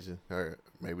Southern Kitchen, or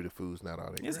maybe the food's not all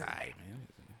that. It's all right, man.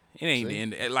 It ain't the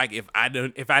end. Like, if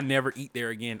I never eat there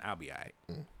again, I'll be all right.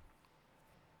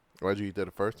 Why'd you eat there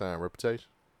the first time? Reputation?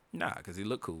 Nah, because it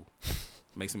looked cool.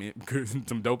 Make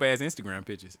some dope ass Instagram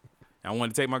pictures. I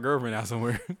wanted to take my girlfriend out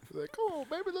somewhere. Like, come on,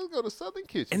 baby, let's go to Southern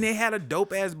Kitchen. And they had a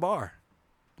dope ass bar.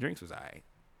 Drinks was all right.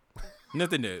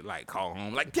 Nothing to like call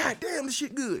home. Like, God damn, this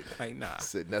shit good. Like, nah.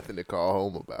 Said nothing to call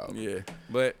home about. Yeah,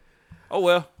 but oh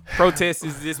well. Protest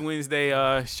is this Wednesday.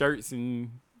 Shirts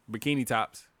and bikini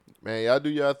tops. Man, y'all do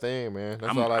y'all thing, man.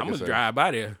 That's all I can say. I'm gonna drive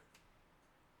by there.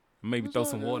 Maybe That's throw all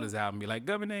some right. waters out and be like,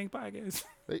 Governor Ain't Podcast.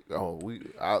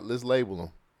 Let's label them.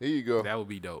 Here you go. That would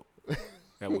be dope.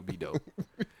 That would be dope.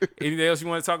 Anything else you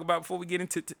want to talk about before we get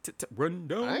into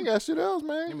rundown? I ain't got shit else,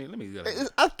 man. Let me go.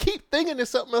 I keep thinking there's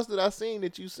something else that I seen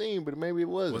that you seen, but maybe it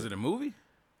wasn't. Was it a movie?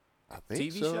 I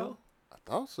think TV so. show? I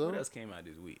thought so. What else came out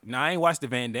this week? No, I ain't watched the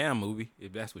Van Damme movie,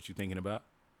 if that's what you're thinking about.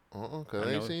 Cause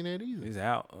I ain't seen that either. It's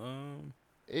out.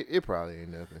 It probably ain't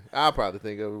nothing. I'll probably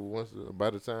think of it by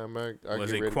the time I Was get it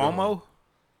ready to go Cuomo? home.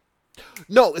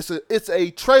 No, it's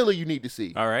a trailer you need to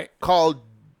see. All right.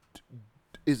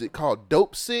 Is it called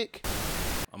Dope Sick?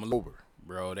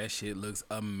 Bro, that shit looks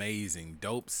amazing.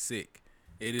 Dope Sick.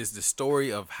 It is the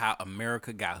story of how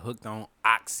America got hooked on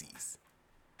oxys.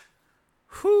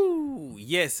 Whew.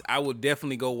 Yes, I will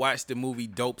definitely go watch the movie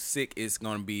Dope Sick. It's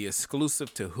going to be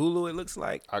exclusive to Hulu, it looks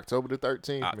like. October the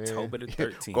 13th, October man. the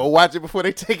 13th. Go watch it before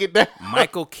they take it down.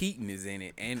 Michael Keaton is in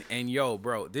it. And yo,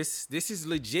 bro, this is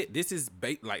legit. This is,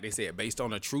 like they said, based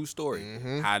on a true story.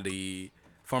 Mm-hmm. How the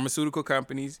pharmaceutical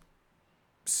companies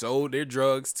sold their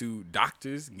drugs to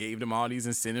doctors, gave them all these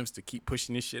incentives to keep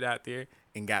pushing this shit out there,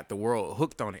 and got the world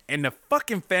hooked on it. And the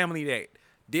fucking family that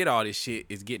did all this shit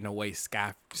is getting away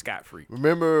scot-free.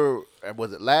 Remember,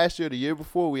 was it last year or the year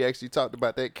before, we actually talked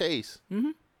about that case? Mm-hmm.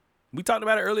 We talked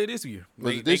about it earlier this year.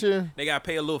 Was it this year? They got to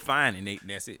pay a little fine, and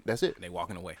that's it. That's it. They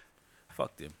walking away.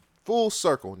 Fuck them. Full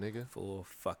circle, nigga. Full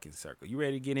fucking circle. You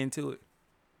ready to get into it?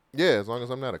 Yeah, as long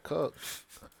as I'm not a cuck.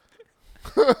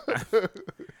 I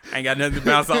ain't got nothing to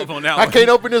bounce off on that one. I can't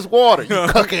open this water, you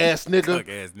cuck ass nigga. Cuck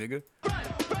ass nigga.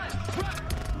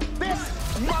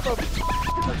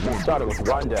 Started with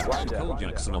rundown. Cole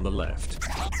Jackson on the left.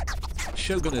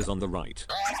 Shogun is on the right.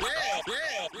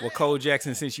 Well, Cole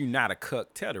Jackson, since you not a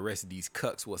cuck, tell the rest of these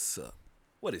cucks what's up.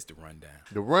 What is the rundown?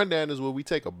 The rundown is where we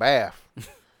take a bath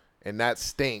and not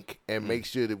stink and make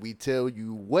sure that we tell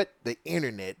you what the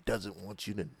internet doesn't want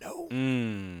you to know.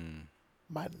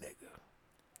 My nigga.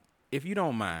 If you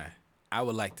don't mind, I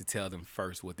would like to tell them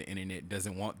first what the internet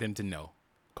doesn't want them to know.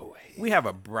 Go ahead. We have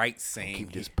a bright saying.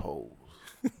 Keep this pose.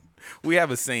 We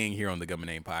have a saying here on the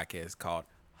Government Name Podcast called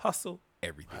hustle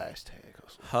everything.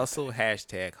 Hustle,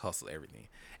 hashtag hustle everything.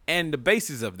 And the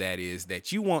basis of that is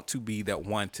that you want to be that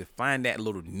one to find that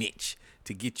little niche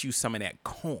to get you some of that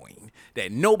coin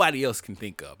that nobody else can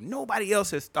think of. Nobody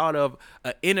else has thought of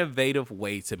an innovative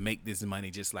way to make this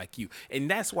money just like you. And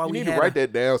that's why You we need to write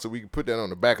that down so we can put that on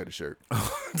the back of the shirt.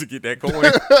 to get that coin.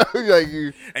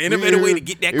 An innovative way to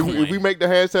get that coin. If we make the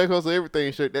hashtag hustle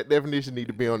everything shirt, that definition need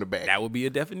to be on the back. That would be a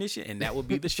definition, and that would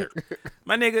be the shirt.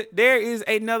 My nigga, there is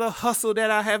another hustle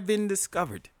that I have been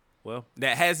discovered. Well,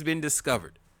 that has been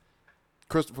discovered.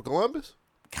 Christopher Columbus?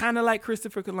 Kind of like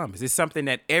Christopher Columbus. It's something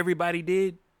that everybody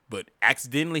did, but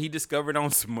accidentally he discovered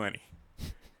on some money.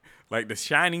 Like the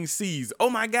shining seas. Oh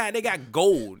my God, they got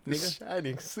gold, nigga.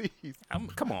 Shining seas.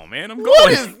 Come on, man. I'm going.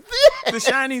 What is this? The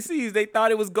shining seas. They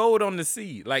thought it was gold on the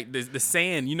sea. Like the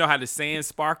sand. You know how the sand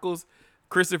sparkles?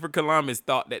 Christopher Columbus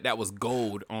thought that was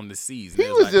gold on the seas.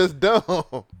 He was just dumb.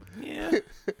 Yeah.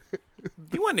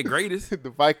 He wasn't the greatest. The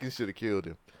Vikings should have killed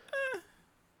him.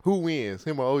 Who wins,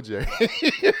 him or OJ?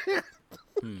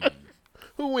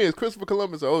 Who wins, Christopher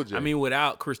Columbus or OJ? I mean,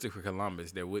 without Christopher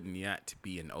Columbus, there wouldn't yet to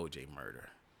be an OJ murder.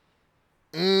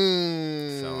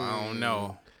 So I don't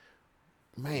know.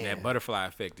 Man, that butterfly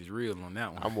effect is real on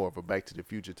that one. I'm more of a Back to the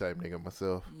Future type nigga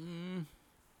myself.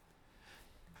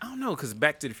 I don't know, because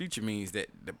Back to the Future means that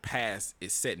the past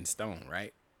is set in stone,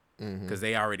 right? Because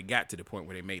they already got to the point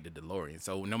where they made the DeLorean.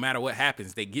 So no matter what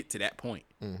happens, they get to that point.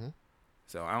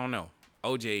 So I don't know.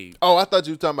 OJ. Oh, I thought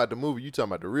you were talking about the movie. You talking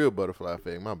about the real butterfly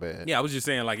effect. My bad. Yeah, I was just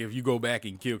saying, like, if you go back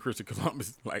and kill Christopher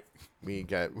Columbus, like, we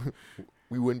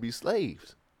wouldn't be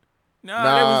slaves. No,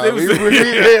 that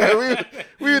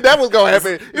was gonna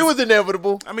happen. It was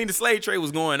inevitable. I mean, the slave trade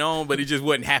was going on, but it just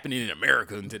wasn't happening in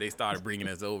America until they started bringing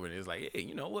us over. And it's like, hey,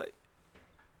 you know what?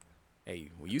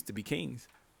 Hey, we used to be kings.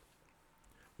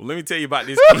 Well, let me tell you about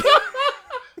this king.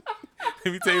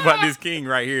 Let me tell you about this king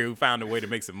right here who found a way to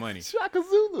make some money. Shaka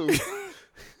Zulu.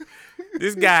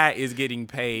 This guy is getting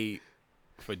paid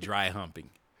for dry humping.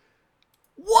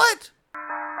 What?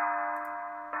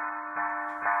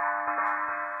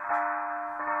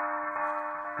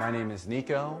 My name is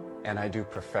Nico, and I do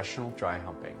professional dry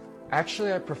humping.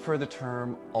 Actually, I prefer the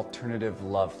term alternative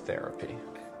love therapy.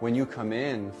 When you come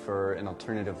in for an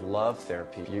alternative love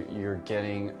therapy, you're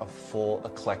getting a full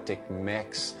eclectic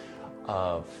mix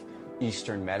of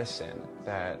Eastern medicine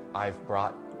that I've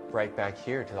brought right back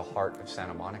here to the heart of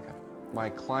Santa Monica. My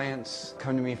clients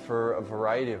come to me for a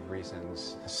variety of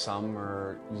reasons. Some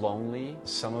are lonely.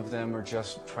 Some of them are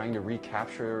just trying to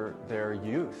recapture their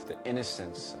youth, the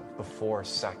innocence before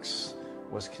sex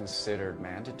was considered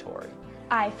mandatory.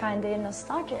 I find it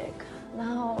nostalgic.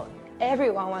 Now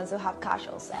everyone wants to have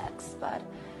casual sex, but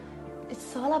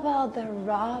it's all about the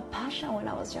raw passion when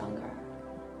I was younger.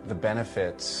 The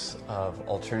benefits of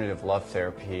alternative love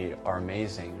therapy are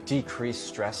amazing. Decreased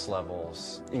stress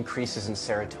levels, increases in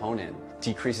serotonin,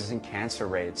 decreases in cancer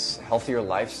rates, healthier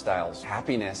lifestyles,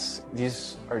 happiness.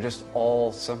 These are just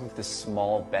all some of the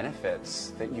small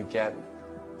benefits that you get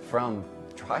from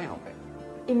dry humping.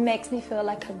 It makes me feel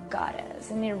like a goddess,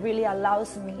 and it really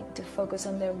allows me to focus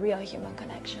on the real human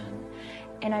connection.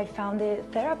 And I found it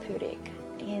therapeutic,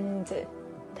 and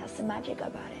that's the magic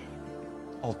about it.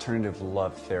 Alternative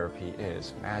love therapy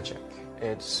is magic.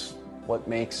 It's what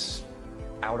makes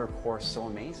outer core so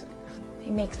amazing.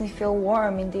 It makes me feel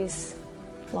warm in this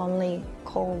lonely,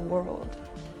 cold world.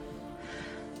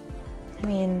 I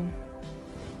mean,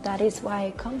 that is why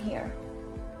I come here.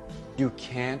 You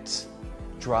can't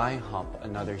dry hump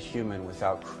another human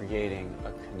without creating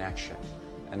a connection.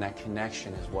 And that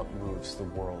connection is what moves the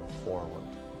world forward.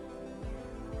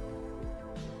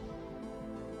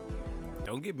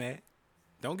 Don't get mad.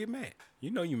 Don't get mad. You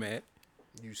know you mad.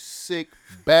 You sick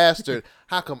bastard.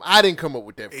 How come I didn't come up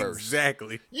with that first?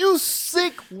 Exactly. You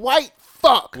sick white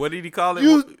fuck. What did he call it?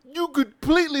 You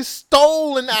completely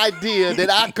stole an idea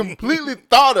that I completely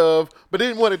thought of, but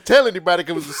didn't want to tell anybody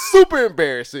because it was super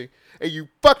embarrassing. And you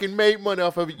fucking made money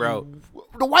off of it. Bro.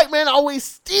 The white man always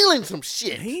stealing some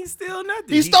shit. He ain't steal nothing.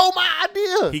 He stole my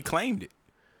idea. He claimed it.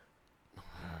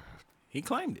 He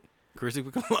claimed it.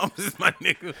 Christopher Columbus is my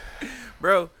nigga.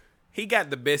 Bro, he got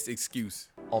the best excuse.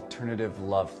 Alternative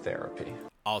love therapy.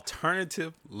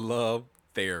 Alternative love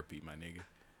therapy, my nigga.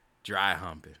 Dry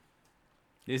humping.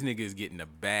 This nigga is getting a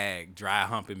bag dry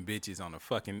humping bitches on a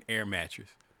fucking air mattress.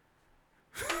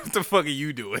 What the fuck are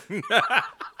you doing?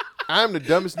 I'm the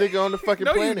dumbest nigga on the fucking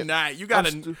planet. No, you're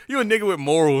not. You a nigga with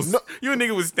morals. No. You a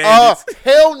nigga with standards.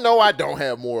 Hell no, I don't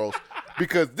have morals.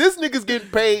 Because this nigga's getting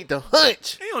paid to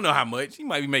hunch. He don't know how much. He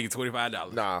might be making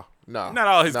 $25. No. Not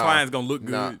all his clients gonna look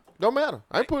good. Don't matter.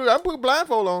 I put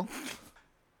blindfold on.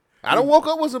 I done woke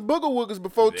up with some booger woogers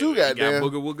before too, goddamn. Got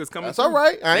booger woogers coming. That's all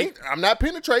right. I'm not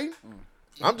penetrating.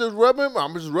 I'm just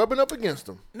rubbing up against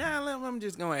them. Nah, I'm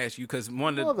just gonna ask you because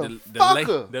one of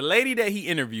the lady that he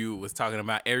interviewed was talking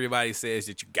about everybody says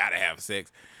that you gotta have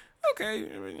sex. Okay,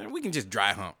 we can just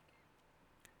dry hump.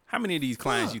 How many of these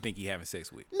clients you think he having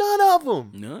sex with? None of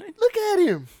them. None. Look at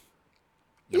him.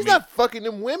 He's not fucking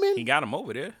them women. He got them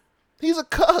over there. He's a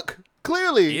cuck,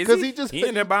 clearly, because he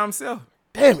in there by himself.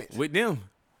 Damn it. With them.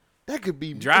 That could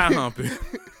be dry humping.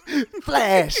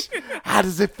 Flash. How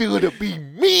does it feel to be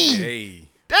me? Hey.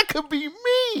 That could be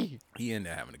me. He in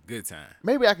there having a good time.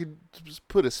 Maybe I could just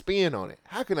put a spin on it.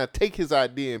 How can I take his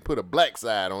idea and put a black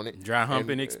side on it? Dry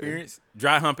humping experience?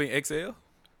 Dry humping XL?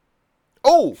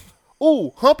 Oh,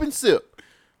 hump and sip.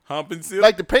 Hump and sip?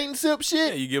 Like the paint and sip shit?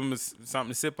 Yeah, you give him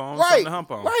something to sip on, right, something to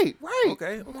hump on. Right.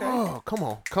 Okay. Oh, come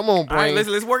on, brain. All right,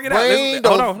 let's work it brain, out.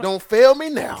 Hold on. Don't fail me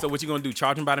now. So what you gonna do?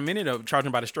 Charge him by the minute or charge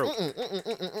him by the stroke?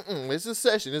 It's a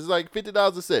session. It's like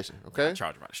 $50 a session. Okay.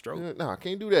 Charge him by the stroke. No, I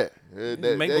can't do that.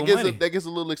 That gets a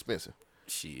little expensive.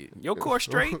 Shit, your core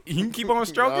straight. You can keep on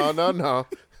stroking. No.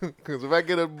 Because if I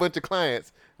get a bunch of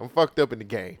clients, I'm fucked up in the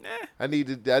game. I need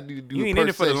to do. You ain't in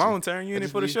it for the long term. You in it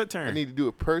for the short term. I need to do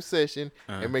it per session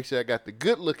and make sure I got the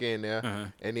good look in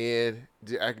there, and then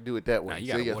I can do it that way. Nah, you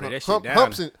gotta water that shit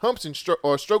down. Humps and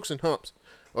strokes and humps,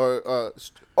 or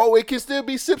it can still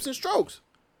be sips and strokes.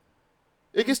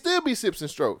 It can still be sips and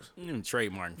strokes.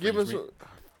 Trademark. Give us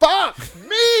fuck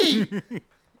me.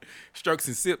 Strokes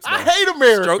and sips. I hate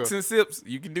America. Strokes and sips.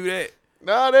 You can do that.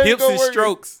 Nah, that hips and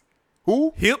strokes.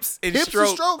 Who? Hips and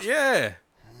strokes. Yeah.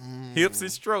 Hips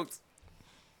and strokes.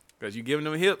 Because you giving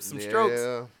them hips some strokes.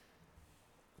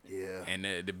 Yeah. And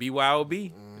the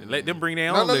BYOB. Let them bring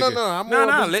their own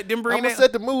No. Let them bring I'm going to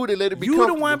set the mood and let it be You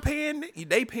comfortable. the one paying.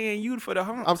 They paying you for the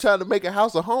humps. I'm trying to make a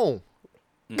house a home.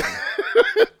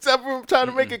 I'm trying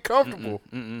to make it comfortable.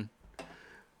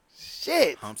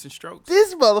 Shit. Humps and strokes.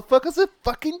 This motherfucker's a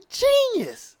fucking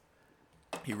genius.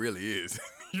 He really is.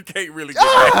 You can't really get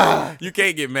mad. You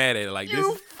can't get mad at it like this.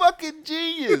 You fucking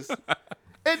genius.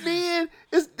 And then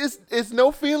it's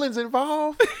no feelings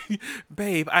involved.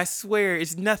 Babe, I swear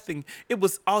it's nothing. It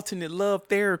was alternate love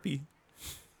therapy.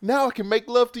 Now I can make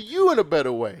love to you in a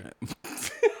better way.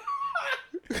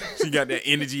 She got that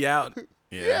energy out.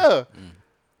 Yeah.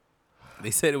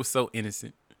 They said it was so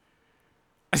innocent.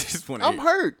 I just want to. I'm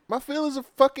hurt. My feelings are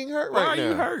fucking hurt right now. Why are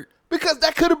you hurt? Because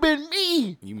that could have been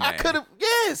me. You mad? I could have.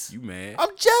 Yes. You mad? I'm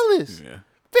jealous. Yeah.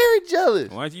 Very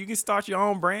jealous. Why don't you can start your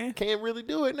own brand? Can't really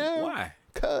do it now. Why?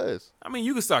 Cause I mean,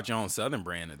 you can start your own Southern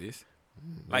brand of this.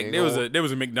 Like Ain't there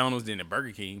was a McDonald's then a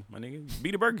Burger King, my nigga.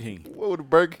 Be the Burger King. What the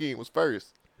Burger King was first?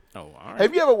 Oh, all right.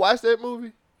 Have you ever watched that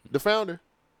movie, The Founder?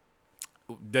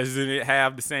 Doesn't it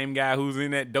have the same guy who's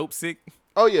in that Dope Sick?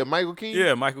 Oh yeah, Michael Keaton.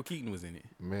 Yeah, Michael Keaton was in it.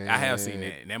 Man, I have seen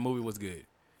that. And that movie was good.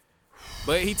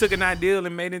 But he took an ideal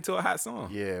and made it into a hot song.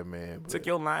 Yeah, man. Took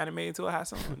your line and made it into a hot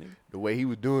song, nigga. The way he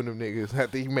was doing them niggas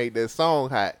after he made that song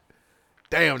hot.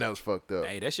 Damn, that was fucked up.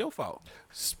 Hey, that's your fault.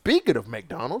 Speaking of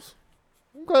McDonald's,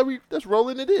 I'm glad let's roll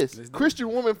into this.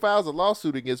 Christian woman files a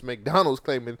lawsuit against McDonald's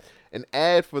claiming an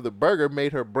ad for the burger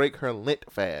made her break her Lent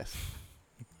fast.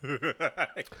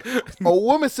 A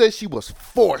woman says she was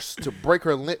forced to break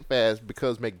her Lent fast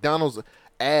because McDonald's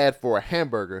ad for a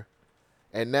hamburger,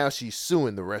 and now she's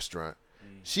suing the restaurant.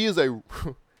 She is a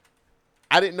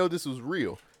I didn't know this was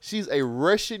real. She's a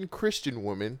Russian Christian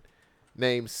woman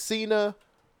named Sina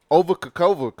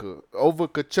Ovakachunkova.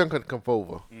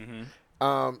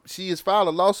 She has filed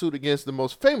a lawsuit against the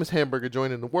most famous hamburger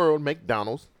joint in the world,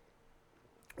 McDonald's,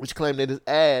 which claimed that his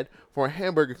ad for a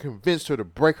hamburger convinced her to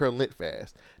break her Lent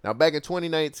fast. Now, back in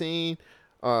 2019,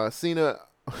 Sina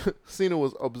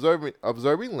was observing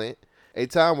Lent, a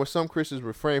time where some Christians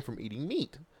refrain from eating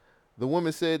meat. The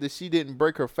woman said that she didn't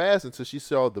break her fast until she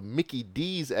saw the Mickey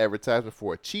D's advertisement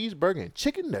for a cheeseburger and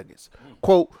chicken nuggets.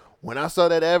 Quote, when I saw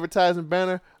that advertising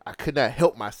banner, I could not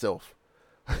help myself.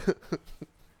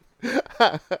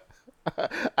 I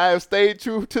have stayed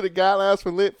true to the guidelines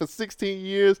for Lent for 16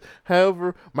 years.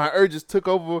 However, my urges took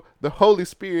over the Holy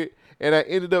Spirit, and I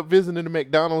ended up visiting the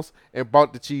McDonald's and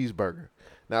bought the cheeseburger.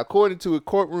 Now, according to a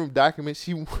courtroom document,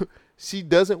 she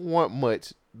doesn't want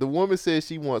much. The woman says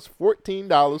she wants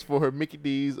 $14 for her Mickey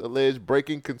D's alleged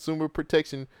breaking consumer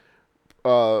protection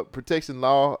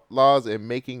laws and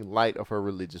making light of her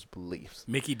religious beliefs.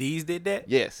 Mickey D's did that?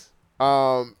 Yes.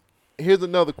 Here's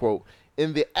another quote.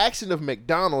 In the action of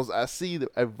McDonald's, I see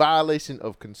a violation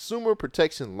of consumer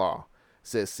protection law,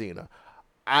 says Sina.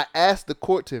 I asked the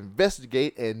court to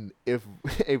investigate, and if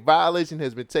a violation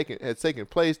has taken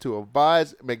place, to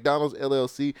advise McDonald's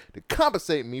LLC to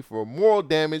compensate me for moral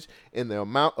damage in the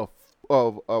amount of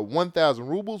 1,000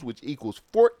 rubles, which equals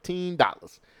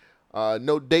 $14.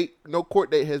 No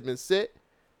court date has been set.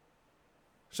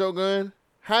 Shogun,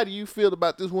 how do you feel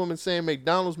about this woman saying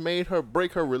McDonald's made her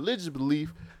break her religious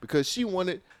belief because she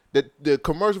wanted the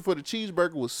commercial for the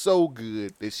cheeseburger was so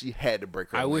good that she had to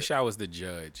break her I leg? wish I was the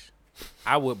judge.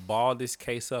 I would ball this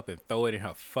case up and throw it in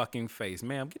her fucking face.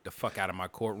 Ma'am, get the fuck out of my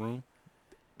courtroom.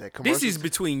 This is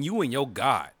between you and your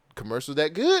God. Commercial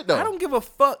that good, though. I don't give a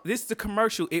fuck. This is the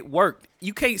commercial. It worked.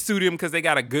 You can't sue them because they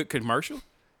got a good commercial.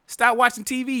 Stop watching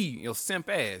TV, you simp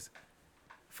ass.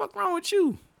 Fuck wrong with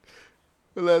you?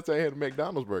 The last time I had a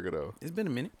McDonald's burger, though. It's been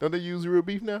a minute. Don't they use real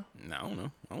beef now? No, I don't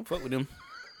know. I don't fuck with them.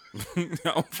 I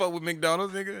don't fuck with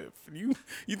McDonald's, nigga. You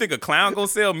think a clown gonna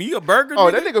sell me a burger?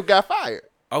 Oh, nigga? that nigga got fired.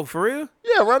 Oh, for real?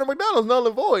 Yeah, Ronald McDonald's null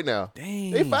and void now.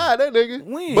 Dang. They fired that nigga.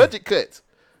 When? Budget cuts.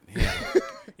 Yeah.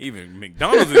 Even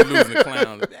McDonald's is losing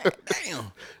clowns.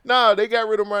 Damn. Nah, they got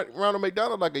rid of Ronald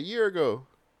McDonald like a year ago.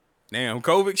 Damn,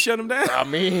 COVID shut him down. I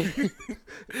mean,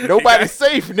 nobody's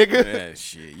safe, nigga. Yeah,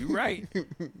 shit, you right.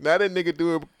 Now that nigga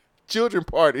doing children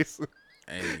parties.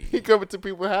 Hey. He coming to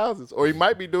people's houses, or he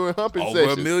might be doing humping Over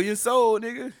sessions. 1 million sold,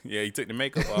 nigga. Yeah, he took the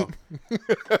makeup off.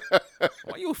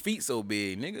 Why your feet so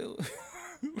big, nigga?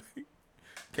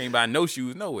 Can't buy no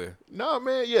shoes nowhere. No,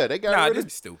 man. Yeah, they got Nah, rid this of.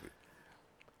 is stupid.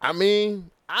 I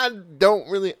mean, I don't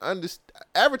really understand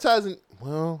advertising.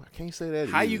 Well, I can't say that.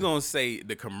 How either. you gonna say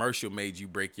the commercial made you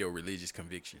break your religious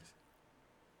convictions?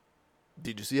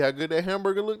 Did you see how good that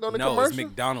hamburger looked on the No, commercial? it's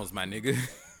McDonald's, my nigga.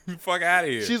 Fuck out of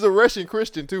here. She's a Russian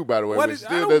Christian too, by the way. What which is-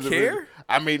 still I don't doesn't care. really-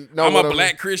 I mean, no, I'm what a I mean-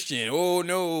 black Christian. Oh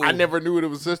no. I never knew there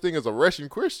was such thing as a Russian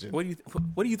Christian. What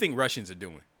do you think Russians are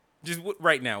doing? Just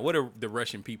right now, what are the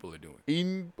Russian people are doing?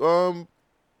 Eating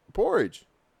porridge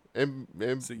and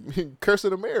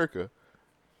cursing America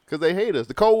because they hate us.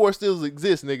 The Cold War still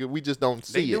exists, nigga. We just don't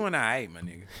They see it. doing all right, my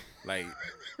nigga. Like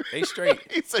they straight.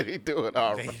 He said he doing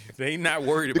all right. They not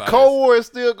worried The about Cold us. War is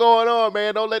still going on,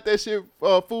 man. Don't let that shit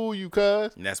fool you,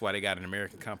 cuz. And that's why they got an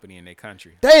American company in their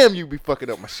country. Damn, you be fucking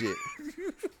up my shit.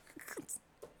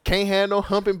 Can't have no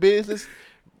humping business.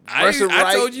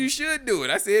 I told you should do it.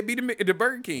 I said be the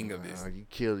Burger King of this. Oh, you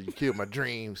killed my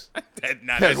dreams.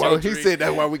 That's why your he dream. said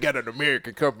that's why we got an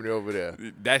American company over there.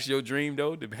 That's your dream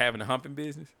though, to having a humping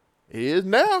business. It is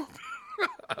now.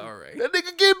 All right. That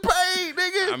nigga getting paid,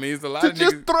 nigga. I mean, it's a lot to of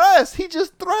just niggas. thrust. He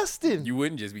just thrusting. You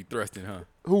wouldn't just be thrusting, huh?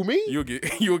 Who, me?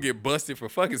 You'll get busted for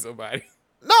fucking somebody.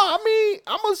 No, I mean,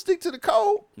 I'm gonna stick to the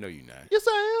code. No, you not. Yes,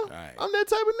 I am. All right. I'm that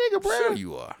type of nigga, bro. Sure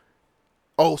you are.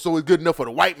 oh, so it's good enough for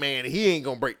the white man and he ain't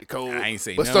gonna break the code. I ain't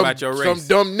say but nothing about your race. Some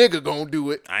dumb nigga gonna do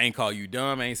it. I ain't call you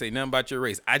dumb. I ain't say nothing about your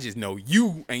race. I just know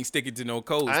you ain't sticking to no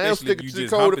code. I am sticking to the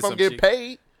code if I'm getting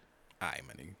paid. All right,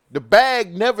 my nigga. The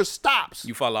bag never stops.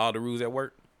 You follow all the rules at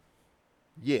work?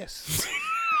 Yes.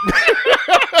 That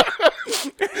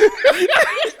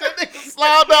nigga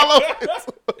slide all over.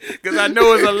 Because I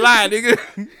know it's a lie, nigga.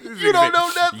 You don't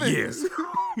know nothing. Yes.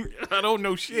 I don't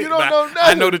know shit. You don't know nothing.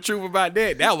 I know the truth about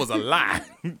that. That was a lie.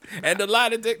 And the lie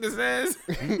detector says,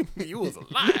 you was a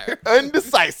liar.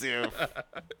 Undecisive.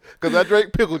 Because I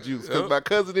drank pickle juice. Because my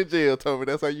cousin in jail told me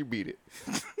that's how you beat it.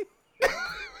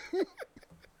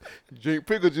 You drink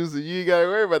pickle juice and you ain't got to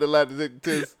worry about the lie detector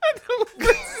test.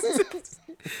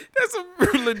 That's some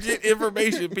legit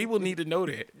information. People need to know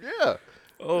that. Yeah.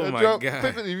 Oh, my God.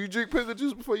 If you drink pickle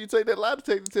juice before you take that lie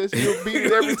detector test, you'll beat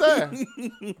it every time.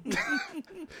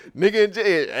 Nigga in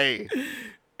jail, hey.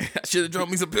 I should have drunk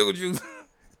me some pickle juice.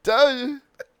 Tell you.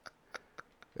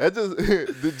 That just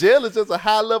the jail is just a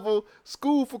high level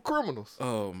school for criminals.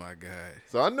 Oh, my God.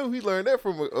 So I knew he learned that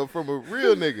from a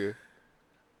real nigga.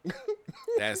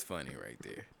 That's funny right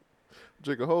there.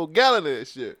 Drink a whole gallon of that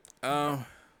shit.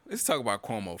 Let's talk about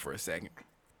Cuomo for a second.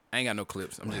 I ain't got no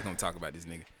clips. I'm just gonna talk about this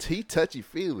nigga. T touchy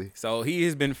feely. So he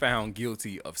has been found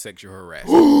guilty of sexual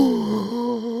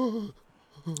harassment.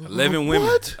 11 women,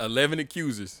 What? 11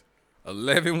 accusers,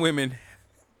 11 women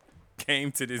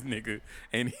came to this nigga,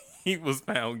 and he was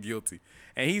found guilty.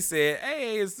 And he said,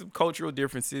 "Hey, it's some cultural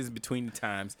differences between the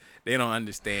times. They don't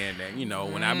understand that, you know,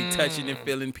 when I be touching and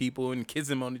feeling people and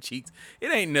kissing them on the cheeks,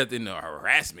 it ain't nothing of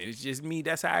harassment. It's just me.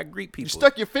 That's how I greet people." You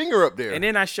stuck your finger up there. And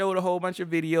then I showed a whole bunch of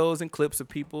videos and clips of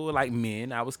people, like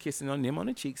men. I was kissing on them on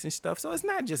the cheeks and stuff. So it's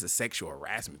not just a sexual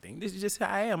harassment thing. This is just how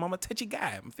I am. I'm a touchy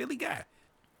guy. I'm a Philly guy.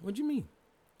 What do you mean?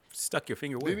 Stuck your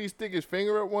finger where? Did he stick his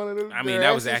finger up one of them? I mean,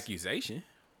 that was the accusation.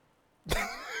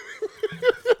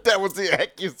 That was the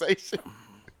accusation.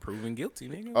 Proven guilty,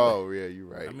 nigga. Oh, yeah, you're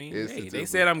right. I mean, hey, they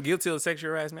said I'm guilty of sexual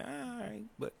harassment. All right,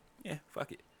 but yeah,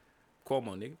 fuck it.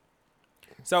 Cuomo, nigga.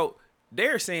 So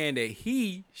they're saying that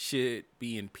he should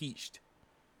be impeached.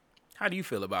 How do you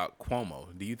feel about Cuomo?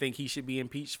 Do you think he should be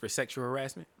impeached for sexual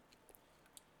harassment?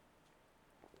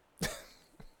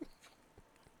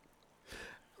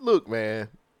 Look, man,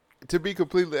 to be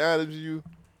completely honest with you,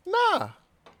 nah.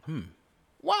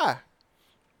 Why?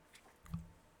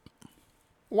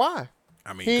 Why?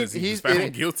 I mean, because he was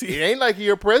found guilty. It ain't like he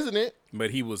a president.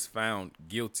 But he was found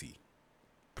guilty.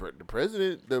 The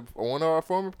president, one of our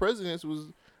former presidents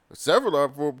several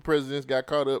of our former presidents got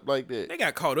caught up like that. They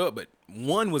got caught up, but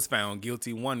one was found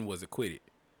guilty, one was acquitted.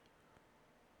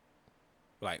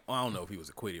 Like, well, I don't know if he was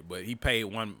acquitted, but he paid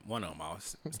one of them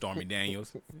off, Stormy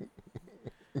Daniels.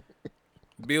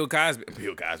 Bill Cosby,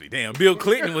 damn. Bill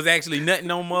Clinton was actually nutting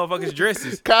on motherfuckers'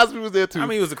 dresses. Cosby was there too. I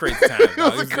mean, it was a crazy time. It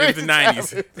was the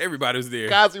 90s. Everybody was there.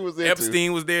 Cosby was there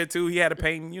Epstein was there too. He had a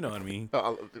painting, you know what I mean? I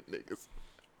love them niggas.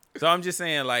 So I'm just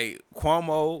saying, like,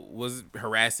 Cuomo was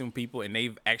harassing people, and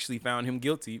they've actually found him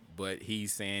guilty, but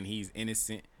he's saying he's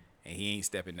innocent, and he ain't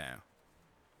stepping down.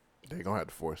 They're going to have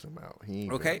to force him out. He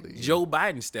ain't okay. Joe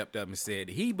Biden stepped up and said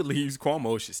he believes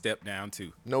Cuomo should step down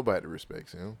too. Nobody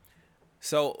respects him.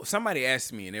 So somebody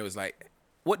asked me, and it was like,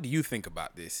 what do you think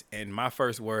about this? And my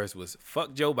first words was,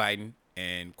 fuck Joe Biden,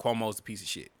 and Cuomo's a piece of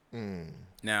shit.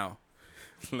 Now,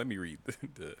 let me read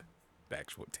the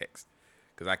actual text,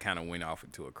 because I kind of went off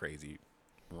into a crazy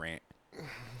rant.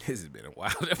 This has been a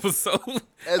wild episode.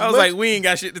 I was like, we ain't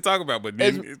got shit to talk about, but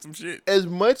then it's some shit. As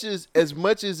much as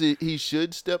he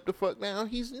should step the fuck down,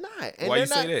 he's not. And why you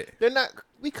say that? They're not,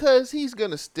 because he's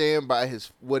gonna stand by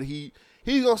he's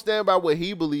gonna stand by what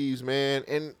he believes, man.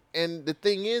 And the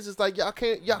thing is, it's like y'all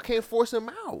can't force him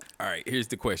out. All right, here's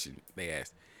the question they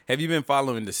asked: have you been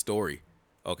following the story?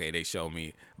 Okay, they show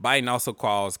me Biden also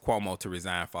calls Cuomo to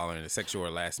resign following the sexual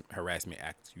harassment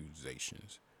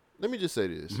accusations. Let me just say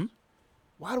this.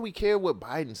 Why do we care what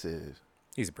Biden says?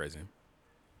 He's the president.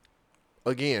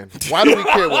 Again, why do we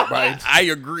care what Biden says? I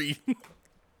agree.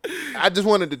 I just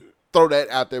wanted to throw that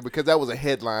out there because that was a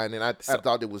headline, and I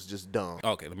thought it was just dumb.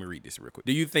 Okay, let me read this real quick.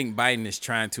 Do you think Biden is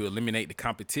trying to eliminate the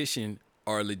competition,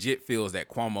 or legit feels that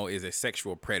Cuomo is a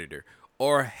sexual predator,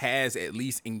 or has at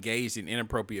least engaged in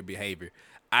inappropriate behavior?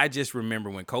 I just remember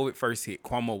when COVID first hit,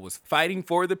 Cuomo was fighting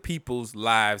for the people's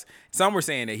lives. Some were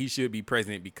saying that he should be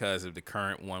president because of the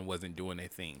current one wasn't doing their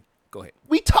thing. Go ahead.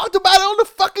 We talked about it on the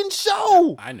fucking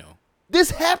show. I know.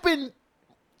 This happened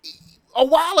a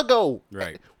while ago.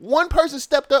 Right. One person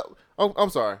stepped up. Oh, I'm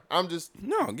sorry.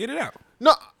 No, get it out.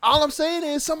 No, all I'm saying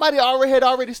is somebody had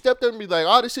already stepped up and be like,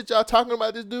 all this shit y'all talking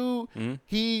about this dude,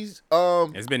 he's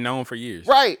It's been known for years.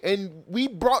 right, and we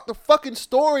brought the fucking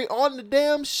story on the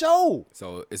damn show.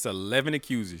 So it's 11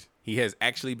 accusers. He has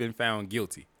actually been found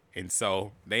guilty. And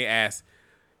so they asked,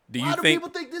 Why do people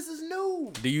think this is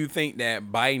new? do you think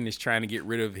that Biden is trying to get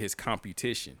rid of his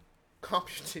competition?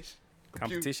 Competition.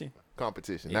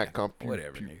 Yeah, not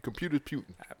whatever, nigga. Computers putin'.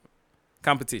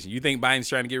 Competition. You think Biden's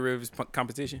trying to get rid of his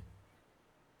competition?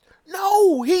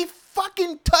 No, he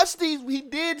fucking touched these. He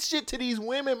did shit to these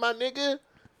women, my nigga.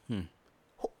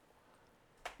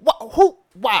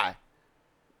 Why?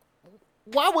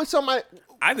 Why would somebody?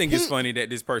 I think it's funny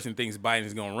that this person thinks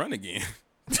Biden's gonna run again.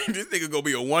 This nigga gonna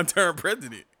be a one-term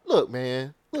president. Look,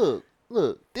 man. Look.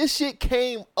 This shit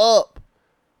came up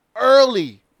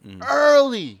early.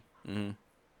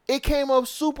 It came up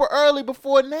super early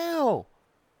before now.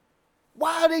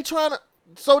 Why are they trying to?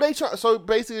 So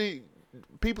basically,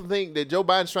 people think that Joe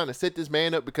Biden's trying to set this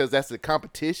man up because that's the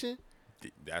competition.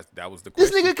 That was the This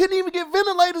question. nigga couldn't even get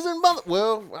ventilators in mother.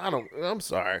 Well, I'm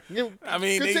sorry. I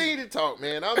mean, continue to talk,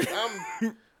 man.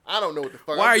 I don't know what the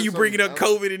fuck. Why are you bringing up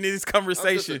COVID in this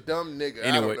conversation? I'm just a dumb nigga.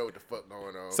 I don't know what the fuck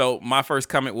going on. So my first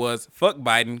comment was, fuck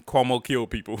Biden, Cuomo killed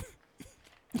people.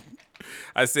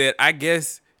 I said, I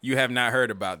guess you have not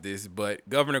heard about this, but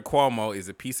Governor Cuomo is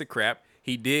a piece of crap.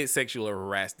 He did sexually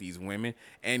harass these women,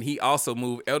 and he also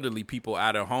moved elderly people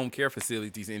out of home care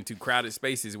facilities into crowded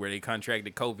spaces where they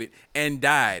contracted COVID and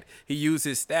died. He used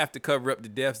his staff to cover up the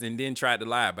deaths and then tried to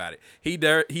lie about it. He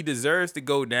deserves to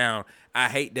go down. I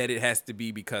hate that it has to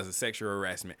be because of sexual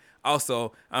harassment.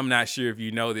 Also, I'm not sure if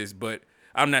you know this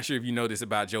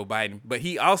about Joe Biden, but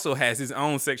he also has his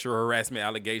own sexual harassment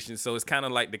allegations, so it's kind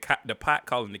of like the pot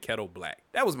calling the kettle black.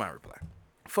 That was my reply.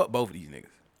 Fuck both of these niggas.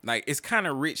 Like, it's kind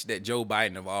of rich that Joe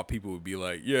Biden, of all people, would be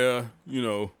like, yeah, we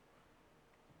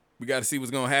got to see what's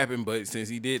going to happen, but since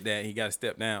he did that, he got to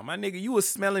step down. My nigga, you was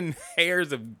smelling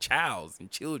hairs of childs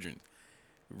and children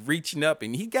reaching up,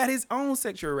 and he got his own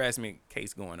sexual harassment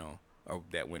case going on, or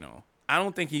that went on. I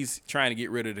don't think he's trying to get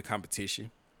rid of the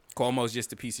competition. Cuomo's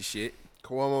just a piece of shit.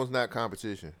 Cuomo's not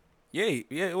competition.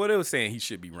 Yeah, what they was saying, he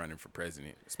should be running for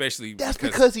president, especially That's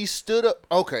because he stood up.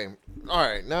 Okay, all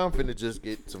right, now I'm finna just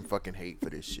get some fucking hate for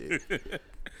this shit.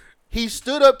 He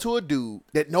stood up to a dude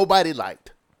that nobody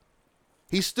liked.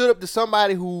 He stood up to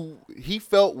somebody who he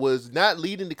felt was not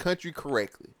leading the country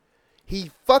correctly.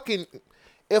 If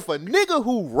a nigga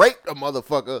who raped a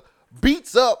motherfucker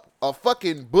beats up a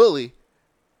fucking bully,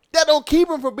 that don't keep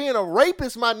him from being a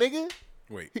rapist, my nigga.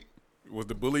 Wait. Was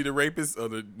the bully the rapist or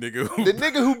the nigga who... The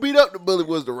nigga who beat up the bully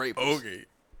was the rapist. Okay.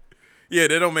 Yeah,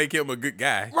 that don't make him a good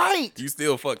guy. Right. You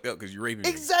still fucked up because you raping me.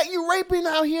 Exactly. You raping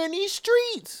out here in these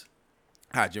streets.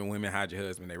 Hide your women, hide your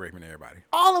husband. They raping everybody.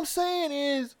 All I'm saying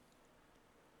is,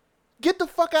 get the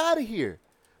fuck out of here.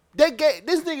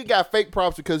 This nigga got fake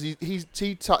props because he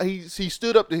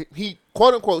stood up to, he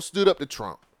quote unquote stood up to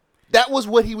Trump. That was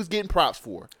what he was getting props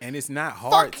for. And it's not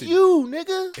hard Fuck you,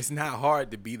 nigga. It's not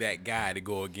hard to be that guy to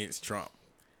go against Trump.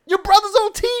 Your brother's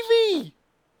on TV.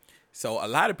 So a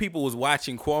lot of people was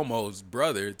watching Cuomo's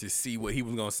brother to see what he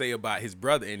was going to say about his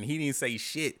brother, and he didn't say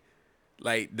shit.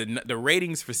 Like, the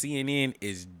ratings for CNN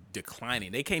is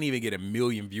declining. They can't even get 1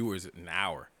 million viewers an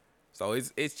hour. So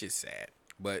it's just sad.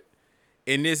 But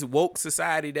in this woke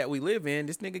society that we live in,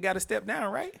 this nigga got to step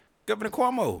down, right? Governor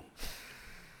Cuomo.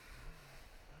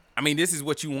 I mean, this is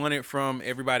what you wanted from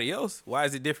everybody else. Why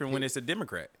is it different when it's a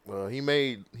Democrat? Well, he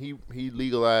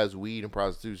legalized weed and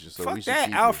prostitution, so fuck we should that.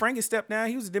 keep Al it. Franken stepped down.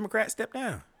 He was a Democrat. Stepped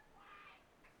down.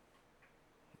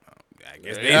 I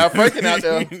guess Al Franken out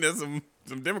there. There's some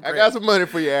Democrats. I got some money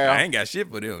for you, Al. I ain't got shit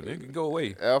for them. They can go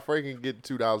away. Al Franken get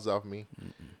 $2 off me.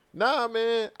 Nah,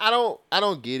 man, I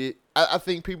don't get it. I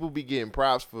think people be getting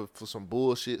props for some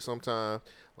bullshit sometimes.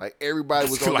 Like everybody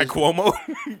was on like this, Cuomo.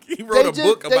 He wrote a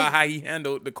book about how he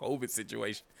handled the COVID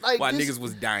situation while niggas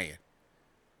was dying.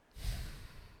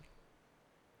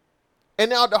 And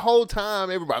now the whole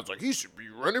time everybody's like, he should be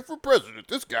running for president.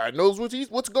 This guy knows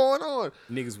what's going on.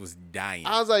 Niggas was dying.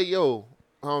 I was like, yo,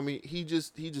 homie, he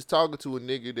just talking to a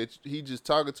nigga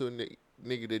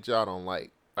that y'all don't like.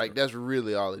 Like that's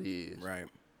really all it is. Right.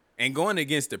 And going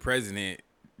against the president,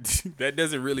 that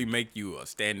doesn't really make you a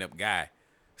stand-up guy.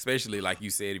 Especially like you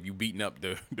said, if you beating up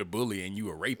the bully and you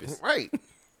a rapist. Right.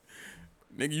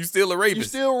 Nigga, you still a rapist. You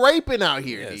still raping out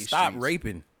here. Yeah, these stop streets.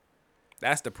 raping.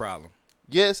 That's the problem.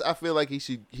 Yes, I feel like he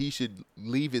should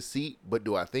leave his seat, but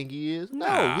do I think he is? No,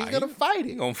 Nah, he's gonna fight it.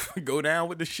 He gonna go down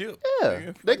with the ship.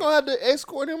 Yeah, they're gonna have to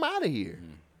escort him out of here.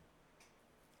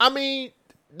 I mean,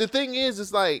 the thing is,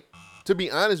 it's like, to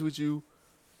be honest with you,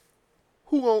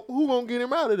 who gonna get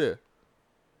him out of there?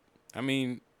 I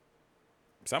mean,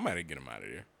 somebody get him out of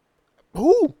there.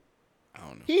 Who? I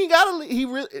don't know. He ain't gotta leave. He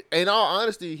really, in all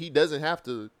honesty, he doesn't have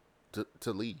to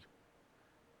leave.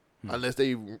 Unless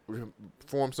they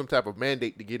form some type of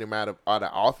mandate to get him out of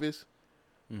office.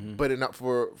 But not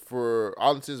for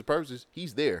all intents and purposes,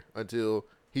 he's there until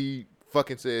he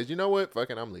fucking says, you know what,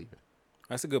 fucking, I'm leaving.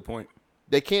 That's a good point.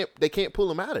 They can't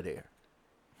pull him out of there.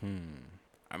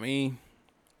 I mean,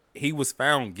 he was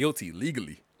found guilty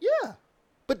legally. Yeah,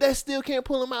 but that still can't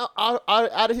pull him out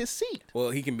of his seat. Well,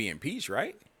 he can be impeached,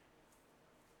 right?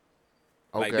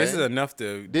 Okay. Like, this is enough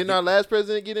to... Didn't our last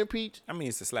president get impeached? I mean,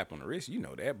 it's a slap on the wrist. You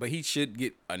know that. But he should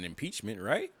get an impeachment,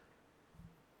 right?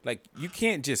 Like, you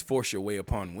can't just force your way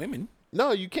upon women.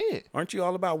 No, you can't. Aren't you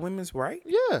all about women's right?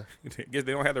 Yeah. I guess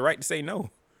they don't have the right to say no.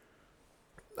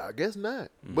 I guess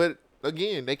not. But,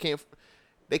 again, they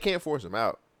can't force him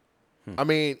out. I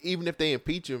mean, even if they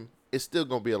impeach him, it's still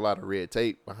going to be a lot of red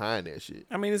tape behind that shit.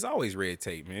 I mean, it's always red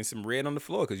tape, man. Some red on the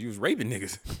floor because you was raping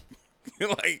niggas.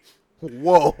 Like...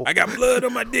 Whoa. I got blood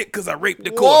on my dick because I raped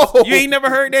the Whoa. corpse. You ain't never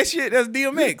heard that shit? That's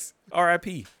DMX.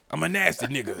 R.I.P. I'm a nasty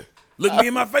nigga. Look me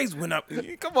in my face when I...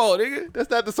 Come on, nigga. That's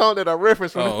not the song that I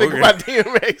referenced when I think about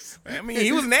DMX. I mean,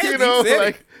 he was nasty. You know, He said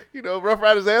like, Rough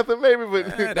Riders Anthem, maybe,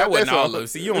 but that wasn't all of it.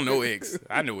 See, you don't know X.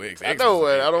 I know X. I know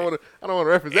it. I don't want to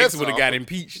reference that X song. would have got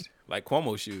impeached like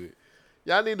Cuomo should.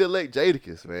 Y'all need to elect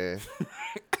Jadakiss, man.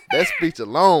 That speech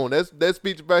alone, that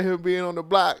speech about him being on the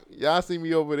block. Y'all see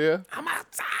me over there. I'm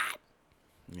outside.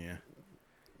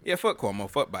 Yeah, fuck Cuomo.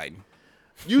 Fuck Biden.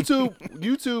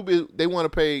 YouTube they want to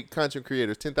pay content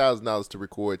creators $10,000 to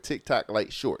record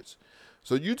TikTok-like shorts.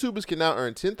 So YouTubers can now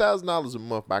earn $10,000 a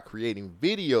month by creating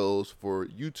videos for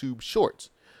YouTube Shorts.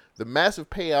 The massive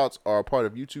payouts are part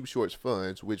of YouTube Shorts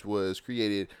funds, which was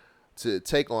created to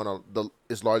take on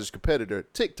its largest competitor,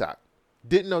 TikTok.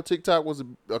 Didn't know TikTok was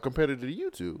a competitor to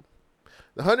YouTube.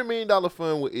 The $100 million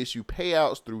fund will issue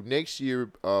payouts through next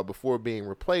year before being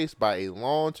replaced by a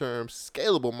long-term,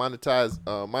 scalable,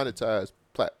 monetized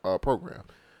program.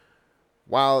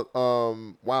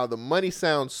 While the money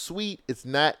sounds sweet, it's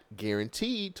not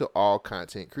guaranteed to all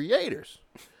content creators.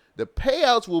 The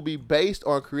payouts will be based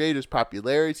on creators'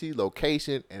 popularity,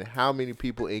 location, and how many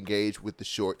people engage with the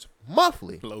shorts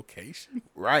monthly. Location?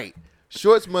 Right.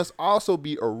 Shorts must also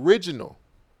be original.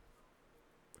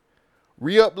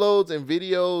 Re-uploads and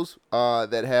videos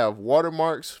that have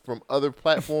watermarks from other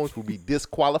platforms will be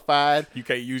disqualified. You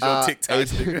can't use your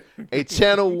TikTok. A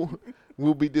channel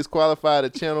will be disqualified. A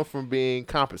channel from being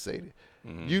compensated.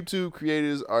 YouTube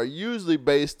creators are usually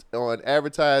based on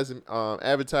advertising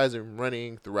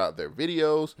running throughout their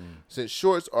videos. Since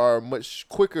shorts are much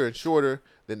quicker and shorter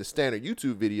than the standard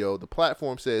YouTube video, the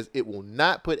platform says it will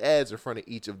not put ads in front of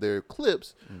each of their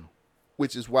clips,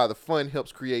 which is why the fund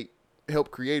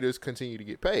help creators continue to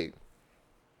get paid.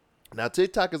 Now,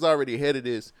 TikTok is already ahead of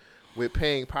this with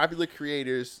paying popular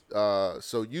creators,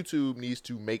 so YouTube needs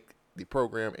to make the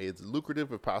program as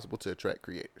lucrative as possible to attract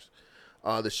creators.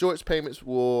 The shorts payments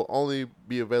will only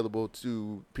be available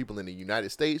to people in the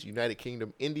United States, United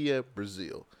Kingdom, India,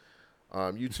 Brazil.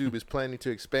 YouTube is planning to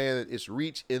expand its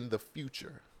reach in the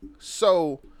future.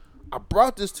 So I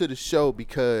brought this to the show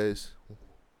because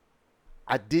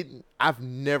I've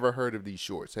never heard of these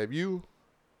shorts. Have you?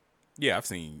 Yeah, I've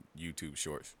seen YouTube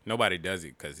shorts. Nobody does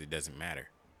it because it doesn't matter.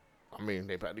 I mean,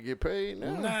 they about to get paid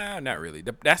now. Nah, not really.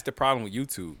 That's the problem with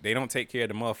YouTube. They don't take care of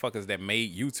the motherfuckers that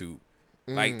made YouTube.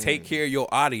 Like, take care of your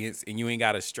audience and you ain't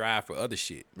got to strive for other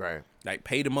shit. Right. Like,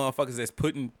 pay the motherfuckers that's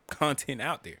putting content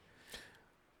out there.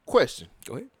 Question.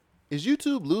 Go ahead. Is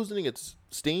YouTube losing its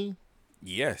steam?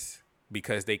 Yes,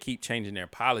 because they keep changing their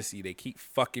policy. They keep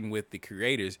fucking with the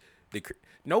creators.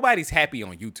 Nobody's happy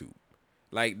on YouTube.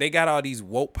 Like, they got all these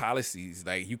woke policies.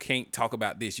 Like, you can't talk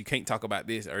about this. You can't talk about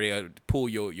this. Or they'll pull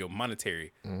your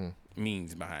monetary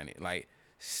means behind it. Like,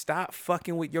 stop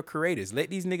fucking with your creators. Let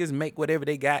these niggas make whatever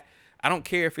they got. I don't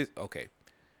care if it's... Okay.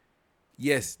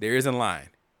 Yes, there is a line.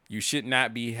 You should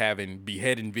not be having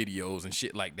beheading videos and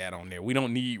shit like that on there. We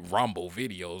don't need Rumble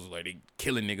videos where they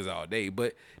killing niggas all day.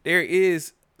 But there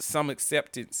is some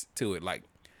acceptance to it. Like,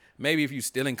 maybe if you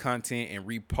stealing content and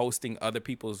reposting other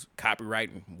people's copyright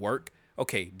work,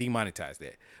 okay, demonetize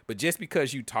that. But just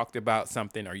because you talked about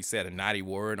something or you said a naughty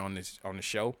word on the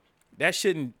show, that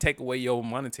shouldn't take away your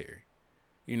monetary.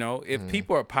 You know, if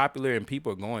people are popular and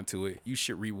people are going to it, you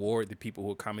should reward the people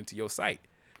who are coming to your site,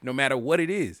 no matter what it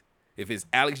is. If it's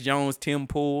Alex Jones, Tim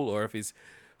Pool, or if it's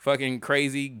fucking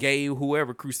crazy, gay,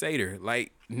 whoever, Crusader,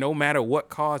 like, no matter what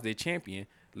cause they champion,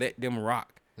 let them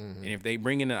rock. And if they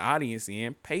bring in an audience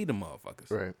in, pay the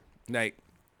motherfuckers. Right. Like,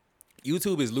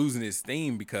 YouTube is losing its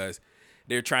steam because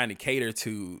they're trying to cater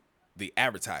to the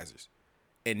advertisers.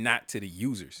 and not to the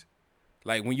users.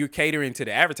 Like when you're catering to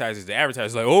the advertisers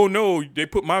like, oh no, they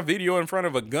put my video in front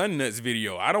of a Gun Nuts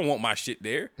video. I don't want my shit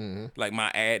there. Like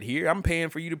my ad here, I'm paying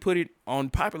for you to put it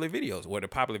on popular videos, where the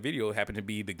popular video happened to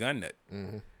be the Gun Nut.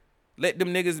 Let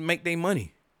them niggas make their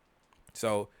money.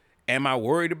 So am I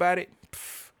worried about it?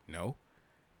 No.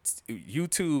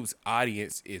 YouTube's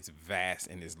audience is vast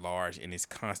and is large and it's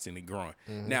constantly growing.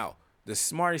 Now, the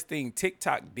smartest thing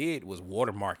TikTok did was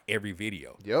watermark every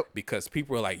video. Yep. Because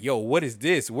people are like, yo, what is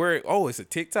this? Where? Oh, it's a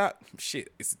TikTok?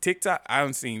 Shit, it's a TikTok? I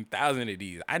haven't seen thousands of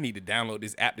these. I need to download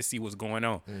this app to see what's going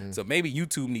on. So maybe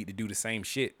YouTube need to do the same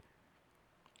shit.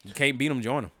 You can't beat them,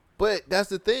 join them. But that's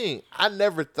the thing. I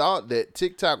never thought that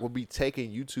TikTok would be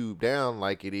taking YouTube down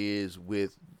like it is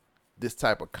with this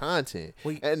type of content.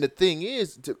 And the thing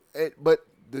is,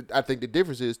 I think the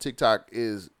difference is TikTok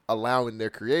is allowing their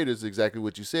creators, exactly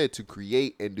what you said, to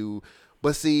create and do.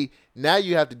 But see, now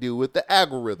you have to deal with the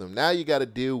algorithm. Now you got to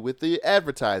deal with the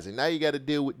advertising. Now you got to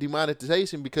deal with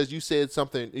demonetization because you said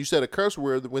a curse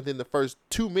word within the first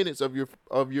 2 minutes of your.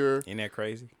 Ain't that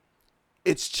crazy?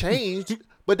 It's changed,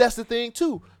 but that's the thing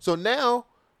too. So now,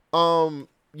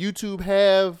 YouTube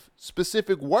have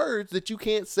specific words that you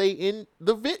can't say in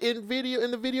the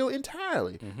video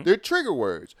entirely. They're trigger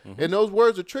words, and those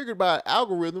words are triggered by an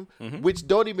algorithm, which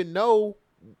don't even know.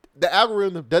 The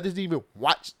algorithm doesn't even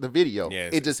watch the video. Yeah,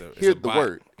 it just hears the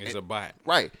word. It's a bot,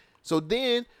 right? So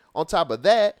then, on top of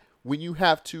that, when you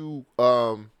have to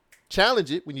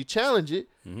challenge it,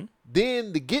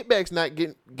 then the get back's not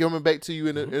coming back to you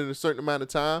in a certain amount of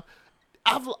time.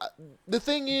 The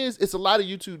thing is, it's a lot of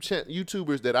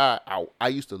YouTubers that I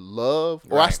used to love,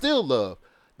 or I still love,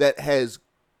 that has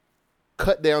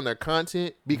cut down their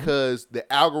content because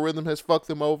the algorithm has fucked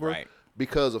them over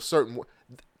because of certain.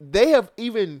 They have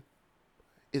even,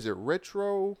 is it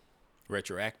retroactive?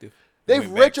 They've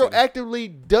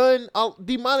retroactively done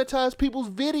demonetized people's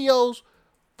videos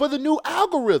for the new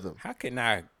algorithm. How can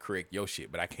I correct your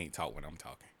shit, but I can't talk when I'm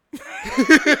talking?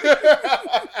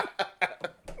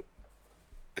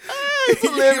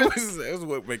 That's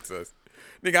what makes us.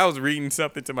 Nigga, I was reading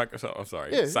something to my. I'm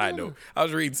sorry. Yeah, side note. I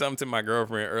was reading something to my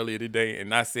girlfriend earlier today,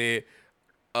 and I said,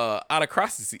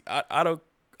 autocracy,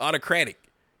 autocratic.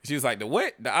 She was like, the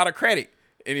what? The autocratic.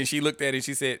 And then she looked at it and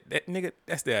she said, that nigga,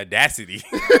 that's the audacity.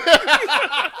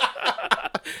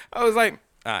 I was like,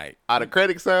 all right.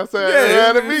 Autocratic sounds to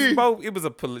me. It was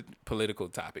a political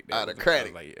topic.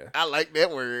 Autocratic. I like that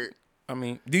word. I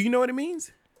mean, do you know what it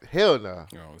means? Hell no.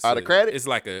 Autocratic? It's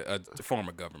like a form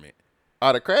of government.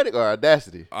 Autocratic or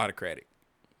audacity? Autocratic.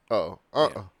 Oh. Yeah.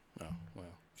 Oh, well.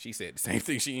 She said the same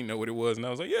thing. She didn't know what it was. And I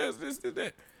was like, yes, this,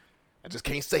 that. I just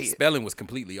can't say it. Spelling was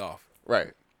completely off.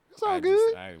 Right. It's all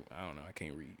good. I don't know. I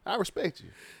can't read. I respect you.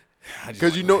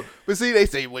 Because you know, but see, they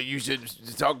say, well, you should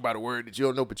talk about a word that you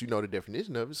don't know, but you know the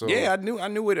definition of it. So yeah, I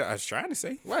knew what I was trying to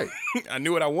say. Right. I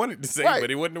knew what I wanted to say, but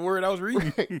it wasn't the word I was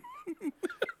reading. Right.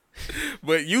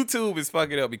 But YouTube is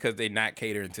fucking up because they're not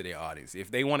catering to their audience.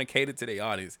 If they want to cater to their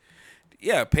audience,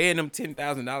 yeah, paying them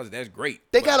 $10,000, that's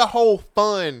great. They got a whole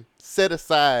fund set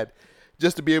aside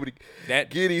just to be able to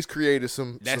give these creators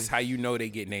some. That's how you know they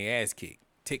getting their ass kicked.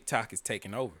 TikTok is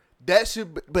taking over.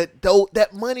 That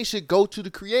money should go to the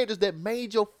creators that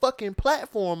made your fucking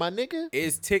platform, my nigga.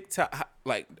 Is TikTok,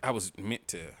 like, I was meant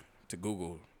to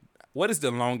Google, what is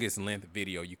the longest length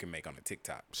video you can make on a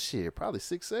TikTok? Shit, probably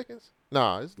 6 seconds.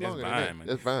 Nah, it's longer than that.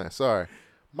 That's fine. Sorry.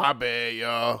 My bad,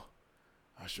 y'all.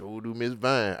 I sure do miss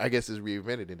Vine. I guess it's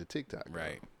reinvented into TikTok.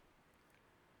 Right.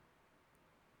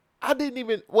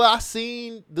 I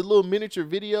seen the little miniature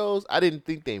videos. I didn't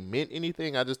think they meant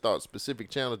anything. I just thought specific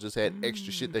channels just had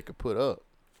extra shit they could put up.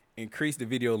 Increase the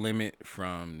video limit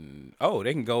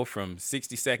they can go from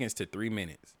 60 seconds to 3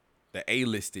 minutes. The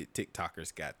A-listed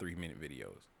TikTokers got 3-minute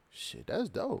videos. Shit, that's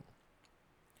dope.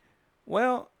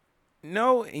 Well,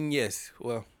 no and yes.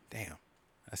 Well, damn.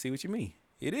 I see what you mean.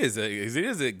 It is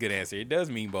a good answer. It does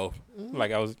mean both.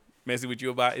 Like I was messing with you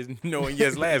about is no and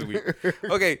yes last week.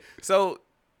 Okay, so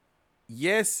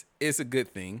yes, it's a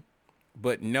good thing,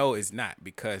 but no, it's not,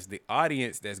 because the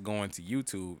audience that's going to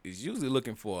YouTube is usually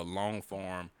looking for a long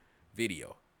form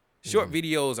video. Short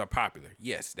videos are popular.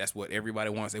 Yes, that's what everybody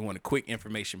wants. They want a quick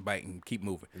information bite and keep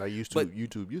moving.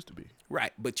 YouTube used to be.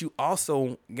 Right, but you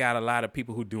also got a lot of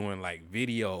people who doing like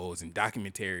videos and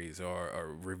documentaries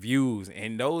or reviews,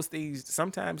 and those things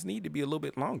sometimes need to be a little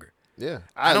bit longer. Yeah,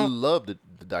 I love the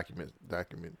documentaries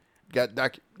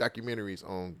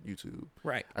on YouTube.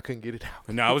 Right. I couldn't get it out.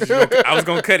 No, I was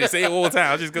gonna cut it. Say it one more time.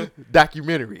 I was just go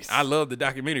documentaries. I love the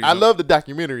documentaries. I love the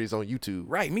documentaries on YouTube.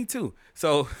 Right, me too.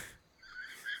 So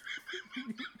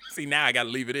see, now I gotta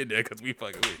leave it in there because we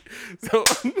fucking with it. So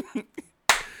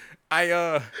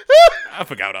I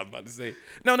forgot what I was about to say.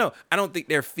 No, I don't think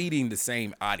they're feeding the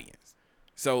same audience.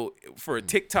 So for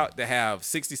TikTok to have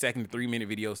 60-second to 3-minute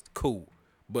videos, cool.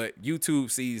 But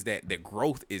YouTube sees that the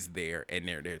growth is there and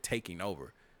they're taking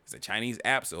over. It's a Chinese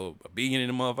app, so 1 billion of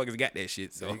them motherfuckers got that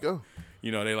shit. So there you go.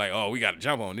 You know, they're like, oh, we got to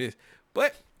jump on this.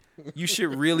 But you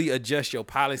should really adjust your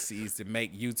policies to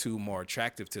make YouTube more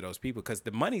attractive to those people because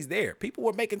the money's there. People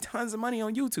were making tons of money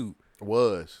on YouTube.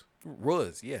 Was,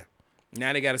 yeah.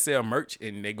 Now they got to sell merch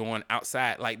and they're going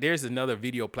outside. Like there's another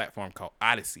video platform called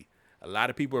Odyssey. A lot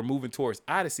of people are moving towards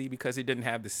Odyssey because it didn't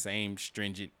have the same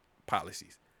stringent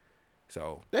policies.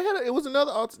 So they had it was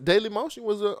another Daily Motion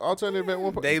was an alternative at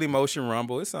one point. Daily Motion,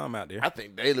 Rumble, it's something out there. I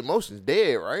think Daily Motion's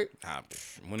dead, right?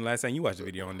 When the last time you watched a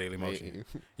video on Daily Motion?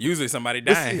 Usually somebody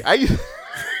dying.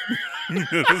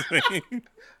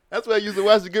 That's why I used to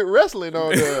watch the good wrestling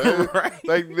on there. Right.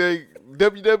 Like the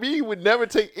WWE would never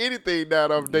take anything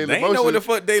down off Daily Motion. They know what the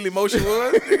fuck Daily Motion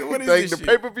was. What is like this the shit?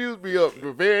 pay-per-views be up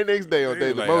the very next day on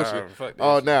Daily like, Motion. fuck that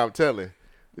Oh, shit. now I'm telling.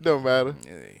 It don't matter.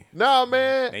 Yeah. Nah,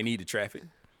 man. They need the traffic.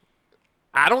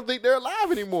 I don't think they're alive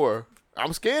anymore.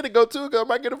 I'm scared to go to it because I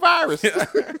might get a virus.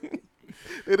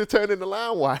 It'll turn into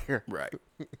LimeWire. Right.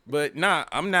 But nah,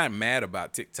 I'm not mad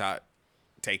about TikTok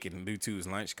taking YouTube's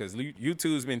lunch because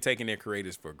YouTube's been taking their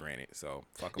creators for granted. So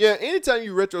fuck 'em. Yeah, anytime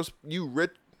you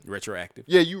Retroactive.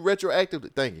 Yeah, you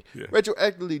retroactively. Thank you. Yeah.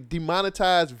 Retroactively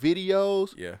demonetize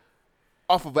videos. Yeah.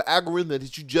 Off of an algorithm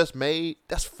that you just made.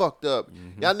 That's fucked up.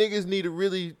 Mm-hmm. Y'all niggas need to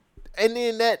really. And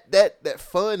then that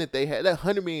fun that they had, that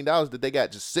 $100 million that they got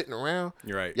just sitting around.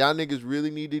 You're right. Y'all niggas really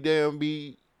need to damn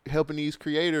be helping these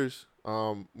creators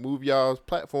move y'all's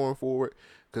platform forward.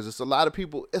 Because it's a lot of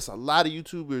people, it's a lot of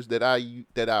YouTubers that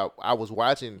I was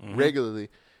watching regularly.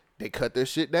 They cut their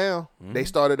shit down. They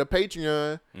started a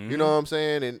Patreon. You know what I'm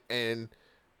saying? And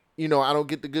you know, I don't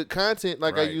get the good content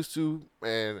like I Right. used to.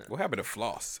 And What happened to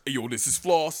Floss? Hey, yo, this is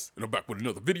Floss, and I'm back with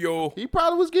another video. he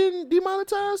probably was getting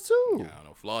demonetized too. I don't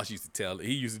know. Floss used to tell.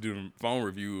 He used to do the phone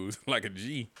reviews like a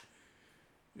G.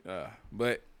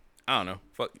 But I don't know.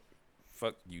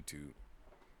 Fuck YouTube.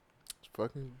 It's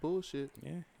fucking bullshit.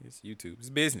 Yeah, it's YouTube. It's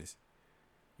business.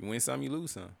 You win some, you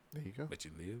lose some. There you go. But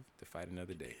you live to fight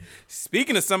another day.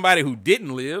 Speaking of somebody who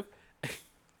didn't live,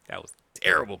 that was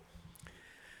terrible.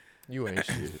 You ain't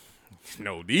shit.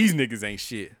 No, these niggas ain't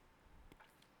shit.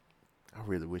 I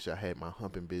really wish I had my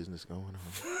humping business going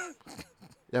on.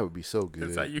 That would be so good.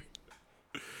 That's how you.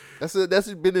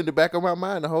 That's been in the back of my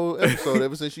mind the whole episode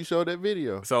ever since you showed that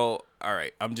video. So, all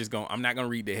right, I'm not gonna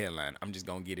read the headline. I'm just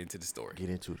gonna get into the story. Get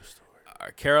into the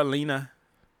story. Carolina,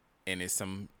 and it's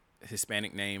some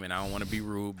Hispanic name, and I don't want to be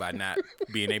rude by not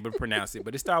being able to pronounce it,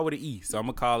 but it starts with an E, so I'm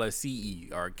gonna call her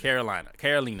CE or Carolina,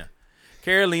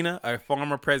 a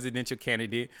former presidential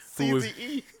candidate who was.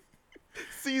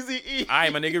 CZE. All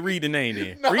right, my nigga, read the name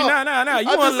then. No. No. You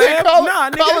I want to just said laugh? call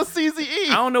Nigga. it CZE.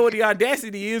 I don't know what the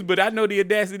audacity is, but I know the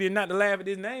audacity not to laugh at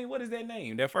his name. What is that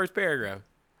name? That first paragraph.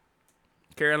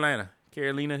 Carolina,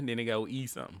 then they go E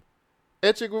something.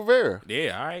 Echick Rivera.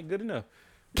 Yeah, all right, good enough.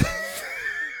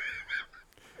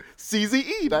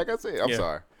 CZE, like I said. I'm Yeah.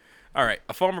 sorry. All right,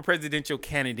 a former presidential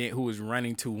candidate who was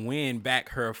running to win back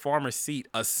her former seat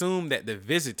assumed that the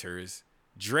visitors,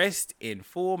 dressed in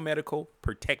full medical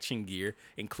protection gear,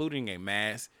 including a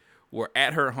mask, were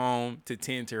at her home to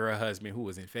tend to her husband who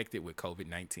was infected with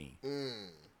COVID-19.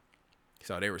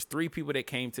 So there was 3 people that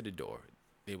came to the door.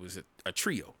 It was a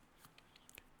trio.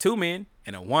 2 men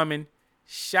and a woman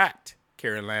shot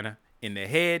Carolina in the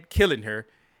head, killing her.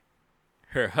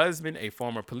 Her husband, a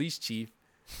former police chief,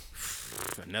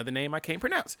 another name I can't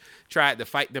pronounce, tried to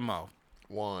fight them off.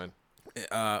 Won.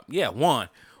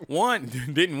 One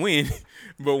didn't win,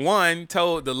 but one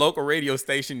told the local radio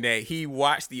station that he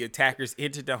watched the attackers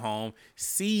enter the home,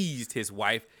 seized his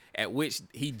wife, at which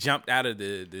he jumped out of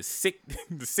the sick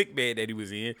bed that he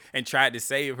was in and tried to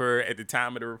save her at the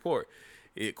time of the report.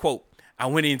 It, quote, I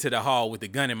went into the hall with a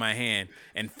gun in my hand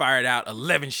and fired out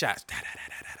 11 shots.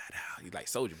 He's like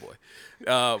Soldier Boy.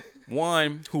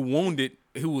 One who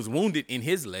was wounded in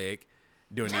his leg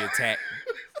during the attack.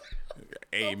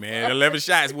 Hey, man, 11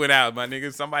 shots went out, my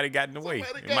nigga. Somebody got in the way.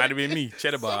 It might have been me,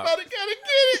 Cheddar Bob. Somebody gotta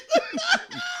get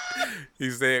it.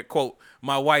 He said, quote,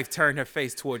 my wife turned her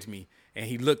face towards me, and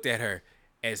he looked at her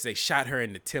as they shot her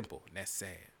in the temple. And that's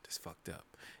sad. That's fucked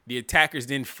up. The attackers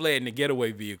then fled in the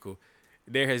getaway vehicle.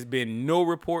 There has been no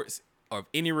reports of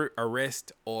any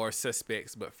arrest or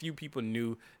suspects, but few people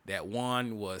knew that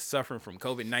Juan was suffering from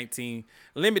COVID-19,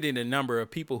 limiting the number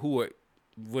of people who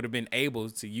would have been able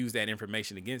to use that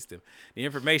information against him. The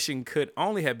information could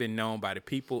only have been known by the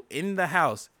people in the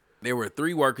house. There were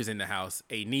 3 workers in the house,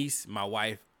 a niece, my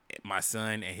wife, my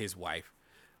son, and his wife.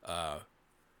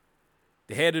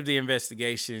 The head of the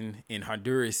investigation in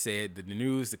Honduras said that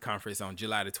the conference on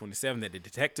July the 27th that the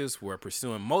detectives were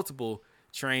pursuing multiple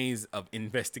trains of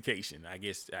investigation. I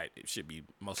guess it should be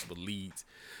multiple leads.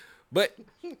 But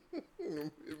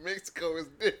Mexico is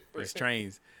different. It's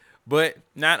trains. But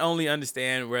not only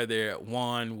understand whether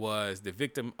Elena was the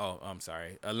victim of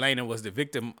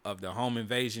the home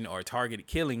invasion or targeted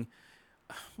killing.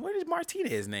 Where did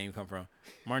Martinez's name come from?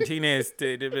 Martinez.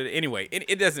 Anyway,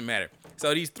 it doesn't matter.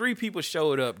 So these 3 people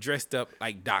showed up dressed up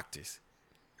like doctors,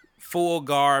 full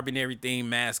garb and everything,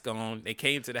 mask on. They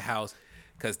came to the house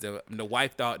because the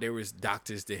wife thought there was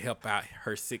doctors to help out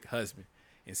her sick husband.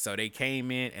 And so they came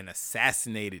in and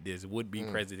assassinated this would-be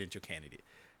presidential candidate.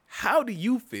 How do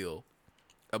you feel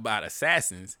about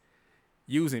assassins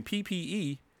using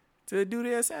PPE to do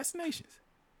their assassinations?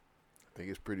 I think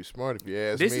it's pretty smart if you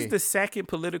ask This me. is the second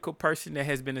political person that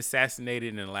has been assassinated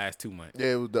in the last 2 months.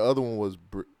 Yeah, the other one was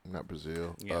not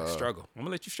Brazil. Yeah, struggle. I'm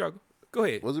gonna let you struggle. Go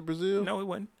ahead. Was it Brazil? No, it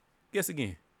wasn't. Guess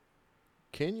again.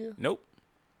 Kenya? Nope.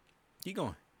 Keep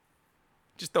going.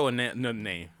 Just throw another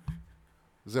name.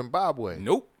 Zimbabwe?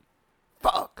 Nope.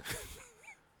 Fuck.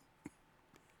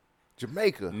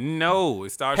 Jamaica? No,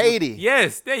 it starts Haiti?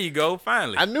 Yes, there you go.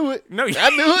 Finally, I knew it. No, I knew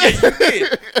it. Yeah, you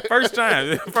did. First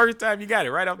time you got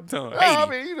it right off the tongue. Haiti. I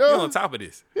mean, you know. You're on top of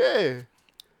this. Yeah.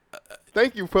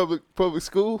 Thank you, public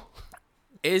school.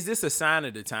 Is this a sign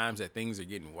of the times that things are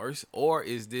getting worse, or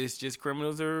is this just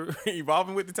criminals are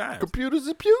evolving with the times? Computers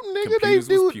are puting, nigga. Computers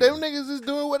was puting. Them niggas is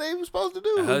doing what they was supposed to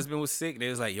do. The husband was sick. They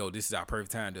was like, "Yo, this is our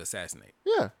perfect time to assassinate."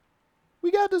 Yeah,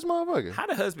 we got this motherfucker. How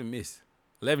the husband miss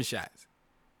 11 shots?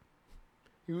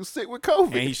 He was sick with COVID,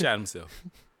 and he shot himself.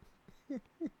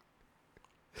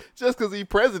 Just because he's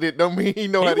president don't mean he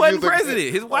know He how to wasn't use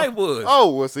president. His wife was.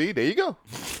 Oh, well, see, there you go.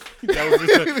 that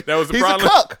was the He's problem. a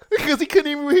cuck because he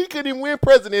couldn't even win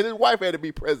president. His wife had to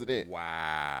be president.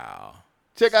 Wow.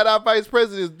 Check out our vice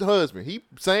president's husband. He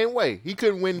same way. He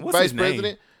couldn't win What's vice his name?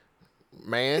 president.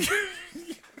 Man,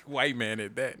 White man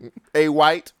at that. A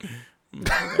White.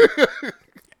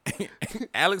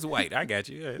 Alex White. I got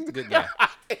you. Yeah, that's a good guy.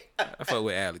 I fuck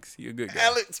with Alex. You're a good guy.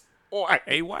 Alex White.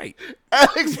 A White.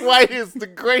 Alex White is the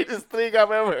greatest thing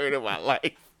I've ever heard in my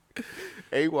life.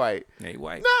 A White. A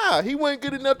White. Nah, he wasn't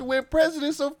good enough to win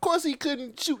president, so of course he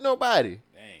couldn't shoot nobody.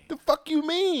 Dang. The fuck you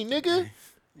mean, nigga?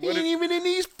 He ain't even in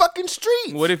these fucking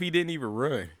streets. What if he didn't even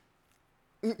run?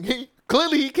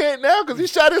 Clearly he can't now because he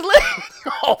shot his leg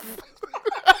off.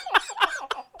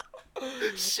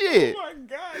 Shit. Oh my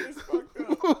God, it's fucked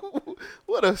up.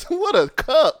 What a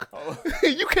cuck. Oh.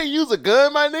 You can't use a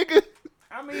gun, my nigga.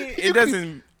 I mean, it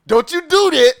doesn't. Don't you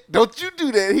do that. Don't you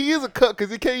do that. He is a cuck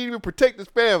because he can't even protect his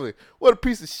family. What a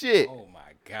piece of shit. Oh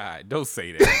my God, don't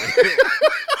say that.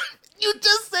 You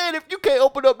just said if you can't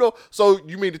open up no. So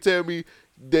you mean to tell me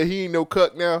that he ain't no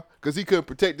cuck now because he couldn't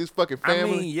protect his fucking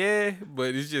family? I mean, yeah,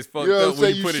 but it's just fucked You know what up I'm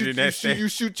when saying? you put it in that state. You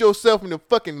shoot yourself in the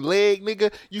fucking leg,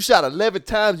 nigga. You shot 11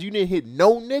 times. You didn't hit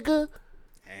no nigga.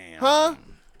 Damn.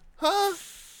 Huh?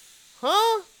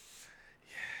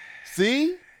 See?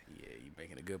 Yeah, you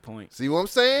making a good point. See what I'm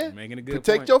saying? You're making a good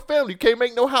Protect point. your family. You can't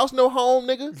make no house, no home,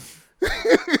 nigga.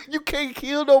 You can't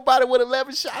kill nobody with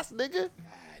 11 shots, nigga. God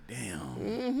damn.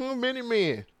 Mm-hmm. Many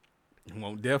men.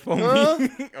 Won't death on me,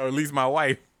 or at least my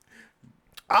wife.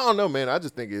 I don't know, man. I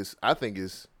think it's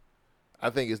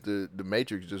the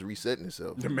Matrix just resetting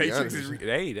itself. The to be Matrix honest is. with you.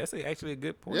 Hey, that's actually a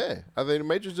good point. Yeah, I think the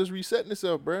Matrix just resetting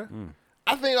itself, bruh.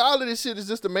 I think all of this shit is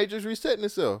just the Matrix resetting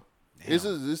itself. It's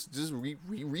just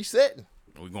resetting.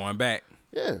 We going back.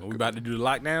 Yeah. Are we about to do the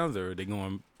lockdowns, or are they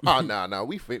going? Oh, nah.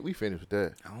 We finished with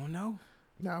that. I don't know.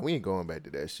 Nah, we ain't going back to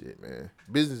that shit, man.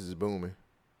 Business is booming.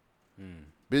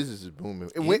 Business is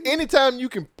booming. And anytime you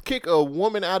can kick a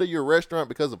woman out of your restaurant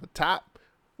because of a top,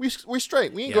 we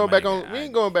straight. We ain't going back on. We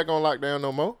ain't going back on lockdown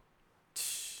no more.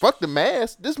 Fuck the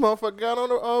mask. This motherfucker got on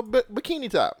a bikini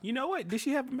top. You know what? Did she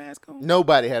have a mask on?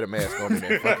 Nobody had a mask on in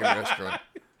that fucking restaurant.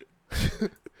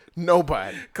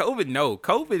 Nobody.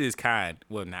 COVID is kind.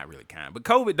 Well, not really kind, but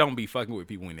COVID don't be fucking with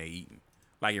people when they eating.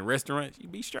 Like in restaurants, you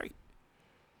be straight.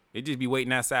 They just be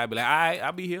waiting outside, be like, all right,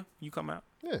 I'll be here. You come out.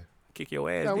 Yeah. Kick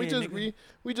your ass. No, we just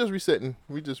resetting.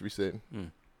 We just resetting.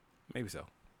 Maybe so.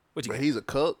 What you But got? he's a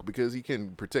cuck because he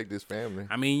can protect his family.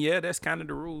 I mean, yeah, that's kind of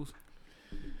the rules.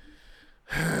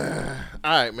 All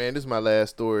right, man. This is my last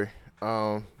story.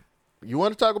 You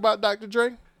want to talk about Dr.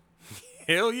 Dre?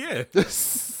 Hell yeah.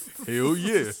 Hell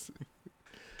yeah.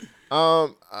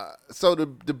 So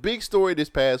the big story this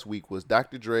past week was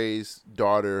Dr. Dre's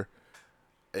daughter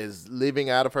is living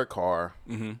out of her car.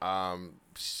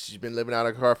 She's been living out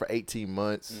of her car for 18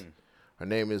 months. Her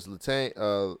name is Latanya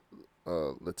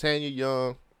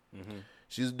Young.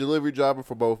 She's a delivery driver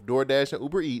for both DoorDash and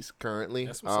Uber Eats currently.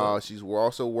 That's what's up. She's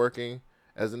also working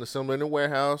as an assembler in a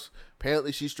warehouse.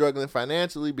 Apparently, she's struggling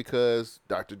financially because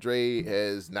Dr. Dre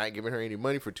has not given her any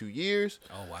money for 2 years.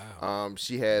 Oh, wow.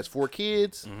 She has 4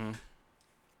 kids.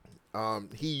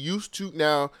 He used to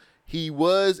now. He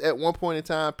was at one point in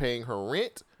time paying her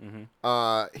rent.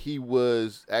 He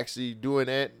was actually doing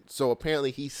that. So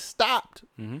apparently he stopped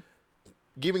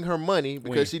giving her money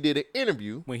because she did an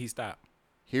interview. When he stopped?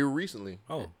 Here recently.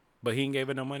 Oh, but he ain't gave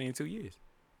her no money in 2 years.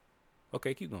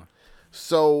 Okay, keep going.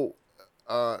 So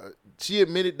she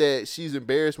admitted that she's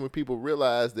embarrassed when people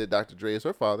realize that Dr. Dre is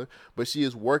her father, but she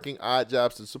is working odd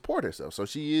jobs to support herself. So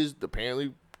she is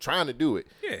apparently trying to do it.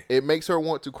 Yeah. It makes her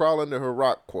want to crawl under her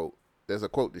rock, quote. There's a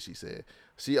quote that she said.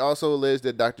 She also alleged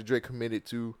that Dr. Dre committed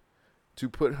to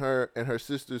put her and her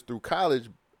sisters through college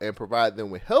and provide them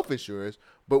with health insurance,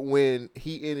 but when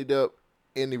he ended up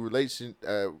in the relation,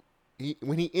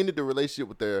 when he ended the relationship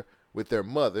with their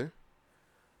mother,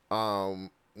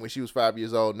 when she was 5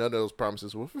 years old, none of those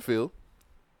promises were fulfilled.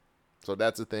 So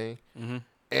that's a thing.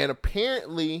 And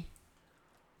apparently,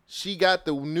 she got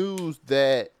the news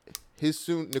that his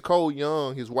Nicole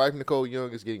Young, his wife Nicole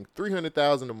Young, is getting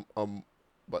 $300,000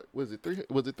 but was it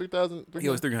 3,000? It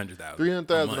was 300,000.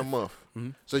 300,000 a month.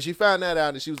 So she found that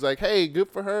out, and she was like, "Hey, good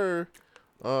for her."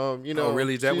 You know,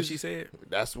 really? Is that what she said?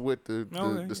 That's what the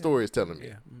Okay, story is telling me.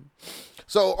 Yeah.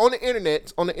 So on the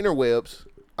internet, on the interwebs,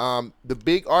 the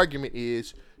big argument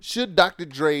is: should Dr.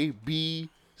 Dre be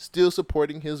still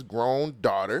supporting his grown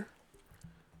daughter?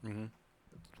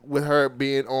 With her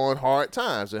being on hard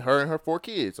times, and her 4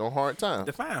 kids on hard times.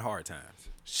 Define hard times.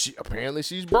 Apparently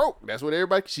she's broke. That's what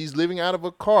everybody. She's living out of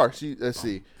a car. Let's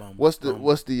see. What's the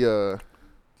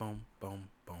boom boom boom.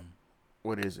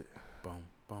 What is it? Boom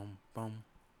boom boom.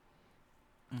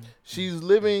 She's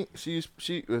living. She.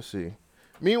 Let's see.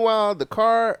 Meanwhile, the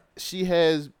car she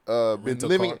has been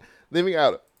living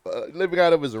out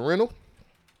of is a rental.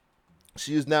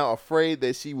 She is now afraid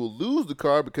that she will lose the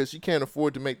car because she can't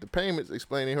afford to make the payments,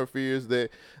 explaining her fears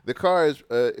that the car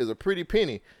is a pretty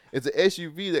penny. It's an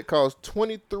SUV that costs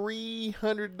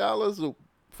 $2,300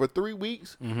 for 3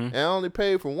 weeks, and I only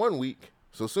paid for 1 week.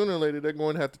 So sooner or later, they're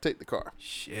going to have to take the car.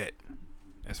 Shit.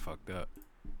 That's fucked up.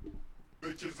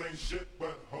 Bitches ain't shit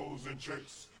but hoes and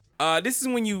tricks. This is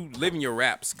when you living your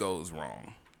raps goes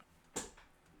wrong.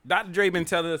 Dr. Dre been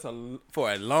telling us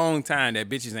for a long time that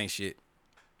bitches ain't shit.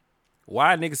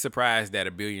 Why are niggas surprised that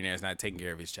a billionaire is not taking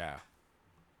care of his child?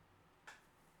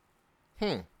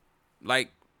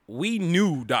 Like, we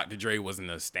knew Dr. Dre wasn't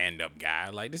a stand-up guy.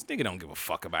 Like, this nigga don't give a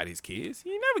fuck about his kids.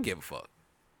 He never give a fuck.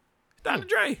 Dr.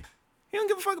 Dre, he don't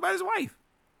give a fuck about his wife.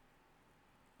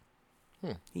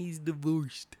 He's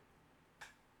divorced.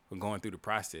 We're going through the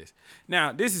process.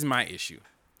 Now, this is my issue.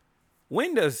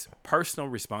 When does personal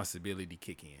responsibility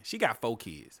kick in? She got 4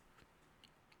 kids.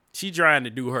 She trying to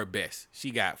do her best.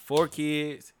 She got 4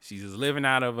 kids. She's living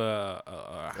out of a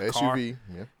SUV. car. Yeah.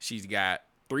 She's got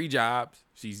 3 jobs.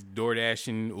 She's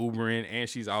DoorDashing, Ubering, and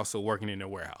she's also working in a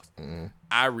warehouse.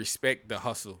 I respect the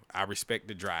hustle. I respect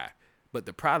the drive. But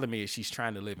the problem is she's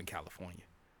trying to live in California.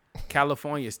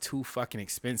 California is too fucking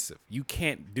expensive. You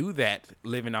can't do that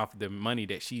living off the money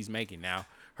that she's making now.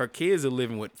 Her kids are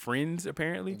living with friends,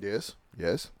 apparently. Yes.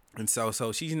 And so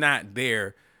she's not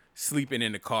there sleeping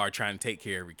in the car trying to take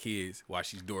care of her kids while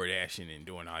she's DoorDashing and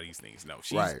doing all these things. No,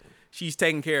 she's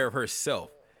taking care of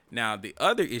herself. Now, the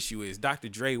other issue is Dr.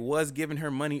 Dre was giving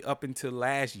her money up until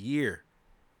last year.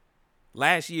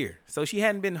 So she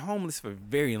hadn't been homeless for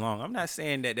very long. I'm not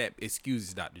saying that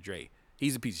excuses Dr. Dre.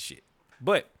 He's a piece of shit.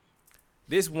 But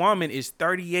this woman is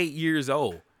 38 years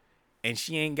old and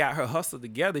she ain't got her hustle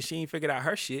together. She ain't figured out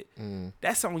her shit.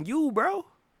 That's on you, bro.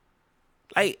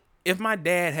 Like, if my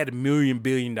dad had $1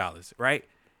 billion, right?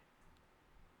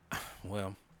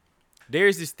 Well,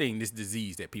 there's this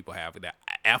disease that people have, that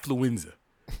affluenza,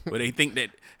 where they think that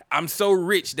I'm so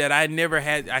rich that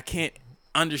I can't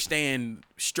understand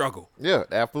struggle. Yeah,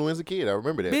 affluenza kid. I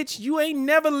remember that. Bitch, you ain't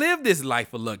never lived this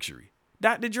life of luxury.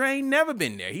 Dr. Dre ain't never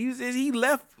been there. He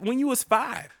left when you was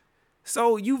 5.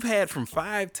 So you've had from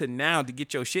 5 to now to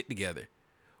get your shit together.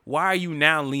 Why are you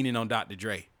now leaning on Dr.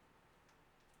 Dre?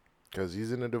 Because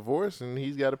he's in a divorce and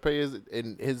he's got to pay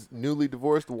his newly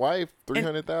divorced wife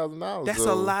 $300,000. That's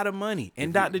a lot of money.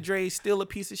 And Dr. Dre is still a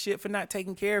piece of shit for not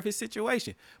taking care of his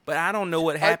situation. But I don't know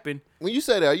what happened. When you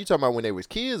say that, are you talking about when they was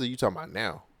kids or you talking about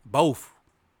now? Both.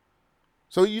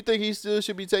 So you think he still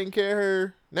should be taking care of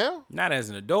her now? Not as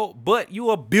an adult, but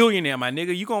you a billionaire, my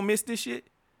nigga. You gonna miss this shit?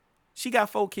 She got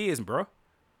 4 kids, bro.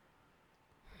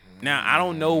 Now, I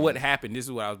don't know what happened. This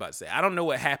is what I was about to say. I don't know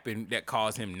what happened that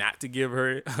caused him not to give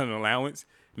her an allowance.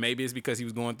 Maybe it's because he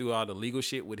was going through all the legal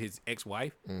shit with his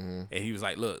ex-wife. And he was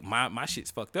like, look, my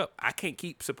shit's fucked up. I can't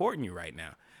keep supporting you right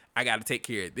now. I got to take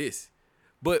care of this.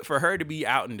 But for her to be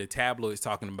out in the tabloids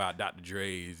talking about Dr.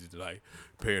 Dre is like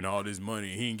paying all this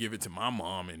money, he didn't give it to my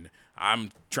mom, and I'm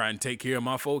trying to take care of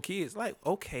my 4 kids. Like,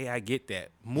 okay, I get that.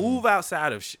 Move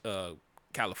outside of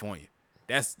California.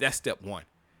 That's step one.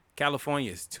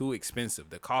 California is too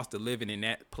expensive. The cost of living in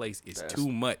that place is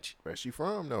too much. Where's she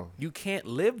from, though? You can't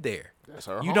live there. That's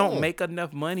her You home. don't make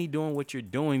enough money doing what you're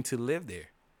doing to live there.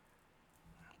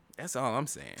 That's all I'm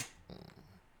saying.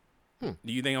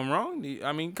 Do you think I'm wrong?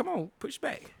 I mean, come on, push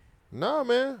back. No,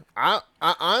 man. I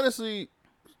honestly,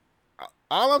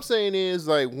 all I'm saying is,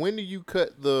 like, when do you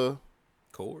cut the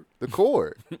cord? The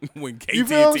cord. When KT&T You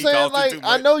feel what I'm saying? costs Like, too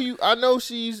much. I know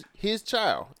she's his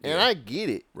child, and Yeah. I get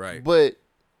it. Right. But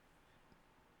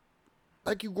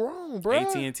like, you grown, bro.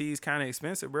 AT&T is kind of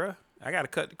expensive, bro. I got to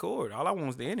cut the cord. All I want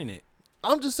is the internet.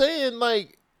 I'm just saying,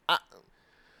 like,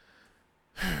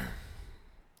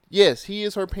 yes, he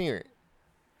is her parent,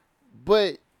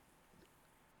 but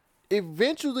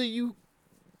eventually you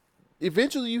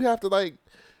have to, like,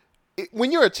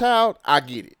 when you're a child, I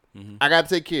get it. I got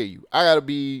to take care of you. I got to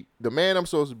be the man I'm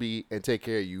supposed to be and take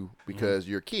care of you because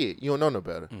you're a kid. You don't know no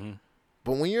better.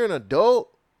 But when you're an adult,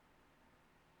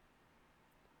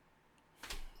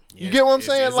 you get what I'm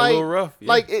saying? It's like, a little rough. Yeah.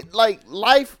 like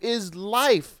life is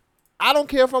life. I don't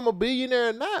care if I'm a billionaire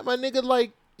or not, my nigga.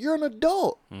 Like, you're an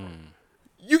adult.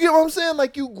 You get what I'm saying?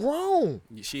 Like, you grown.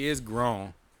 She is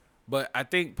grown. But I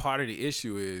think part of the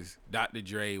issue is Dr.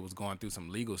 Dre was going through some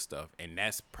legal stuff, and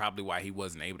that's probably why he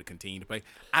wasn't able to continue to play.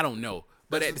 I don't know.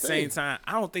 But at the same time,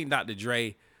 I don't think Dr.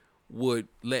 Dre would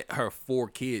let her 4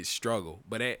 kids struggle.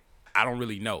 But I don't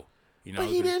really know. You know, But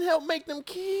he didn't help make them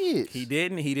kids. He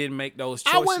didn't. He didn't make those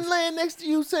choices. I wasn't laying next to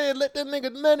you saying, let that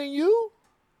nigga nut in you.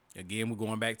 Again, we're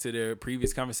going back to the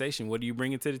previous conversation. What are you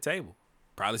bringing to the table?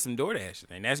 Probably some DoorDash.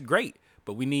 And that's great.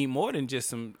 But we need more than just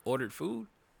some ordered food.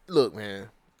 Look, man.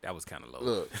 That was kind of low.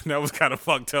 Look. That was kind of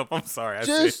fucked up. I'm sorry I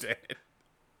Just- said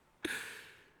that.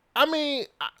 I mean,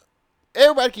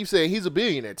 everybody keeps saying he's a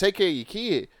billionaire. Take care of your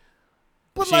kid.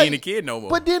 But She ain't a kid no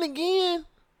more. But then again,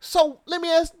 so let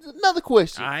me ask another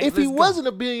question. All right, If he let's go. wasn't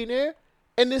a billionaire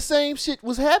and the same shit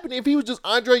was happening, if he was just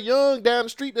Andre Young down the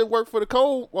street that worked for the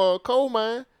coal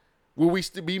mine, would we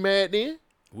still be mad then?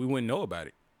 We wouldn't know about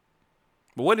it.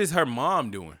 But what is her mom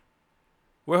doing?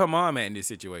 Where her mom at in this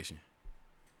situation?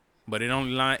 But it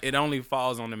only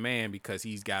falls on the man because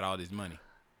he's got all this money.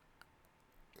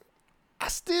 I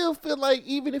still feel like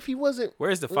even if he wasn't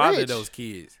Where's the father rich, of those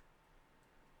kids?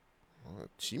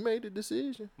 She made the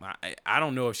decision. I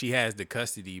don't know if she has the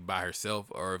custody by herself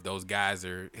or if those guys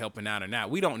are helping out or not.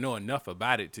 We don't know enough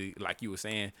about it to, like you were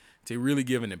saying, to really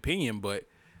give an opinion. But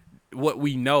what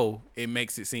we know, it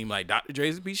makes it seem like Dr.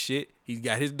 Dre's a piece of shit. He's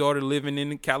got his daughter living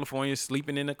in California,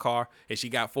 sleeping in the car, and she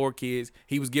got 4 kids.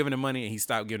 He was giving her money, and he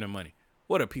stopped giving her money.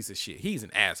 What a piece of shit. He's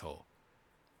an asshole.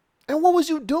 And what was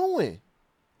you doing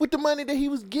with the money that he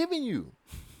was giving you?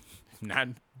 Not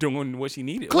doing what she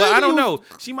needed. Clearly Well, I don't you- know.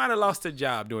 She might have lost her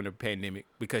job during the pandemic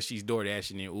because she's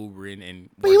DoorDashing and Ubering and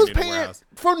But he was working in the paying, warehouse.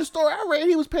 from the story I read,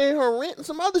 he was paying her rent and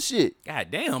some other shit. God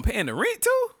damn, paying the rent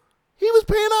too? He was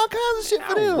paying all kinds of shit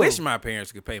for I them. wish my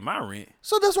parents could pay my rent.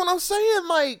 So that's what I'm saying.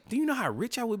 Like, do you know how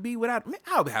rich I would be without? Man,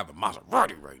 I would have a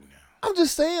Maserati right now. I'm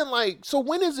just saying, like, so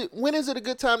when is it a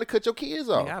good time to cut your kids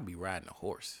off? Nigga, I'd be riding a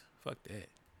horse. Fuck that.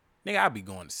 Nigga, I'd be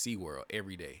going to SeaWorld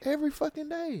every day. Every fucking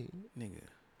day. Nigga,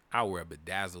 I wear a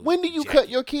bedazzled When do you jacket. cut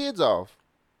your kids off?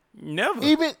 Never.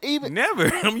 Even Never.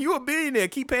 I mean, you a billionaire.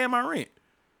 Keep paying my rent.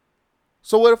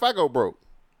 So what if I go broke?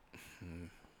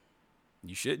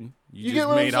 You shouldn't. You, You get just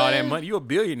what I'm made all that saying? money. You a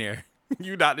billionaire.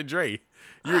 You Dr. Dre.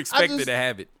 You're expected just- to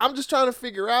have it. I'm just trying to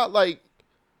figure out, like,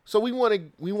 so we want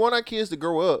our kids to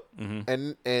grow up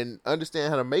Mm-hmm. and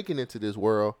understand how to make it into this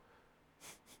world,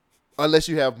 unless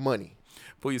you have money.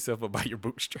 Pull yourself up by your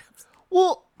bootstraps.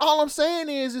 Well, all I'm saying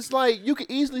is, it's like you could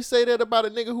easily say that about a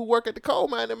nigga who work at the coal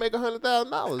mine and make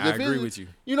 $100,000. I agree with you.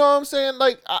 You know what I'm saying?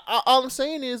 Like, all I'm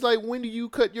saying is, like, when do you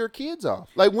cut your kids off?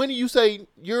 Like, when do you say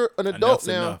you're an adult Enough's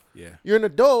now? enough, yeah. You're an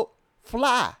adult.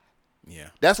 Fly. Yeah.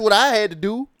 That's what I had to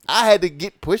do. I had to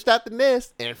get pushed out the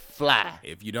nest and fly.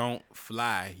 If you don't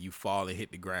fly, you fall and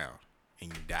hit the ground and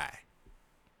you die.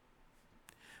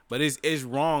 But it's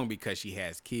wrong because she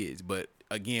has kids. But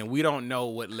again, we don't know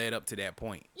what led up to that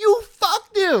point. You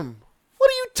fucked him. What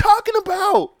are you talking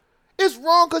about? It's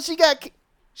wrong because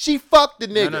she fucked the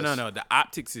niggas. No. The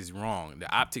optics is wrong.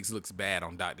 The optics looks bad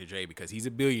on Dr. Dre because he's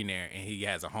a billionaire and he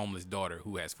has a homeless daughter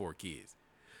who has 4 kids.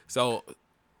 So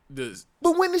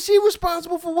But when is she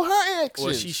responsible for her actions?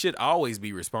 Well, she should always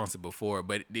be responsible for it.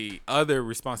 But the other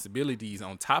responsibilities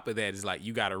on top of that is like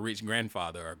you got a rich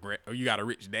grandfather or you got a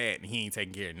rich dad and he ain't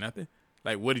taking care of nothing.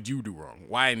 Like, what did you do wrong?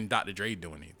 Why isn't Dr. Dre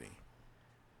doing anything?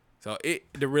 So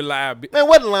the reliability. Man,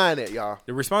 what line at, y'all?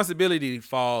 The responsibility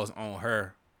falls on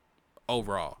her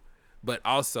overall. But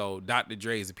also, Dr.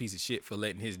 Dre is a piece of shit for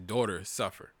letting his daughter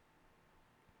suffer.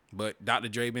 But Dr.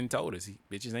 Dre been told us,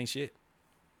 bitches ain't shit.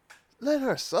 Let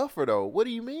her suffer, though. What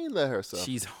do you mean let her suffer?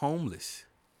 She's homeless.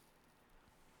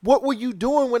 What were you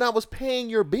doing when I was paying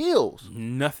your bills?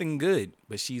 Nothing good,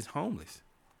 but she's homeless.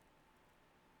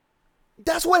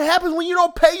 That's what happens when you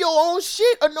don't pay your own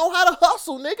shit or know how to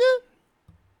hustle, nigga.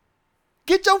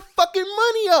 Get your fucking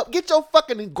money up. Get your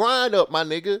fucking grind up, my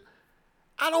nigga.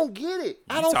 I don't get it.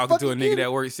 I don't talking to a fucking nigga get it.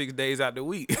 that works 6 days out the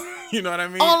week. You know what I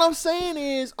mean? All I'm saying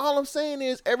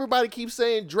is everybody keeps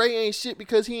saying Dre ain't shit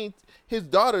because his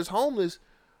daughter's homeless.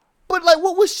 But like,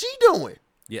 what was she doing?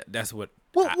 Yeah, that's what.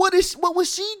 What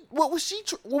was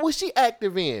she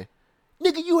active in?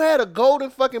 Nigga, you had a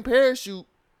golden fucking parachute.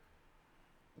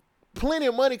 Plenty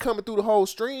of money coming through the whole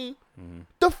stream. Mm-hmm.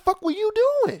 The fuck were you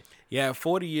doing? Yeah, at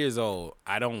 40 years old,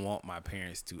 I don't want my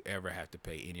parents to ever have to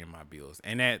pay any of my bills.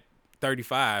 And at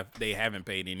 35, they haven't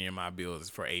paid any of my bills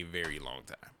for a very long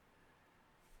time.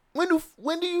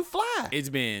 When do you fly? It's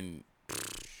been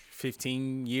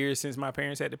 15 years since my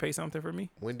parents had to pay something for me.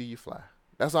 When do you fly?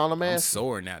 That's all I'm asking. I'm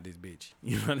soaring out this bitch.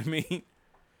 You know what I mean?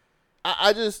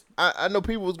 I know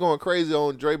people was going crazy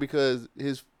on Dre because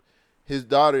his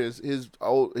daughter is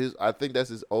I think that's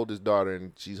his oldest daughter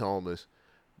and she's homeless.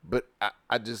 But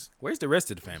I just where's the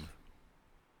rest of the family?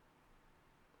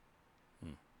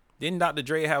 Didn't Dr.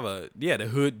 Dre have the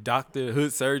hood doctor,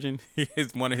 hood surgeon?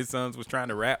 One of his sons was trying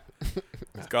to rap.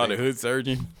 It's called the hood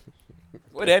surgeon.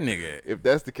 Where that nigga at? If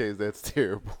that's the case, that's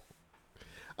terrible.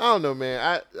 I don't know,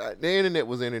 man. The internet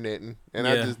was interneting, and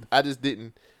Yeah. I just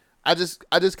didn't. I just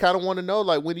kind of want to know,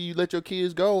 like, when do you let your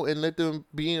kids go and let them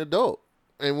be an adult,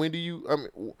 and when do you? I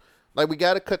mean, like, we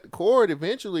got to cut the cord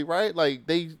eventually, right? Like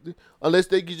unless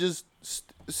they could just.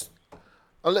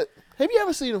 Have you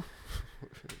ever seen them?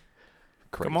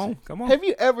 Come on. Have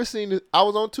you ever seen this? I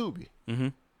was on Tubi. Mm-hmm.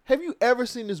 Have you ever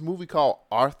seen this movie called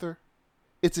Arthur?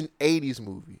 It's an 80s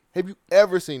movie. Have you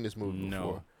ever seen this movie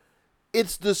before?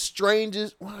 It's the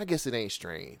strangest. Well, I guess it ain't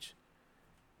strange.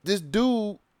 This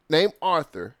dude named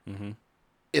Arthur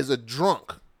is a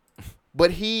drunk,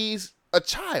 but he's a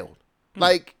child.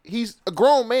 Like, he's a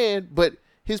grown man, but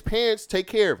his parents take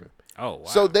care of him. Oh, wow.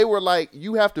 So they were like,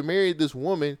 you have to marry this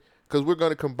woman because we're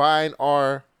going to combine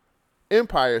our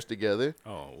empires together.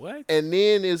 Oh, what? And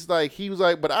then it's like, he was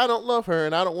like, but I don't love her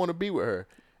and I don't want to be with her.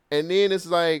 And then it's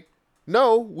like,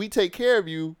 no, we take care of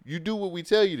you. You do what we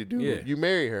tell you to do. Yeah. You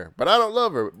marry her. But I don't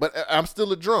love her. But I'm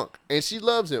still a drunk. And she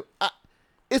loves him.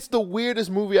 It's the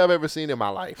weirdest movie I've ever seen in my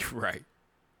life. Right.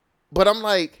 But I'm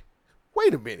like,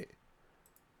 wait a minute.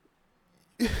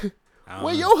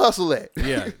 Where your hustle at?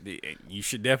 Yeah, you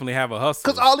should definitely have a hustle.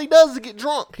 Because all he does is get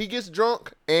drunk. He gets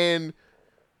drunk, and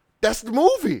that's the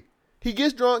movie. He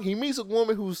gets drunk. He meets a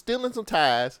woman who's stealing some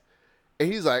ties,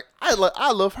 and he's like, I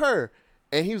love her.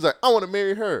 And he was like, I want to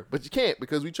marry her, but you can't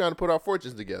because we're trying to put our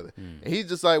fortunes together. And he's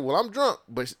just like, well, I'm drunk,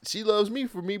 but she loves me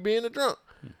for me being a drunk.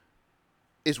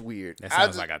 It's weird. That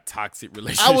sounds like a toxic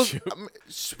relationship.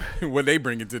 What they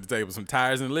bringing to the table? Some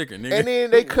tires and liquor, nigga. And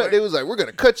then they was like, we're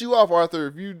gonna cut you off,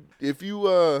 Arthur, if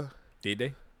you Did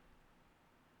they?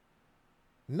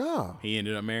 No. He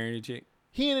ended up marrying the chick.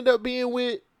 He ended up being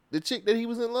with the chick that he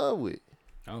was in love with.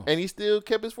 Oh. And he still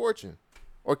kept his fortune.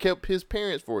 Or kept his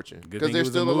parents' fortune. Good Because thing they're it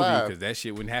was still a movie, alive. because that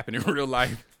shit wouldn't happen in real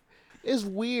life. It's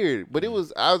weird. But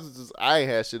I ain't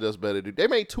had shit else better to do. They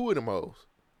made 2 of them hoes.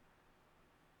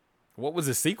 What was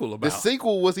the sequel about? The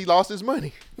sequel was he lost his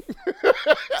money.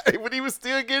 But he was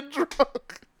still getting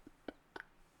drunk.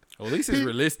 Well, at least it's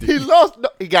realistic.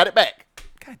 He got it back.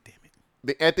 God damn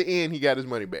it. At the end, he got his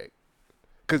money back.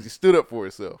 Because he stood up for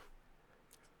himself.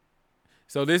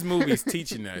 So this movie's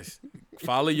teaching us,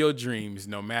 follow your dreams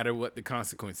no matter what the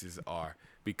consequences are,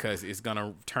 because it's going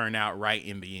to turn out right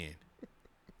in the end.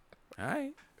 All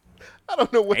right. I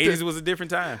don't know what 80s was a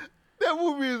different time. That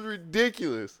movie is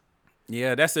ridiculous.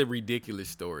 Yeah, that's a ridiculous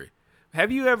story.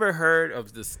 Have you ever heard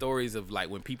of the stories of like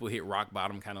when people hit rock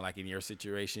bottom, kind of like in your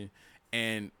situation,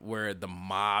 and where the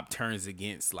mob turns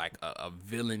against like a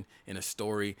villain in a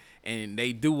story, and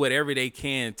they do whatever they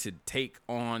can to take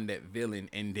on that villain,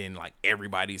 and then like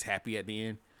everybody's happy at the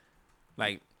end?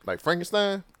 Like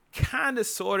Frankenstein? Kind of,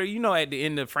 sort of. You know, at the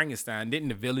end of Frankenstein, didn't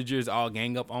the villagers all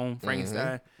gang up on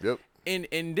Frankenstein? Yep.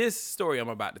 In this story I'm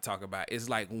about to talk about, is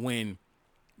like when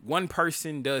one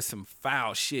person does some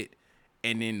foul shit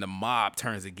and then the mob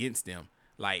turns against them.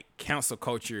 Like, council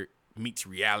culture meets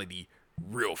reality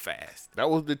real fast. That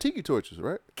was the Tiki Torches,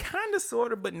 right? Kind of,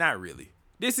 sort of, but not really.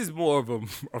 This is more of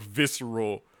a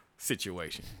visceral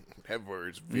situation. That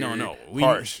word's very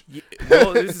harsh.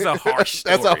 Well, this is a harsh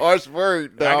story. That's a harsh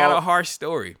word, dog. I got a harsh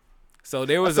story. So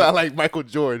there was like Michael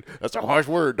Jordan. That's a harsh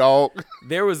word, dog.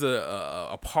 There was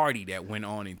a party that went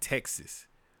on in Texas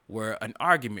where an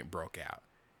argument broke out.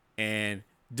 And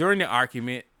during the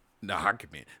argument,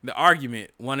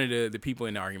 one of the people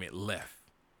in the argument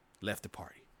left the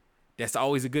party. That's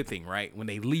always a good thing, right? When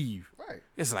they leave, right?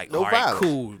 It's like, no all right, violence.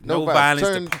 cool, no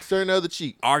violence. Turn the other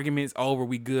cheek. Arguments over,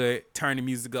 we good. Turn the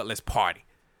music up, let's party.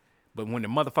 But when the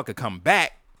motherfucker come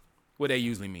back, what they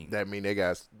usually mean? That mean they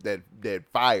got that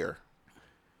fire.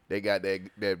 They got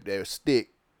that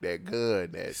stick, that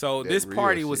gun. So this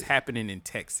party was happening in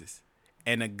Texas,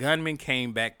 and a gunman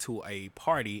came back to a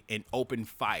party and opened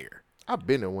fire. I've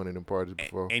been at one of them parties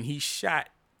before, and he shot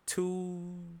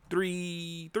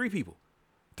three people.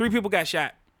 3 people got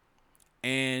shot,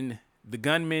 and the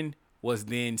gunman was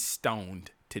then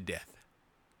stoned to death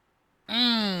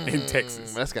in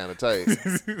Texas. That's kind of tight.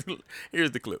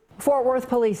 Here's the clip. Fort Worth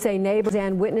police say neighbors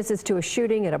and witnesses to a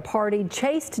shooting at a party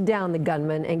chased down the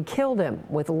gunman and killed him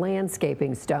with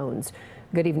landscaping stones.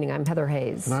 Good evening, I'm Heather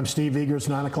Hayes. And I'm Steve Eager. It's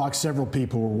 9 o'clock. Several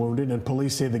people were wounded, and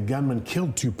police say the gunman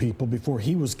killed 2 people before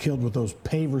he was killed with those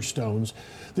paver stones.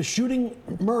 The shooting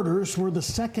murders were the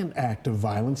second act of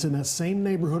violence in that same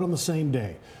neighborhood on the same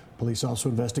day. Police also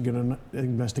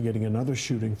investigating another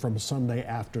shooting from Sunday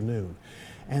afternoon.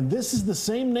 And this is the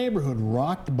same neighborhood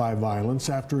rocked by violence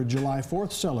after a July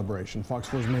 4th celebration. Fox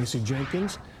 4's Macy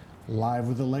Jenkins live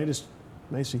with the latest.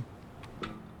 Macy.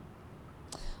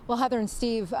 Well, Heather and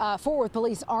Steve, Fort Worth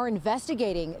police are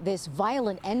investigating this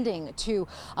violent ending to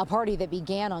a party that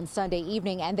began on Sunday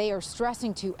evening, and they are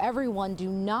stressing to everyone, do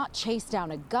not chase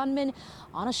down a gunman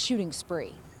on a shooting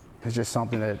spree. It's just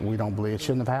something that we don't believe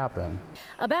shouldn't have happened.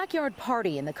 A backyard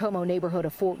party in the Como neighborhood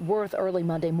of Fort Worth early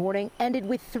Monday morning ended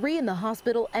with 3 in the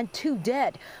hospital and 2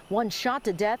 dead. 1 shot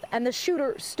to death and the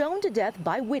shooter stoned to death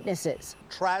by witnesses.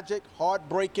 Tragic,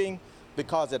 heartbreaking,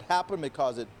 because it happened,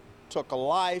 because it took a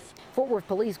life. Fort Worth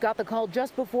police got the call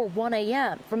just before 1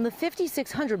 a.m. from the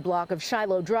 5600 block of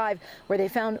Shiloh Drive, where they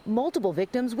found multiple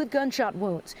victims with gunshot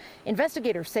wounds.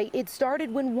 Investigators say it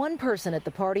started when one person at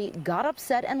the party got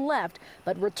upset and left,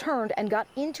 but returned and got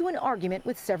into an argument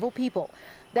with several people.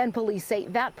 Then police say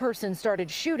that person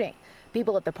started shooting.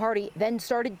 People at the party then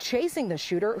started chasing the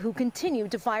shooter, who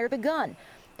continued to fire the gun.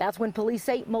 That's when police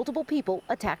say multiple people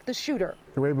attacked the shooter.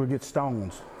 They were able to get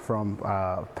stones from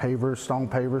stone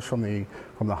pavers from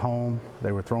the home.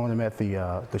 They were throwing them at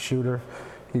the shooter.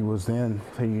 They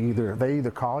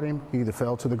either caught him, he either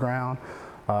fell to the ground,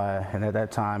 and at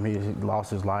that time he lost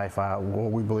his life,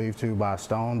 what we believe to by a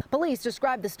stone. Police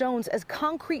described the stones as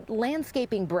concrete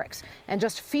landscaping bricks, and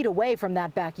just feet away from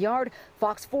that backyard,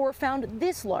 Fox 4 found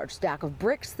this large stack of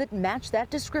bricks that matched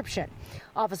that description.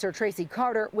 Officer Tracy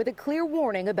Carter with a clear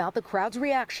warning about the crowd's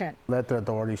reaction. Let the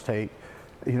authorities take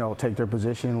their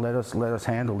position. Let us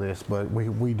handle this, but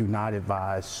we do not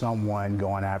advise someone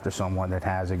going after someone that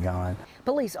has a gun.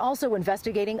 Police also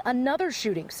investigating another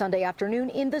shooting Sunday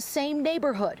afternoon in the same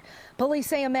neighborhood. Police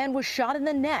say a man was shot in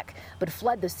the neck, but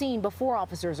fled the scene before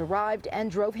officers arrived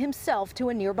and drove himself to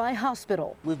a nearby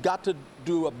hospital. We've got to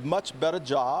do a much better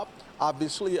job,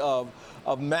 obviously, of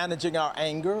managing our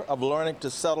anger, of learning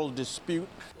to settle dispute.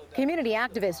 Community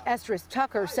activist Estris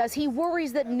Tucker says he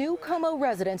worries that new Como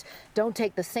residents don't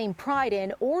take the same pride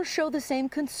in or show the same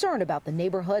concern about the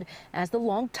neighborhood as the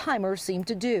long-timers seem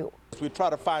to do. We try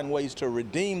to find ways to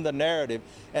redeem the narrative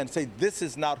and say this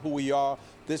is not who we are,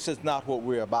 this is not what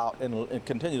we're about, and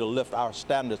continue to lift our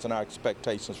standards and our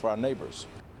expectations for our neighbors.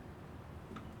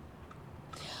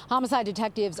 Homicide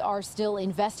detectives are still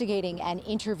investigating and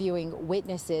interviewing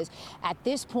witnesses. At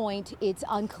this point, it's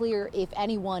unclear if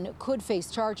anyone could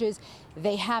face charges.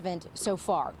 They haven't so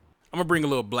far. I'm gonna bring a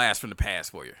little blast from the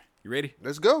past for you. You ready?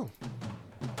 Let's go.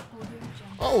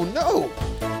 Oh no!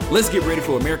 Let's get ready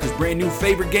for America's brand new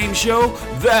favorite game show,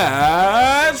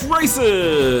 That's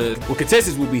Racist. Well,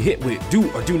 contestants will be hit with do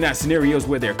or do not scenarios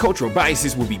where their cultural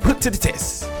biases will be put to the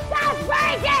test. That's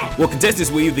racist! Well,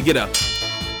 contestants will either get a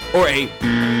or a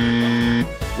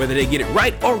whether they get it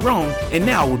right or wrong, and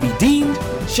now will be deemed,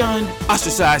 shunned,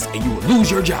 ostracized, and you will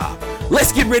lose your job.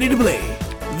 Let's get ready to play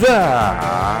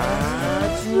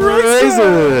That's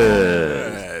Racist.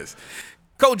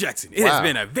 Cole Jackson, it has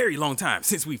been a very long time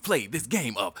since we've played this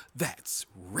game of That's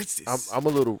Racist. I'm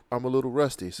a little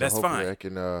rusty, so that's hopefully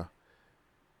fine.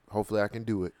 Hopefully I can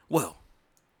do it. Well,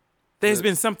 there's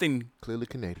been something clearly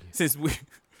Canadian since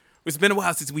It's been a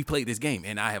while since we played this game,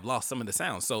 and I have lost some of the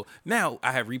sounds. So now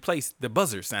I have replaced the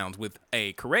buzzer sounds with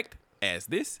a correct as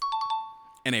this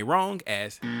and a wrong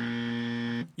as.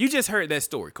 You just heard that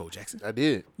story, Cole Jackson. I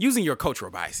did. Using your cultural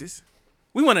biases,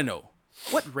 we want to know,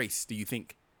 what race do you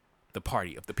think the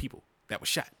party of the people that was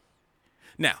shot?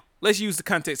 Now, let's use the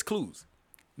context clues.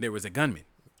 There was a gunman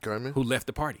who left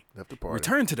the party.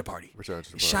 Returned to the party.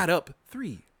 Shot up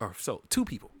 2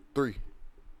 people. 3.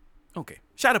 Okay.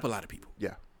 Shot up a lot of people.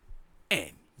 Yeah.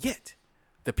 And yet,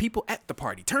 the people at the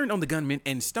party turned on the gunman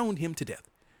and stoned him to death.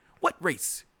 What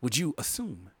race would you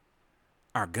assume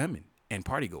our gunmen and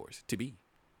partygoers to be?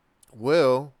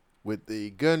 Well, with the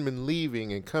gunman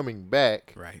leaving and coming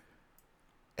back, right,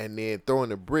 and then throwing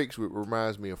the bricks, which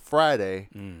reminds me of Friday.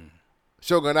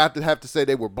 Shogun, I have to say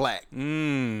they were black.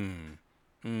 Is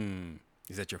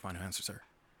that your final answer, sir?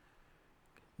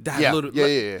 Yeah.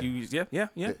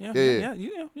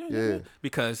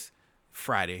 Because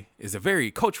Friday is a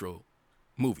very cultural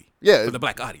movie. Yeah, for the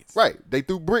black audience. Right. They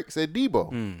threw bricks at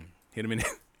Debo. Hit him in.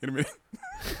 Hit him in.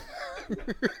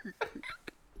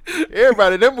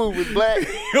 Everybody in that movie was black,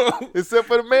 except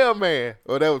for the mailman.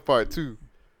 Oh, that was part 2.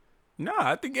 Nah,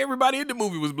 I think everybody in the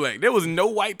movie was black. There was no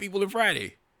white people in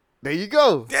Friday. There you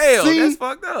go. Damn, See? That's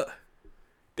fucked up.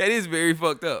 That is very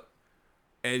fucked up.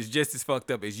 And it's just as fucked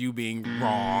up as you being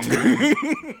wrong.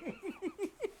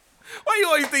 Why you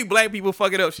always think black people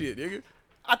fucking up shit, nigga?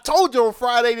 I told you on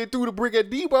Friday they threw the brick at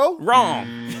Debo. Wrong.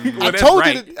 Well,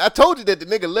 I told you that the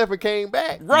nigga left and came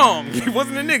back. Wrong. He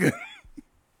wasn't a nigga.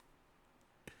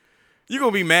 You're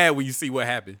going to be mad when you see what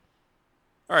happened.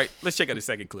 All right, let's check out the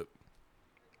second clip.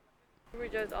 We were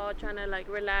just all trying to like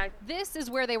relax. This is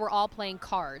where they were all playing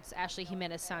cards. Ashley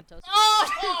Jimenez Santos. Oh,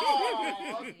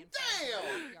 damn.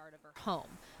 Yard of her home.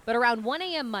 But around 1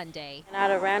 a.m. Monday, And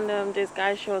out of random, this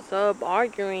guy shows up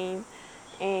arguing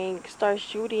and starts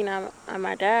shooting at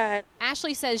my dad.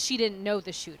 Ashley says she didn't know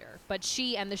the shooter, but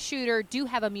she and the shooter do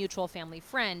have a mutual family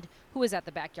friend who was at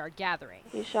the backyard gathering.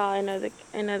 He shot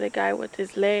another guy with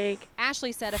his leg.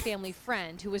 Ashley said a family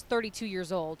friend who was 32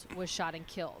 years old was shot and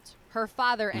killed. Her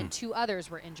father and 2 others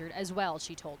were injured as well,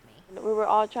 she told me. We were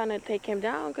all trying to take him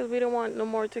down because we didn't want no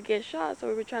more to get shot, so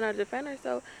we were trying to defend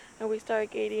ourselves. And we started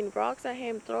getting rocks at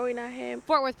him, throwing at him.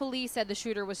 Fort Worth police said the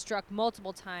shooter was struck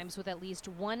multiple times with at least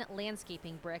 1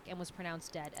 landscaping brick and was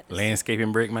pronounced dead at the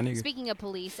Landscaping brick, my nigga. Speaking of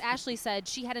police, Ashley said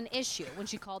she had an issue when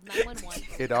she called 911.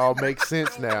 It all makes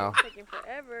sense now. Taking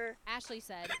forever. Ashley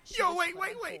said she Yo, was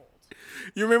wait.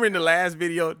 You remember in the last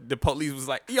video, the police was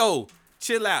like, yo,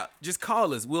 chill out. Just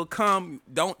call us. We'll come.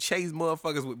 Don't chase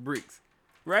motherfuckers with bricks.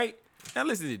 Right? Now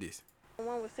listen to this.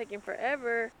 911 was taking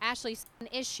forever. Ashley said an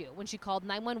issue when she called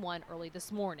 911 early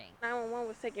this morning. 911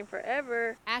 was taking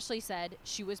forever. Ashley said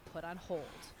she was put on hold.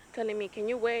 Telling me, can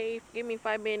you wait? Give me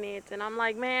 5 minutes. And I'm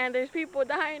like, man, there's people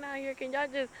dying out here. Can y'all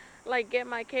just like get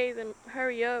my case and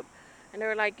hurry up? And they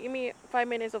were like, give me 5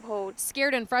 minutes of hold.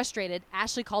 Scared and frustrated,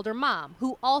 Ashley called her mom,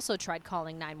 who also tried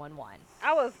calling 911.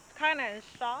 I was kind of in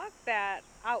shock that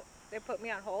they put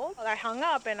me on hold. I hung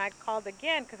up and I called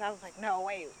again because I was like, no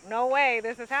way,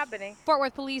 this is happening. Fort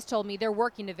Worth police told me they're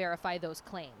working to verify those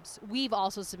claims. We've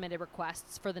also submitted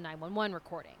requests for the 911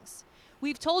 recordings.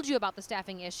 We've told you about the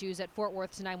staffing issues at Fort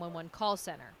Worth's 911 call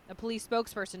center. A police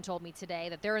spokesperson told me today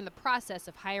that they're in the process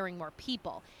of hiring more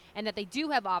people and that they do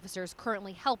have officers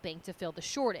currently helping to fill the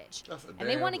shortage. And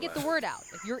they want to get the word out.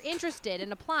 If you're interested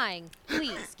in applying,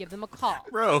 please give them a call.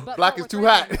 Bro, but block is too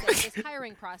hot. this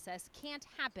hiring process can't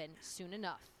happen soon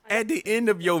enough. At the end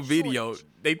of your video,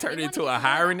 they turned it into a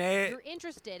hiring ad. If you're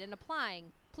interested in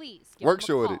applying, please give Work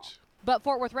them a call. shortage. But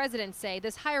Fort Worth residents say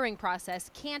this hiring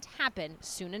process can't happen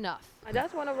soon enough.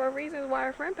 That's one of our reasons why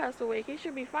our friend passed away. He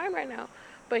should be fine right now.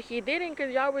 But he didn't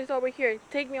because y'all was over here.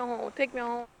 Take me home. Take me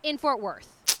home. In Fort Worth,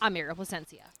 I'm Muriel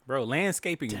Placencia. Bro,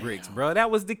 landscaping bricks, bro.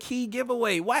 That was the key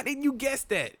giveaway. Why didn't you guess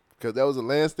that? Because that was a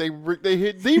landscape brick they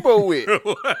hit Debo with.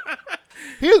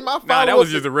 Here's my follow-up. Nah, that was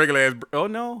just a regular ass. Oh,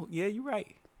 no. Yeah, you're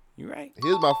right. You're right.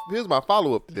 Here's my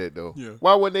follow-up to that, though. Yeah.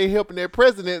 Why weren't they helping that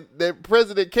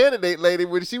president candidate lady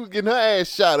when she was getting her ass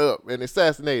shot up and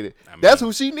assassinated? That's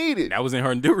who she needed. That was in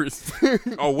Honduras.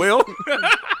 Oh, well.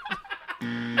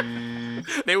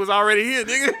 They was already here,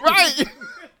 nigga. Right.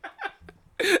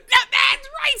 That's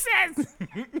racist.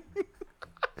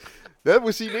 That's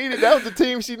what she needed. That was the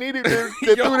team she needed that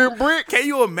threw them bricks. Can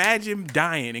you imagine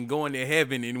dying and going to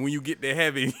heaven, and when you get to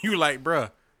heaven, you like,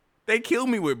 bruh, they killed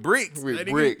me with bricks. With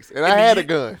bricks. And I had a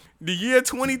gun. The year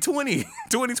 2020,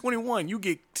 2021, you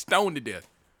get stoned to death.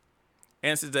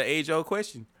 Answers the age-old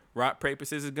question. Rock, paper,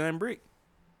 scissors, gun, brick.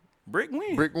 Brick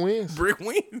wins. Brick wins. Brick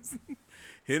wins.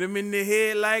 Hit him in the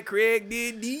head like Craig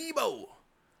did Debo.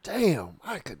 Damn,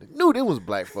 I could have knew there was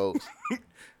black folks.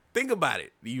 Think about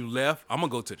it. You left. I'm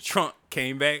gonna go to the trunk.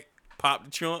 Came back, popped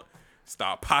the trunk,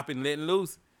 start popping, letting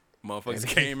loose. Motherfuckers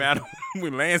came out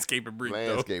with landscaper bricks.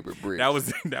 Landscaper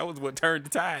bricks. That was what turned the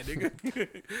tide,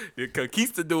 nigga. The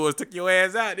conquistadors took your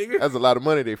ass out, nigga. That's a lot of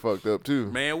money they fucked up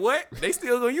too. Man, what? They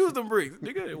still gonna use them bricks,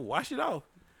 nigga. Wash it off.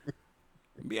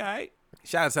 Be all right.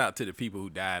 Shouts out to the people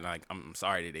who died. Like, I'm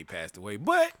sorry that they passed away,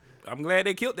 but I'm glad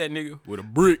they killed that nigga with a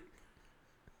brick.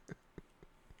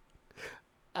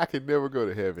 I could never go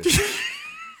to heaven.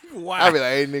 Why? I be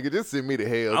like, hey, nigga, just send me to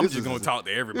hell. I'm This just is gonna talk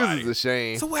to everybody. This is a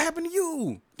shame. So what happened to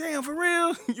you? Damn, for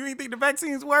real? You ain't think the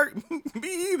vaccines work?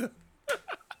 Me either.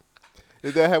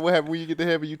 Is that what happened when you get to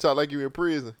heaven? You talk like you in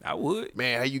prison. I would.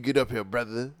 Man, how you get up here,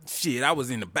 brother? Shit, I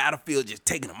was in the battlefield just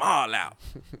taking them all out.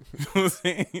 You know what I'm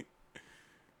saying?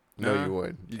 No, you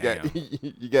weren't. You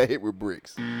got hit with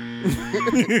bricks.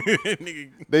 Nigga.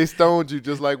 They stoned you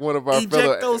just like one of our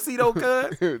Ejectocito,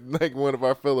 cuz. like one of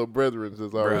our fellow brethren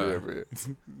that's already Bruh. over here.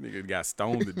 Nigga got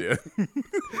stoned to death.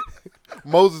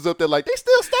 Moses up there like, they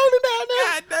still stoning down there.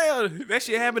 God damn, that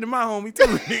shit happened to my homie too.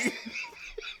 Nigga.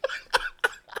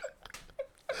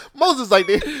 Moses like,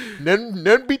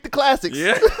 nothing beat the classics.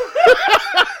 Yeah.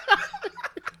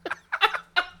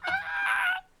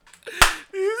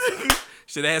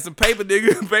 Should have had some paper,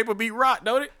 nigga. Paper beat rock,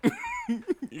 don't it?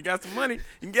 You got some money. You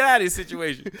can get out of this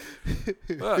situation.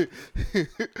 Fuck.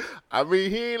 I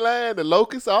mean, he ain't lying. The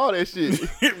locusts, all that shit.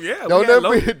 Yeah, don't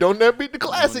never beat the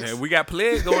classics. We got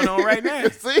plague going on right now.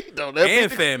 See, don't never and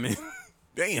beat famine.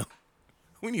 Damn,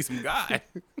 we need some God.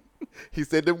 He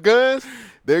said them guns,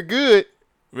 they're good,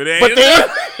 but they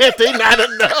not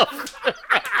enough.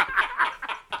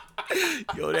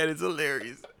 Yo, that is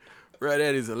hilarious. Bro,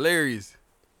 that is hilarious.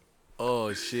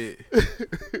 Oh shit.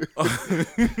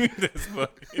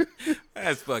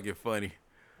 That's fucking funny.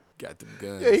 Got them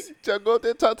guns. Yeah, y'all go up there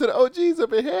and talk to the OGs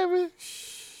up in heaven.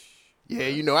 Yeah,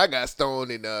 you know I got stoned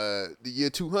in the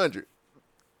year 200.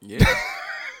 Yeah.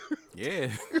 Yeah.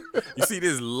 You see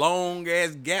this long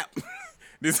ass gap?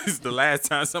 This is the last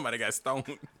time somebody got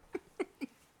stoned.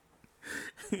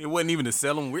 It wasn't even the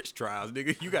Salem witch trials,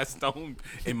 nigga. You got stoned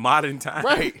in modern times.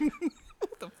 Right.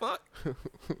 What the fuck?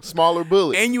 Smaller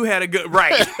bullets. And you had a good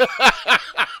right.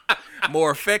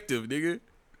 More effective, nigga.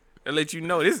 I let you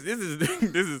know this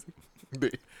is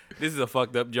a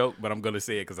fucked up joke, but I'm gonna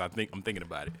say it because I'm thinking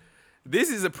about it.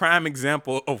 This is a prime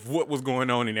example of what was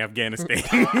going on in Afghanistan.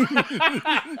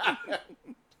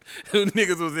 Those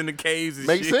niggas was in the caves and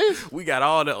Makes shit. sense. We got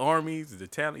all the armies, the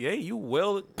talent. Yeah, you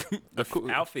well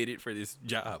outfitted for this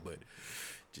job, but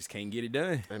just can't get it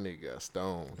done. That nigga got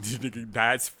stoned. This nigga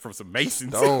died from some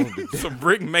masons. Stoned. Some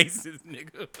brick masons,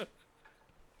 nigga.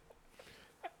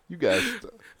 You guys.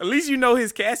 At least you know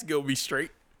his casket will be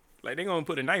straight. Like, they gonna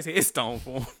put a nice headstone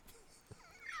for him.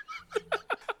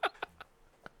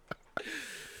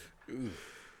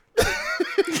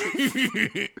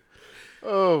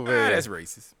 Oh, man. That's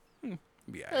racist.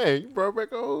 Be all right. Hey, you brought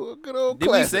back a good old Did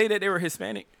classic. we say that they were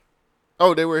Hispanic?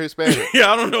 Oh, they were Hispanic.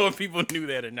 Yeah, I don't know if people knew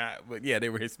that or not, but yeah, they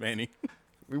were Hispanic.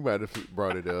 We might have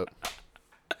brought it up.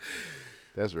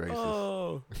 That's racist.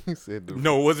 Oh. He said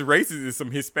No, what's racist is some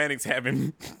Hispanics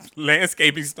having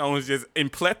landscaping stones just in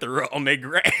plethora on their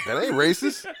grass. That ain't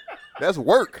racist. That's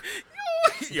work.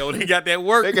 Yo, they got that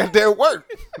work. They got that work.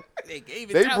 They gave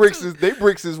it out too. They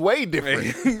bricks is way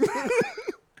different.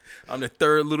 I'm the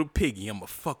third little piggy. I'm gonna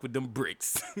fuck with them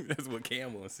bricks. That's what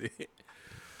Cameron said.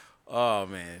 Oh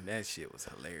man, that shit was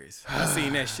hilarious. I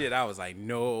seen that shit. I was like,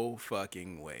 no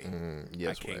fucking way.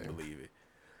 Yes, I can't believe it.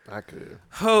 I could.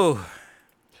 Oh,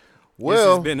 well, this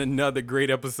has been another great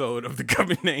episode of the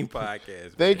Government Name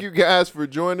Podcast. Thank you guys for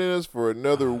joining us for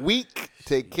another week.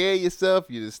 Take care of yourself.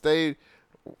 You just stay.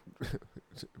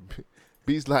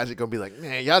 Beast Logic gonna be like,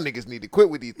 man, y'all niggas need to quit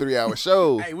with these 3-hour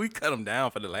shows. Hey, we cut them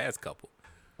down for the last couple.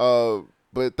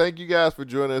 But thank you guys for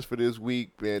joining us for this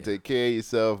week, man. Take care of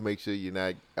yourself. Make sure you're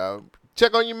not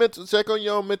check on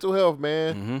your own mental health,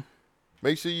 man. Mm-hmm.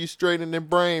 Make sure you straighten your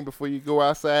brain before you go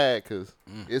outside, cause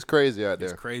it's crazy out there.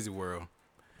 It's a crazy world.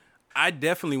 I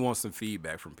definitely want some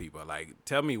feedback from people. Like,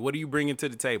 tell me, what are you bringing to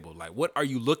the table? Like, what are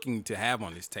you looking to have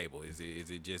on this table? Is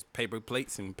it just paper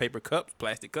plates and paper cups,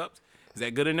 plastic cups? Is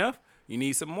that good enough? You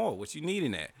need some more. What you need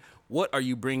in that? What are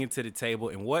you bringing to the table,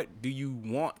 and what do you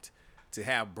want to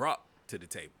have brought to the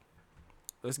table?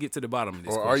 Let's get to the bottom of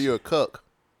this. Or are you a cuck?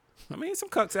 I mean, some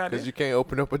cucks out there. Because you can't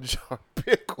open up a jar of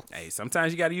pickles. Hey,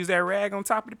 sometimes you got to use that rag on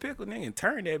top of the pickle, nigga, and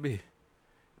turn that bitch.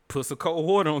 Put some cold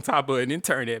water on top of it and then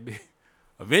turn that bitch.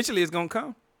 Eventually, it's going to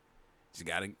come. Just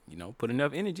got to, put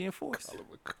enough energy and force. Call him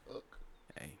a cuck.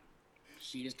 Hey,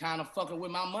 She is kind of fucking with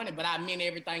my money, but I meant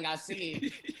everything I said,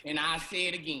 and I say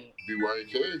it again.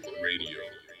 BYK Radio.